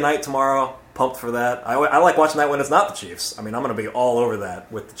 Media night tomorrow, pumped for that. I like watching that when it's not the Chiefs. I mean, I'm going to be all over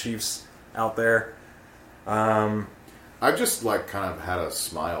that with the Chiefs out there. I've just kind of had a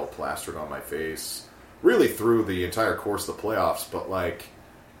smile plastered on my face really through the entire course of the playoffs, but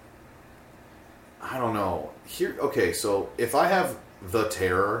I don't know. So if I have the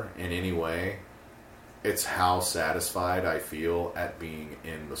terror in any way, it's how satisfied I feel at being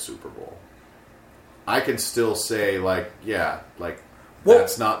in the Super Bowl. I can still say,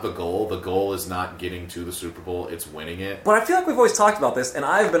 That's not the goal. The goal is not getting to the Super Bowl. It's winning it. But I feel like we've always talked about this, and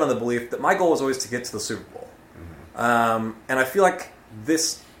I've been on the belief that my goal was always to get to the Super Bowl. And I feel like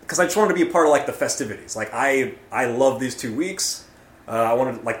this, because I just wanted to be a part of like the festivities. Like I love these 2 weeks. I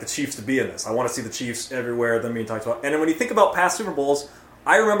wanted like the Chiefs to be in this. I want to see the Chiefs everywhere. Them being talked about. And when you think about past Super Bowls,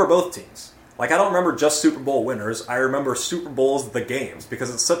 I remember both teams. Like I don't remember just Super Bowl winners. I remember Super Bowls, the games,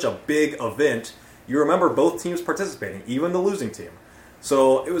 because it's such a big event. You remember both teams participating, even the losing team.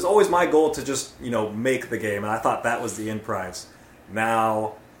 So it was always my goal to just, make the game, and I thought that was the end prize.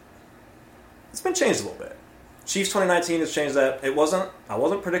 Now, it's been changed a little bit. Chiefs 2019 has changed that. I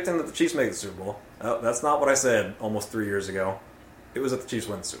wasn't predicting that the Chiefs make the Super Bowl. That's not what I said almost 3 years ago. It was that the Chiefs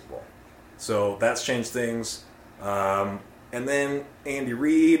win the Super Bowl. So that's changed things. And then Andy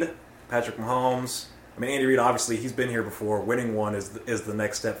Reid, Patrick Mahomes. I mean, Andy Reid, obviously, he's been here before. Winning one is the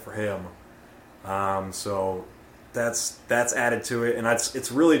next step for him. So that's added to it, and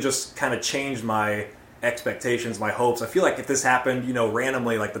it's really just kind of changed my expectations, my hopes. I feel like if this happened,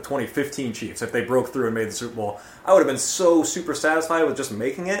 randomly, like the 2015 Chiefs, if they broke through and made the Super Bowl, I would have been so super satisfied with just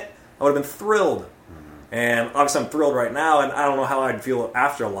making it. I would have been thrilled. And obviously I'm thrilled right now, and I don't know how I'd feel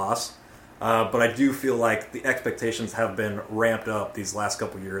after a loss, but I do feel like the expectations have been ramped up these last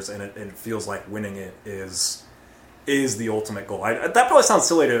couple years, and it feels like winning it is the ultimate goal. That probably sounds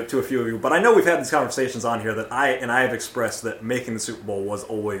silly to a few of you, but I know we've had these conversations on here that I have expressed that making the Super Bowl was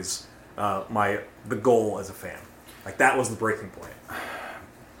always the goal as a fan. Like that was the breaking point.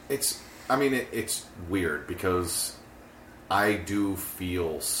 It's weird because I do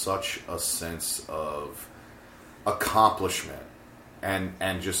feel such a sense of accomplishment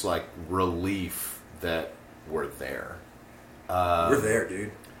and just like relief that we're there. We're there,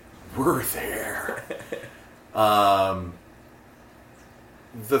 dude. We're there.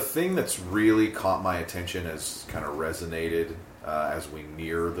 The thing that's really caught my attention, has kind of resonated as we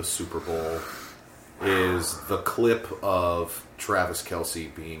near the Super Bowl, is the clip of Travis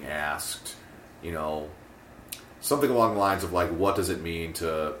Kelce being asked, something along the lines of like, what does it mean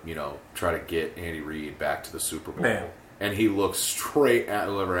to, try to get Andy Reid back to the Super Bowl? Man. And he looks straight at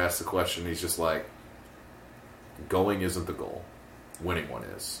whoever asked the question. He's just like, going isn't the goal. Winning one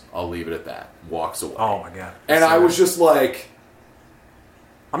is. I'll leave it at that. Walks away. Oh my God. And I was just like,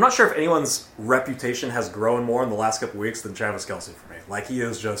 I'm not sure if anyone's reputation has grown more in the last couple weeks than Travis Kelce for me. Like he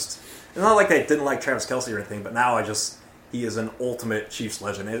is just, it's not like they didn't like Travis Kelce or anything, but now he is an ultimate Chiefs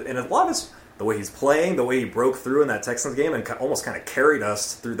legend. And a lot of his, the way he's playing, the way he broke through in that Texans game and almost kind of carried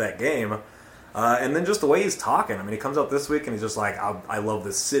us through that game. And then just the way he's talking. I mean, he comes out this week and he's just like, I love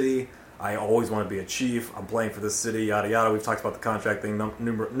this city. I always want to be a Chief. I'm playing for this city, yada, yada. We've talked about the contract thing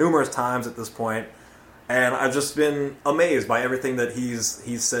numerous times at this point. And I've just been amazed by everything that he's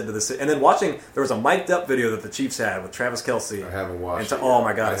said to this city. And then watching, there was a mic'd up video that the Chiefs had with Travis Kelce. I haven't watched it. Oh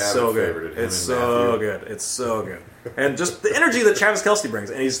my God, it's so good. It's so good. It's so good. And just the energy that Travis Kelce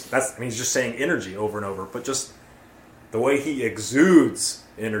brings. And he's just saying energy over and over. But just the way he exudes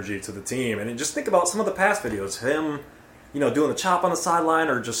energy to the team. And just think about some of the past videos. Him, doing the chop on the sideline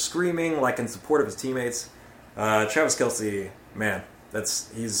or just screaming like in support of his teammates. Travis Kelce, man,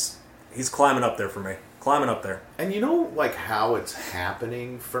 he's climbing up there for me. Climbing up there. And like how it's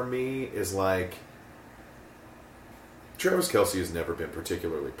happening for me is like, Travis Kelce has never been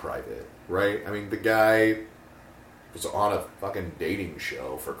particularly private, right? I mean, the guy was on a fucking dating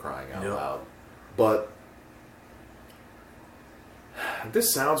show, for crying out loud. But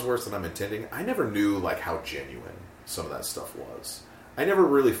this sounds worse than I'm intending. I never knew like how genuine some of that stuff was. I never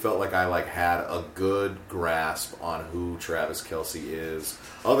really felt like I had a good grasp on who Travis Kelce is,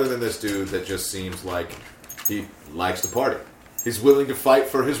 other than this dude that just seems like he likes to party. He's willing to fight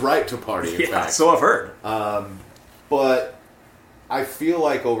for his right to party, in fact. So I've heard. But I feel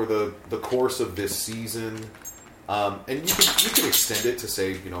like over the course of this season, and you could extend it to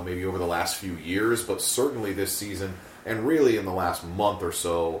say, maybe over the last few years, but certainly this season, and really in the last month or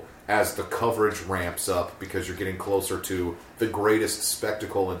so, as the coverage ramps up because you're getting closer to the greatest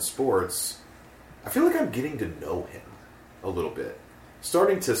spectacle in sports, I feel like I'm getting to know him a little bit.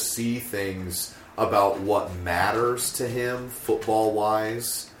 Starting to see things about what matters to him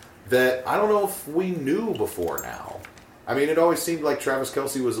football-wise that I don't know if we knew before now. I mean, it always seemed like Travis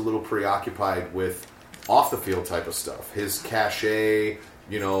Kelce was a little preoccupied with off-the-field type of stuff. His cachet,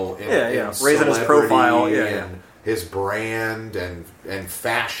 in raising his profile, and his brand and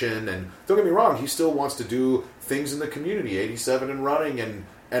fashion, and don't get me wrong, he still wants to do things in the community, 87 and running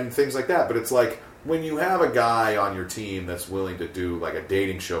and things like that. But it's like when you have a guy on your team that's willing to do like a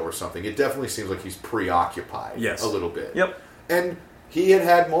dating show or something, it definitely seems like he's preoccupied a little bit. Yep. And he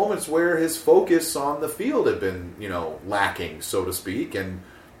had moments where his focus on the field had been, lacking, so to speak, and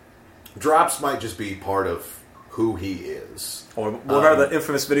drops might just be part of who he is. Or remember the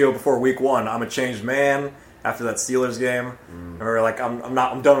infamous video before Week 1, I'm a changed man, after that Steelers game. Remember,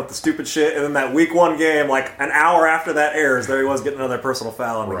 I'm done with the stupid shit, and then that Week 1 game, like an hour after that airs, there he was getting another personal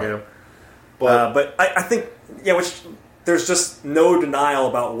foul in the game. But I think, there's just no denial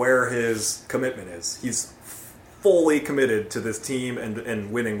about where his commitment is. He's fully committed to this team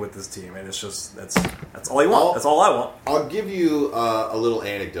and winning with this team, and it's just that's all you want. That's all I want. I'll give you a little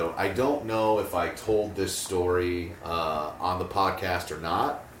anecdote. I don't know if I told this story on the podcast or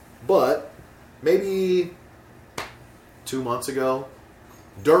not, but maybe 2 months ago,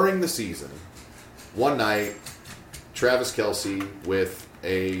 during the season, one night, Travis Kelce with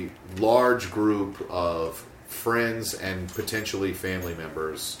a large group of friends and potentially family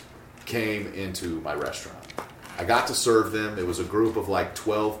members came into my restaurant. I got to serve them. It was a group of like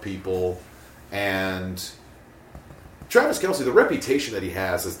 12 people, and Travis Kelce, the reputation that he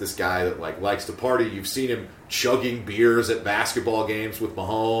has as this guy that likes to party. You've seen him chugging beers at basketball games with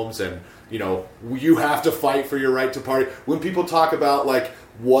Mahomes, and you have to fight for your right to party. When people talk about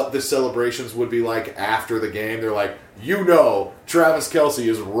what the celebrations would be like after the game, they're like, Travis Kelce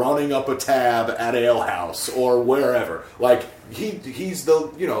is running up a tab at Ale House or wherever. He's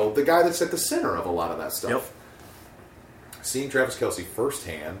the guy that's at the center of a lot of that stuff. Yep. Seeing Travis Kelce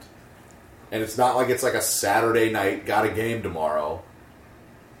firsthand, and it's not like it's like a Saturday night, got a game tomorrow.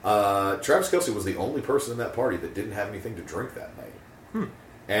 Travis Kelce was the only person in that party that didn't have anything to drink that night.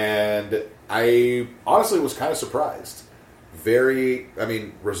 And I honestly was kind of surprised.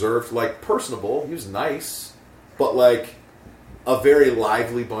 Reserved, personable. He was nice, but a very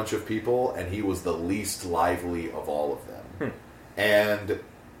lively bunch of people, and he was the least lively of all of them. And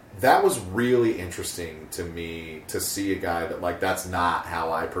that was really interesting to me to see a guy that that's not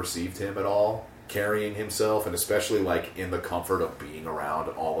how I perceived him at all, carrying himself, and especially in the comfort of being around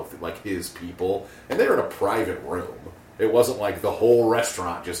all of his people. And they were in a private room. It wasn't like the whole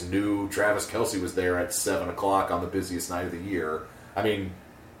restaurant just knew Travis Kelce was there at 7 o'clock on the busiest night of the year. I mean,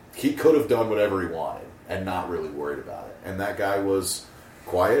 he could have done whatever he wanted and not really worried about it. And that guy was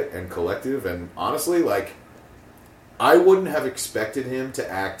quiet and collective, and honestly, I wouldn't have expected him to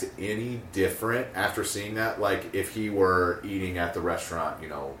act any different after seeing that, if he were eating at the restaurant,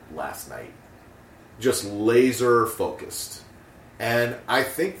 last night. Just laser focused. And I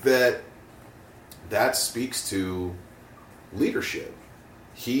think that speaks to leadership.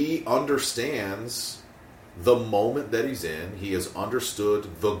 He understands the moment that he's in. He has understood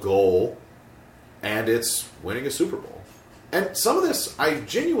the goal, and it's winning a Super Bowl. And some of this, I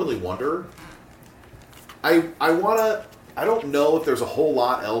genuinely wonder. I don't know if there's a whole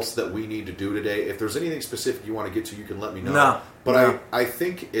lot else that we need to do today. If there's anything specific you want to get to, you can let me know. No. But I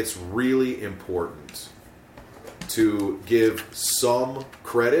think it's really important to give some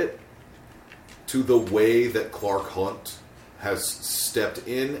credit to the way that Clark Hunt has stepped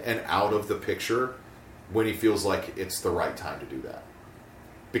in and out of the picture when he feels like it's the right time to do that.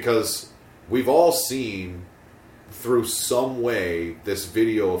 Because we've all seen, through some way, this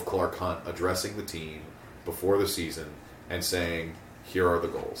video of Clark Hunt addressing the team before the season and saying, here are the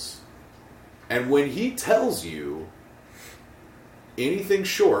goals. And when he tells you anything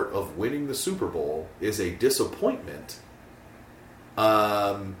short of winning the Super Bowl is a disappointment,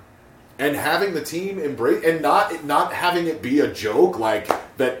 and having the team embrace, and not having it be a joke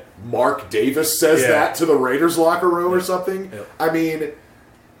that Mark Davis says that to the Raiders locker room or something. Yep. I mean,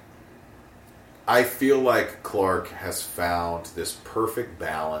 I feel like Clark has found this perfect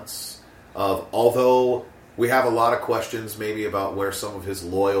balance of, although we have a lot of questions maybe about where some of his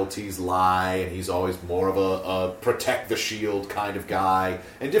loyalties lie, and he's always more of a protect the shield kind of guy,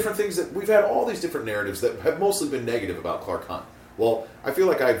 and different things that we've had all these different narratives that have mostly been negative about Clark Hunt. Well, I feel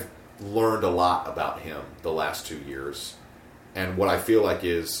like I've learned a lot about him the last 2 years, and what I feel like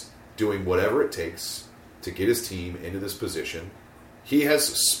is doing whatever it takes to get his team into this position. He has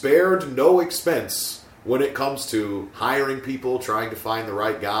spared no expense when it comes to hiring people, trying to find the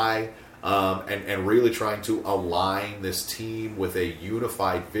right guy, and really trying to align this team with a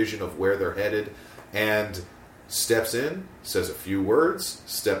unified vision of where they're headed, and steps in, says a few words,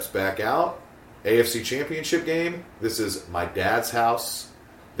 steps back out. AFC Championship game, this is my dad's house.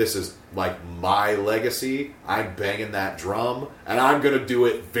 This is my legacy. I'm banging that drum, and I'm going to do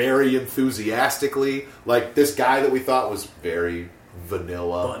it very enthusiastically. This guy that we thought was very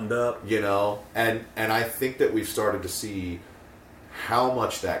vanilla, buttoned up, and I think that we've started to see how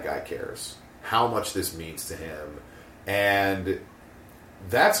much that guy cares, how much this means to him, and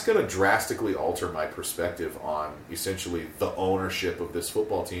that's going to drastically alter my perspective on essentially the ownership of this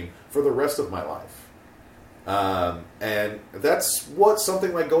football team for the rest of my life. And that's what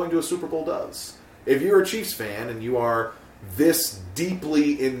something like going to a Super Bowl does. If you're a Chiefs fan and you are this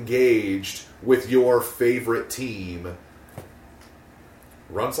deeply engaged with your favorite team,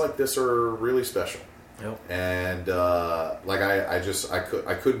 runs like this are really special. Yep. And I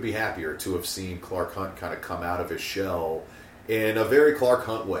couldn't be happier to have seen Clark Hunt kind of come out of his shell in a very Clark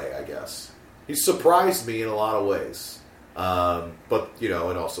Hunt way, I guess. He surprised me in a lot of ways. But, it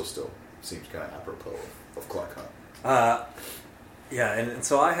also still seems kind of apropos of Clark Hunt. Yeah, and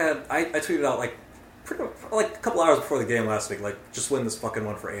so I tweeted out pretty much, a couple hours before the game last week, just win this fucking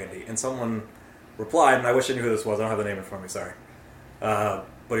one for Andy. And someone replied, and I wish I knew who this was. I don't have the name in front of me, sorry.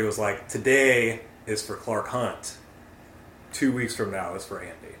 But he was like, today is for Clark Hunt. 2 weeks from now is for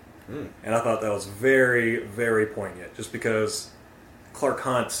Andy. And I thought that was very, very poignant, just because Clark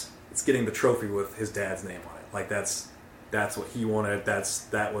Hunt is getting the trophy with his dad's name on it. That's what he wanted.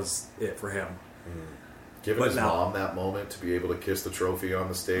 That was it for him. Giving his mom that moment to be able to kiss the trophy on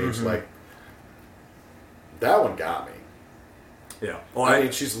the stage, that one got me. Yeah. Well, I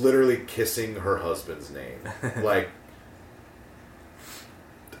mean, she's literally kissing her husband's name.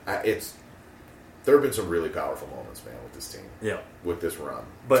 There have been some really powerful moments, man, with this team. Yeah. With this run.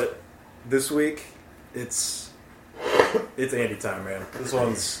 But this week, it's Andy time, man.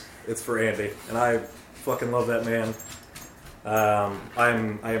 It's for Andy, and I fucking love that man. I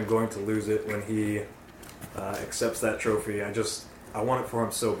am going to lose it when he accepts that trophy. I want it for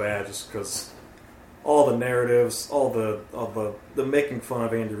him so bad, just because all the narratives, all the making fun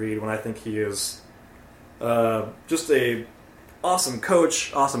of Andy Reid, when I think he is just a awesome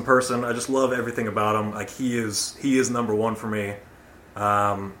coach, awesome person. I just love everything about him. He is number one for me.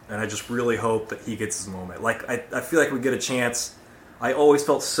 And I just really hope that he gets his moment. I feel like we get a chance. I always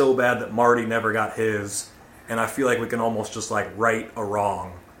felt so bad that Marty never got his, and I feel like we can almost just right a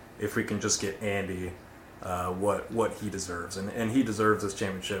wrong if we can just get Andy what he deserves, and he deserves this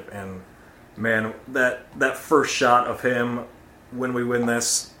championship. And man, that first shot of him when we win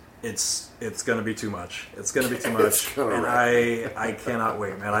this, it's going to be too much. It's going to be too much, and I cannot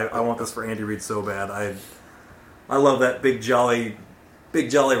wait, man. I want this for Andy Reid so bad. I love that big jolly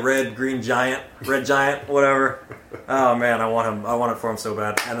red giant, whatever. Oh man, I want it for him so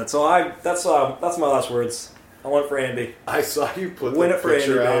bad. And so that's my last words. I want it for Andy. I saw you put Win the it for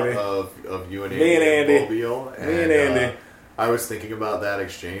picture Andy, out baby. of you and Me and Andy. Mobile, Me and Andy. I was thinking about that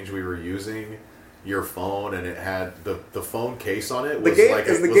exchange. We were using your phone, and it had the phone case on it. Was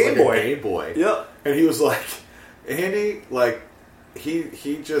the Game Boy. A Game Boy. Yep. And he was like, Andy,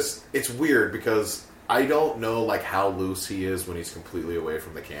 he just, it's weird because I don't know how loose he is when he's completely away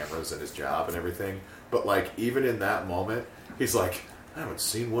from the cameras and his job and everything. But even in that moment, he's like, I haven't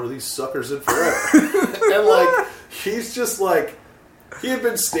seen one of these suckers in forever. And he's just he had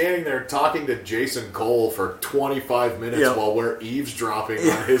been standing there talking to Jason Cole for 25 minutes while we're eavesdropping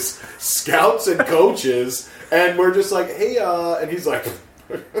on his scouts and coaches. And we're just hey, and he's like,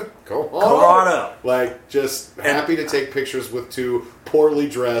 Come on up. Just happy to take pictures with two poorly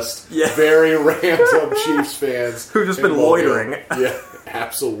dressed, very random Chiefs fans. Who've just been loitering. Yeah,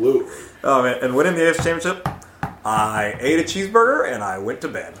 absolutely. Oh, man. And winning the AFC Championship, I ate a cheeseburger and I went to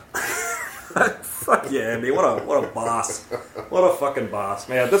bed. Fuck yeah, Andy. What a boss. What a fucking boss.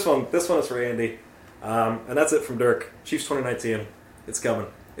 Man, this one is for Andy. And that's it from Dirk. Chiefs 2019. It's coming.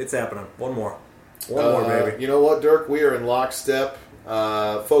 It's happening. One more. One more, baby. You know what, Dirk? We are in lockstep.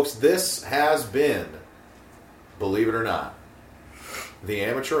 Folks, this has been, believe it or not, the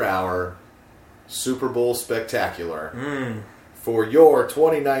Amateur Hour Super Bowl Spectacular for your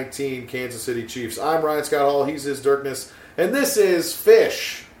 2019 Kansas City Chiefs. I'm Ryan Scott Hall. He's his Dirkness. And this is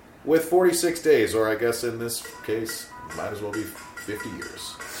Fish with 46 days, or I guess in this case, might as well be 50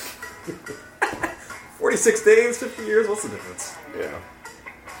 years. 46 days, 50 years? What's the difference? Yeah.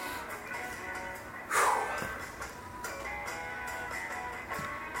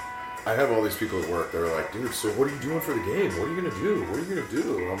 I have all these people at work that are like, dude, so what are you doing for the game? What are you going to do? What are you going to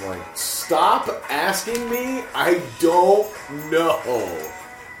do? And I'm like, stop asking me. I don't know.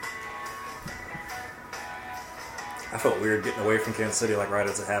 I felt weird getting away from Kansas City right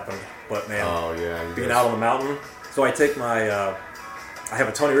as it happened. But, man, being out on the mountain. So I take my, I have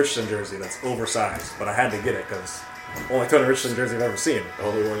a Tony Richardson jersey that's oversized, but I had to get it because only Tony Richardson jersey I've ever seen.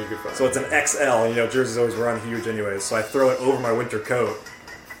 Only one you could find. So it's an XL, and jerseys always run huge anyways. So I throw it over my winter coat.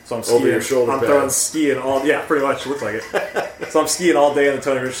 So I'm skiing. Over your shoulder pads. throwing skiing all. Yeah, pretty much. It looks like it. So I'm skiing all day in the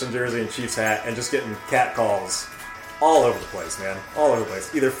Tony Richardson jersey and Chiefs hat, and just getting cat calls all over the place, man. All over the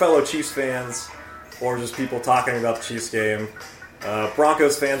place. Either fellow Chiefs fans or just people talking about the Chiefs game.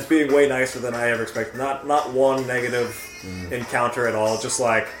 Broncos fans being way nicer than I ever expected. Not one negative encounter at all. Just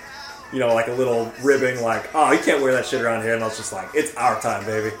like, like a little ribbing, like, oh, you can't wear that shit around here. And I was just like, it's our time,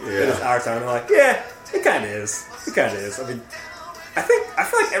 baby. Yeah. It is our time. And they're like, yeah, it kind of is. It kind of is. I mean, I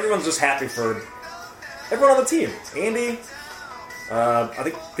feel like everyone's just happy for everyone on the team. Andy, I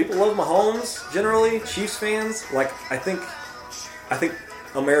think people love Mahomes generally. Chiefs fans, like, I think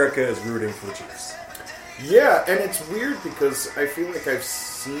America is rooting for the Chiefs. Yeah, and it's weird because I feel like I've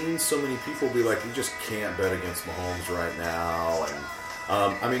seen so many people be like, you just can't bet against Mahomes right now.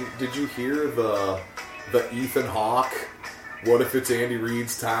 And I mean, did you hear the Ethan Hawke? What if it's Andy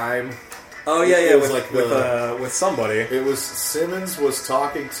Reid's time? Oh yeah, It was with somebody. It was Simmons was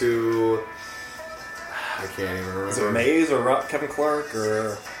talking to. I can't even remember. Was it Mays or Kevin Clark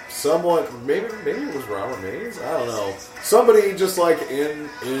or someone? Maybe it was Robert Mays. I don't know. Somebody just like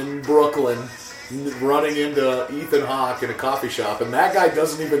in Brooklyn, running into Ethan Hawke in a coffee shop, and that guy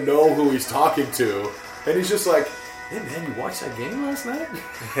doesn't even know who he's talking to, and he's just like, "Hey man, you watched that game last night?"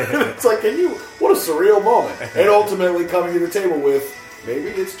 It's like, what a surreal moment, and ultimately coming to the table with maybe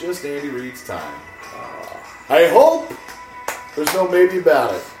it's just Andy Reid's time. I hope there's no maybe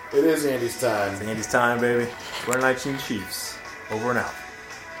about it. It is Andy's time. It's Andy's time, baby. 2019 Chiefs. Over and out.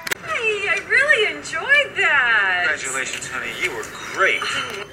 Hey, I really enjoyed that. Congratulations, honey. You were great.